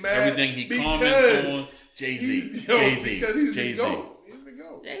day. matter Everything he because comments on. Jay-Z. Jay-Z. Because he's the Jay-Z. GOAT. He's the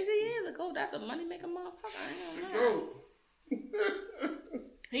GOAT. Jay-Z is a goat. That's a money maker motherfucker. I ain't gonna lie. GOAT.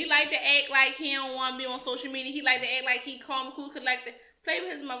 He like to act like he don't want to be on social media. He like to act like he calm and cool. Could like to play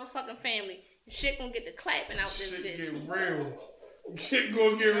with his motherfucking family. Shit gonna get the clapping out this Shit bitch. get real. Shit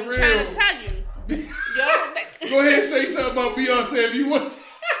gonna get I'm real. trying to tell you. Yo, Go ahead and say something about Beyonce if you want.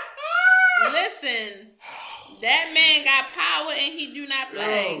 listen. That man got power and he do not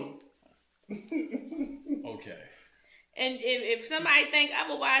play. Okay. And if somebody think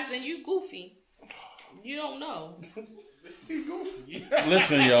otherwise, then you goofy. You don't know. He goofy.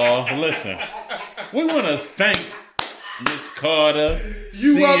 Listen, y'all. Listen. We want to thank Miss Carter.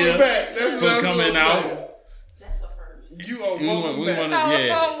 You Sia, welcome back. That's for what I'm coming saying. out. You are We welcome want back. to, Oh,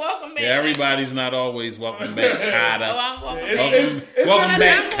 yeah. welcome back. Yeah, everybody's not always welcome back, Oh, Carter. I'm welcome It's- back. it's- Welcome I'm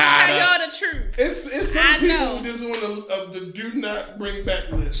back, gonna tell Carter. y'all the truth. It's some I people know. who just on the do not bring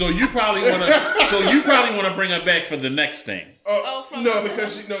back list. So you probably want to bring her back for the next thing. Oh, from no, the-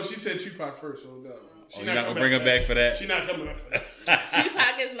 because she said Tupac first, so no. You're not gonna bring her back for that. She's not coming up for that.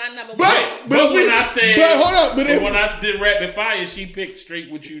 Tupac is my number one. But when I said, but hold up, but when I did Rapid Fire, she picked straight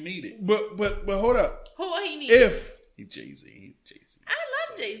what you needed. but hold up. Who he need? If He Jay-Z. I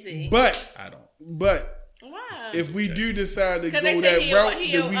love Jay-Z. but I don't. Why? if we do decide to Because go they say that route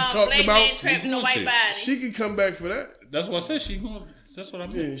he a that we talked black about, man trapped in a going white to. body. she can come back for that. That's what I said. She going. That's what I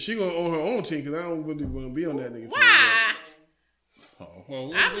mean. Yeah, she gonna own her own team because I don't really want to be on that nigga team. Why? Oh,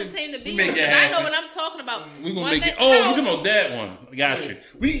 well, I'm the team to be make on it because I know happen. what I'm talking about. We gonna One make thing- it. Oh, you talking about that one? Got you.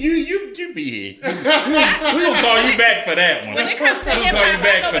 You be here. We gonna call you back for that one. When it comes to We hip gonna call hop, you I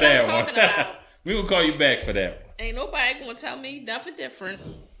back know for what I'm that talking one. about. We gonna call you back for that one. Ain't nobody gonna tell me nothing different.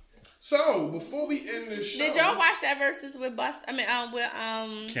 So before we end this show, Did y'all watch that versus with Bust? I mean,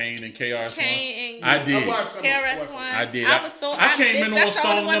 with Kane and KRS-One. Kane and I did. I watched some of it. KRS-One. I did. I was so. I came missed, in on that's the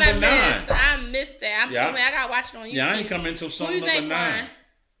only song one number I missed. 9. I missed that. I'm Yeah. sorry. I gotta watch it on YouTube. Yeah, I ain't come into song Who you number think 9. won?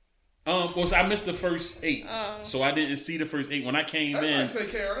 Well, so I missed the first 8, Oh. so I didn't see the first 8. When I came I in, might say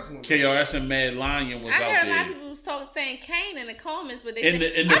KRS one. KRS and Mad Lion was I out heard a lot of there. people was saying Kane in the comments, but they In said,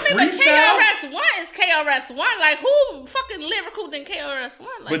 the- in the I mean, freestyle? but KRS-One is KRS-One. Like, who fucking lyrical than KRS-One?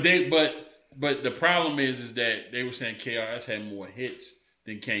 Like, But the problem is that they were saying KRS had more hits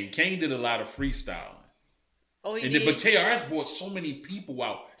than Kane. Kane did a lot of freestyling. oh, he And did. then, but KRS brought so many people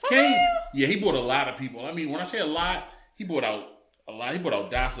out. For Kane, real? yeah, he brought a lot of people. I mean, when I say a lot, he brought out a lot. He brought out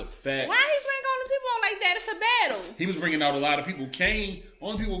Das Effects. Why he bring on the people out like that? It's a battle. He was bringing out a lot of people. Kane,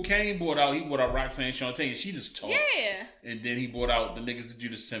 only people Kane brought out, he brought out Roxanne Shante, and she just talked. Yeah, And then he brought out the niggas to do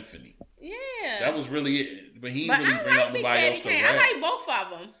the symphony. yeah. That was really it. But he but didn't really I bring out like Big nobody Daddy else to Kane. rap. I like both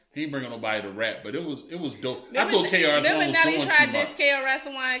of them. He didn't bring on nobody to rap, but it was dope. I Remember- thought KRS-One remember was Nelly doing tried too this much.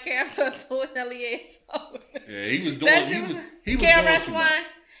 KRS-One, KRS-One, Nelly ass. Yeah, he was doing. That He shit was was doing too much. KRS-One.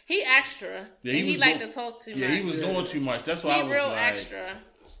 He extra. Yeah, and he was like doing- to talk too Yeah, much. he was doing too much. That's why I He was real like, extra.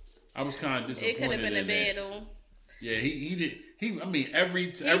 I was kind of It disappointed. could have been a in that. battle. Yeah, he did. I mean, every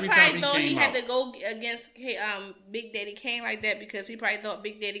He time probably he thought he came had out, to go against Big Daddy Kane like that because he probably thought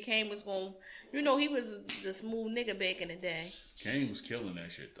Big Daddy Kane was going. You know, he was the smooth nigga back in the day. Kane was killing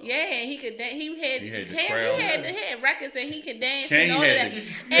that shit though. Yeah, he could. He had the Kane, crowd. he had records and he could dance Kane and all had of that. the-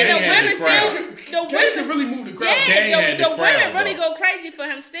 And Kane the had women the crowd. still, the Kane can women. really move the crowd. Kane Yeah, had the the women crowd, really though. go crazy for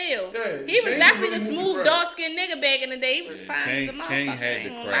him still. Yeah, He was Kane definitely really the moved the smooth, crowd. dark skinned nigga back in the day. He was Yeah, fine as a Kane motherfucker. had I ain't the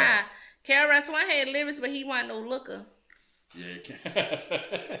gonna crowd. lie. KRS-One had lyrics, but he wasn't no looker. Yeah,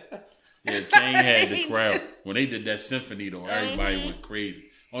 yeah, Kane had the He crowd just- when they did that symphony though. Everybody went crazy.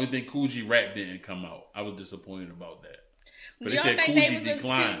 Only thing, Coogee rap didn't come out. I was disappointed about that. But they Y'all said think they Coogee was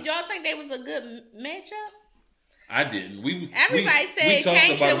declined. y'all think they was a good matchup? I didn't. Everybody said talked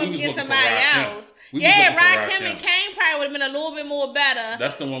Kane should about it. have We was get looking for somebody Rakim. else. We was Yeah, looking for Rakim and Rakim. Kane probably would have been a little bit more better.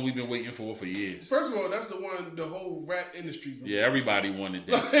 That's the one we've been waiting for years. First of all, that's the one the whole rap industry's been Yeah, everybody wanted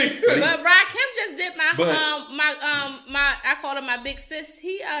that. But Rakim just did my But- I called her my big sis.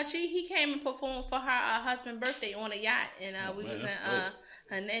 He came and performed for her husband's birthday on a yacht, and we man, was that's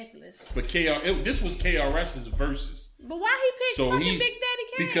in Annapolis. But this was KRS's verses. But why he picked So fucking he Big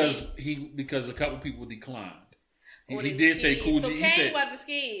Daddy Kane? because a couple people declined. Oh, He they did say scared. Coogee. So He Kane said wasn't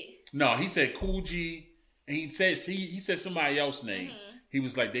scared. no. He said Coogee, and he said somebody else's name. Mm-hmm. He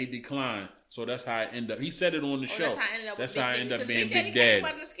was like they declined, so that's how I end up. He said it on the show. That's how I ended up. That's with how I Big ended up Daddy. being Big Big Daddy Kane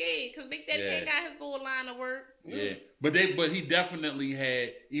Daddy. wasn't scared because Big Daddy Yeah. Kane got his little line of work. Yeah, but he definitely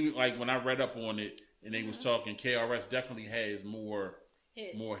had, even like when I read up on it and they was talking, KRS definitely has more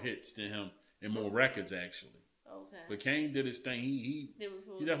hits than him and more records actually. Okay. But Kane did his thing. He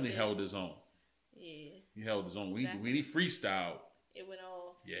definitely held his own. Yeah. He held his own. When he freestyled, It went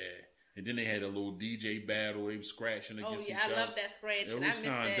off. yeah. And then they had a little DJ battle. They was scratching against each I other. love that scratch. It And was I missed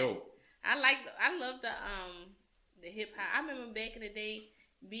kind of that. dope. I love the hip hop. I remember back in the day,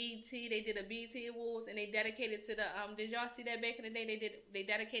 BET, they did a BET Awards and they dedicated to the did y'all see that back in the day? They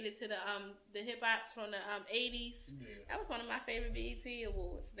dedicated to the hip hop from the 80s. Yeah. That was one of my favorite BET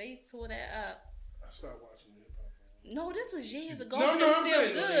Awards. They tore that up. I started watching hip hop. No, this was years ago. No, It no, was I'm still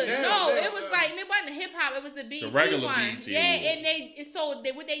saying, good. now, It was like it wasn't hip hop. It was the BET regular one. BET Yeah, Awards.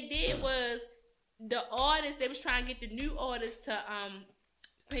 and what they did was the artists. They was trying to get the new artists to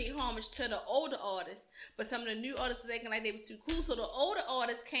pay homage to the older artists, but some of the new artists was acting like they was too cool. So the older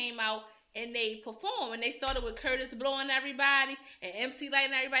artists came out and they performed, and they started with Curtis blowing everybody and MC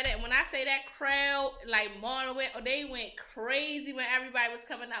lighting everybody. And when I say that crowd, like Marlon they went crazy when everybody was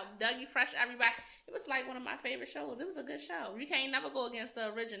coming out. Dougie Fresh, everybody. It was like one of my favorite shows. It was a good show. You can't never go against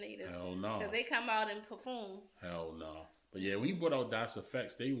the originators. Hell no. Because they come out and perform. Hell no. But yeah, when you brought out Das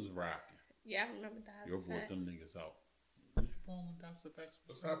Effects, they was rocking. Yeah, I remember that. You brought them niggas out. Was you born with Das Effects?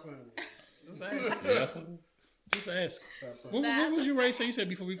 Stop playing with me. Just ask. Yeah. Just ask. What was you ready to say? You said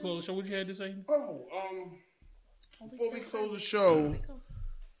before we close the show, what you had to say? Oh, before we close the show,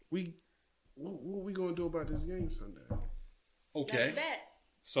 what we gonna do about this game Sunday? Okay. That's that.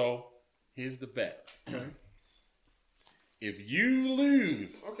 So here's the bet. Okay. If you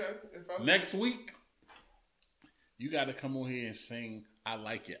lose Okay. next week, you got to come on here and sing "I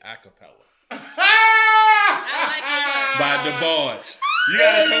Like It" a cappella I like it. by DeBarge. You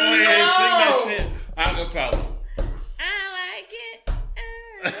got to come on here and sing that shit a cappella. I like it.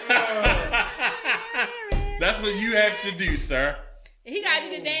 That's what you have to do, sir. He got to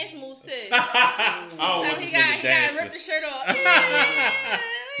do the dance moves too. I don't So want he this got nigga to dancing. rip the shirt off.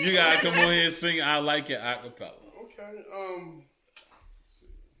 You got to come on here and sing "I Like It" a cappella. Okay.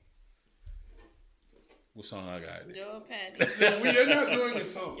 What song I got? Yo, Patty. You're not doing a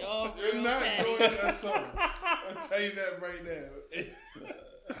song. Yo, You're real not petty. doing a song. I'll tell you that right now.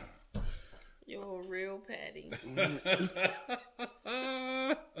 You're a real Patty.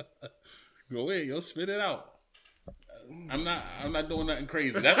 Go ahead, yo, spit it out. I'm not doing nothing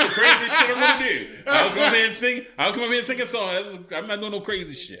crazy. That's the craziest shit I'm gonna do. I'll come in and sing. I'll come in and sing a song. I'm not doing no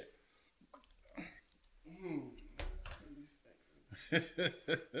crazy shit.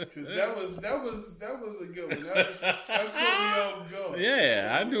 Because that was a good one. That caught me off guard.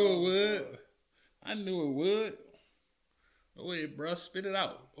 Yeah, I knew it would. Go ahead, bro. Spit it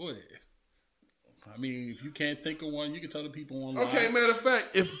out. Go ahead. I mean, if you can't think of one, you can tell the people online. Okay, matter of fact,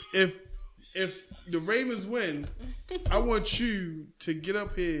 if the Ravens win, I want you to get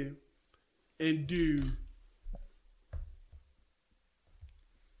up here and do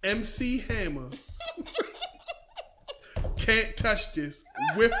MC Hammer. Can't touch this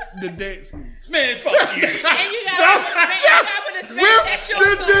with the dance moves. Man, fuck you. And you got to put a With spandex the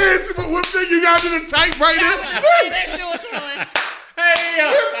shorts on. dance moves. What thing you got to the tight right You got to there? put a spandex shorts on.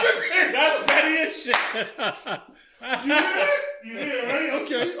 Hey, that's petty as shit. You hear it, right?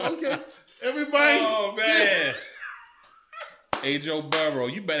 Okay. Everybody. Oh man. Hey Joe Burrow,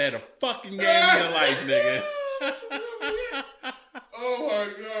 you better have a fucking game in your life, nigga. Oh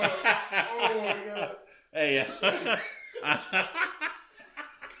my god. Hey.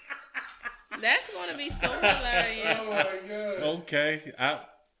 That's going to be so hilarious. Oh my god. Okay. I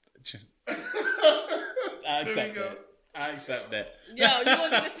There accept we go. that. I accept that. Yo, you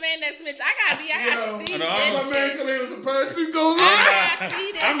going to do the spandex, Mitch? I got to see No, this My man shit. Khalil was a person goes on. I got to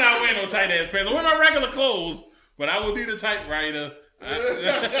see this I'm not shit. wearing no tight ass pants. I wear my regular clothes, but I will be the typewriter.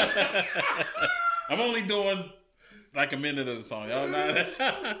 I'm only doing like a minute of the song. Y'all know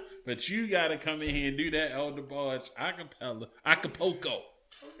that? But you got to come in here and do that Elder Barge acapella, Acapulco.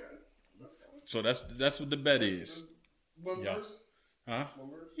 Okay. That's fine. So that's what the bet is. One Yeah. verse? Huh?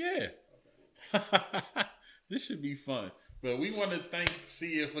 One verse? Yeah. This should be fun. But we want to thank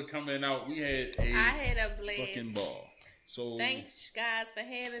Sia for coming out. We had I had a fucking blast. ball. So Thanks, guys, for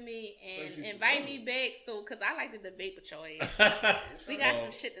having me Thank you and for invite coming. me back. So, cause I like to debate with your ass. We got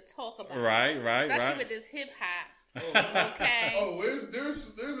some shit to talk about, Right. especially with this hip hop. Okay. Oh, there's a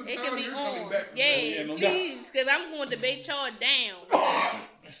It time can be you're coming on. back from Yeah, no doubt. please, because I'm going to debate y'all down.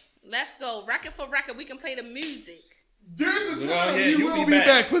 Let's go. Record for record, we can play the music. There's a Well, time yeah, you you'll will be be back.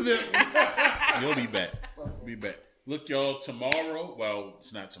 back for them. You'll be back. Be back. Look, y'all, tomorrow, well,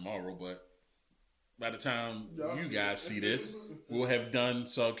 it's not tomorrow, but by the time Y'all you see guys it. see this, we'll have done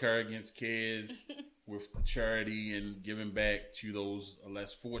Soul Care Against Kids with the charity and giving back to those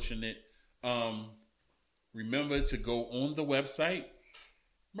less fortunate. Remember to go on the website,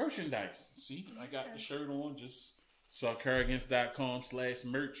 merchandise. See, I got the shirt on, just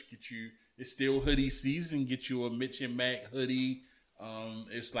soulcareagainst.com/merch. Get you, it's still hoodie season. Get you a Mitch and Mac hoodie.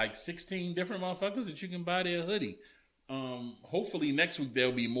 It's like 16 different motherfuckers that you can buy their hoodie. Hopefully next week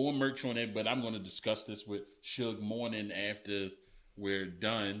there'll be more merch on it, but I'm going to discuss this with Suge Morning after we're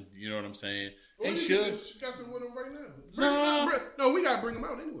done. You know what I'm saying? Hey, Suge. Discussing with them right now. No. No, we gotta bring them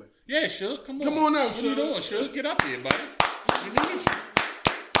out anyway. Yeah, Suge, come on. Come on out, What you Suge. doing, Suge? Get up here, buddy. We need you.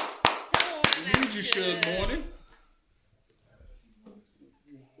 We need you, Suge Morning.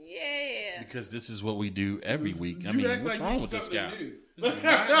 Yeah. Because this is what we do every week. I You mean, act what's like wrong this with is this guy? something new. This is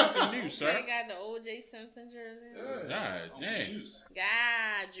not nothing new, They sir. got the O.J. Simpson jersey. Yeah. God damn.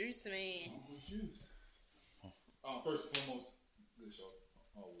 God, juice man. First and foremost, good show.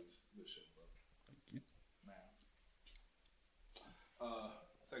 Always good show, bro. Man.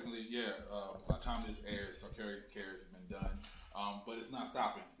 Secondly, by the time this airs, so Carrie's Cares has been done. But it's not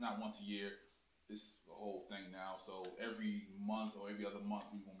stopping. It's not once a year. It's the whole thing now. So every month or every other month,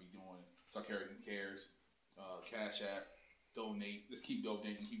 we're going to be doing Sarkarian Cares, Cash App, donate. Just keep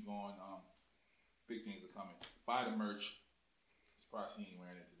donating, keep going. Big things are coming. Buy the merch. It's probably seen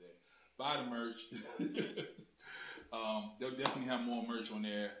wearing it today. Buy the merch. They'll definitely have more merch on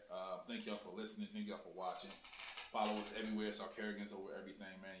there. Thank y'all for listening. Thank y'all for watching. Follow us everywhere. Sarkarians over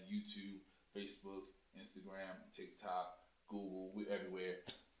everything, man. YouTube, Facebook, Instagram, TikTok, Google. We're everywhere.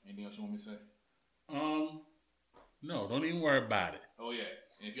 Anything else you want me to say? No, don't even worry about it. Oh, yeah.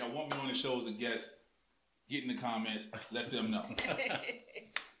 And if y'all want me on the show as a guest, get in the comments. Let them know.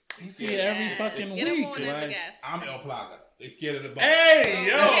 You see it every fucking Get him week. on as a Like, guest. I'm El Plaga. They scared of the boss. hey,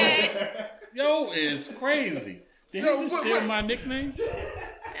 yo. Okay. Yo is crazy. Did Yo, he just what- steal what? my nickname? El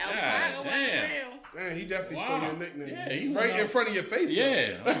God Plaga wasn't damn. real. Man, he definitely Wow. stole your nickname. Yeah, he right went in out- front of your face. though.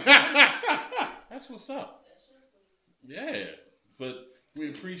 Yeah. That's what's up. Yeah. But we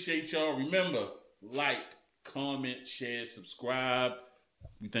appreciate y'all. Remember, like, comment, share, subscribe.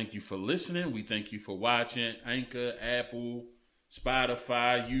 We thank you for listening. We thank you for watching. Anchor, Apple,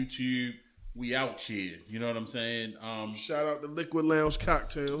 Spotify, YouTube. We out here. You know what I'm saying? Shout out to Liquid Lounge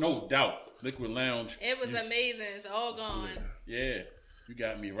Cocktails. No doubt. Liquid Lounge. It was amazing. It's all gone. Yeah. You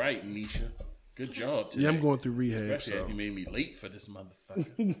got me right, Nisha. Good job today. Yeah, I'm going through rehab. Especially So. if you made me late for this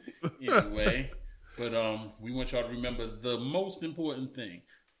motherfucker. Anyway, but we want y'all to remember the most important thing.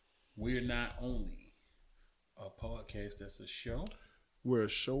 We're not only a podcast that's a show, We're a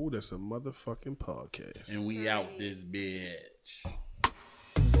show that's a motherfucking podcast. and we out this bitch.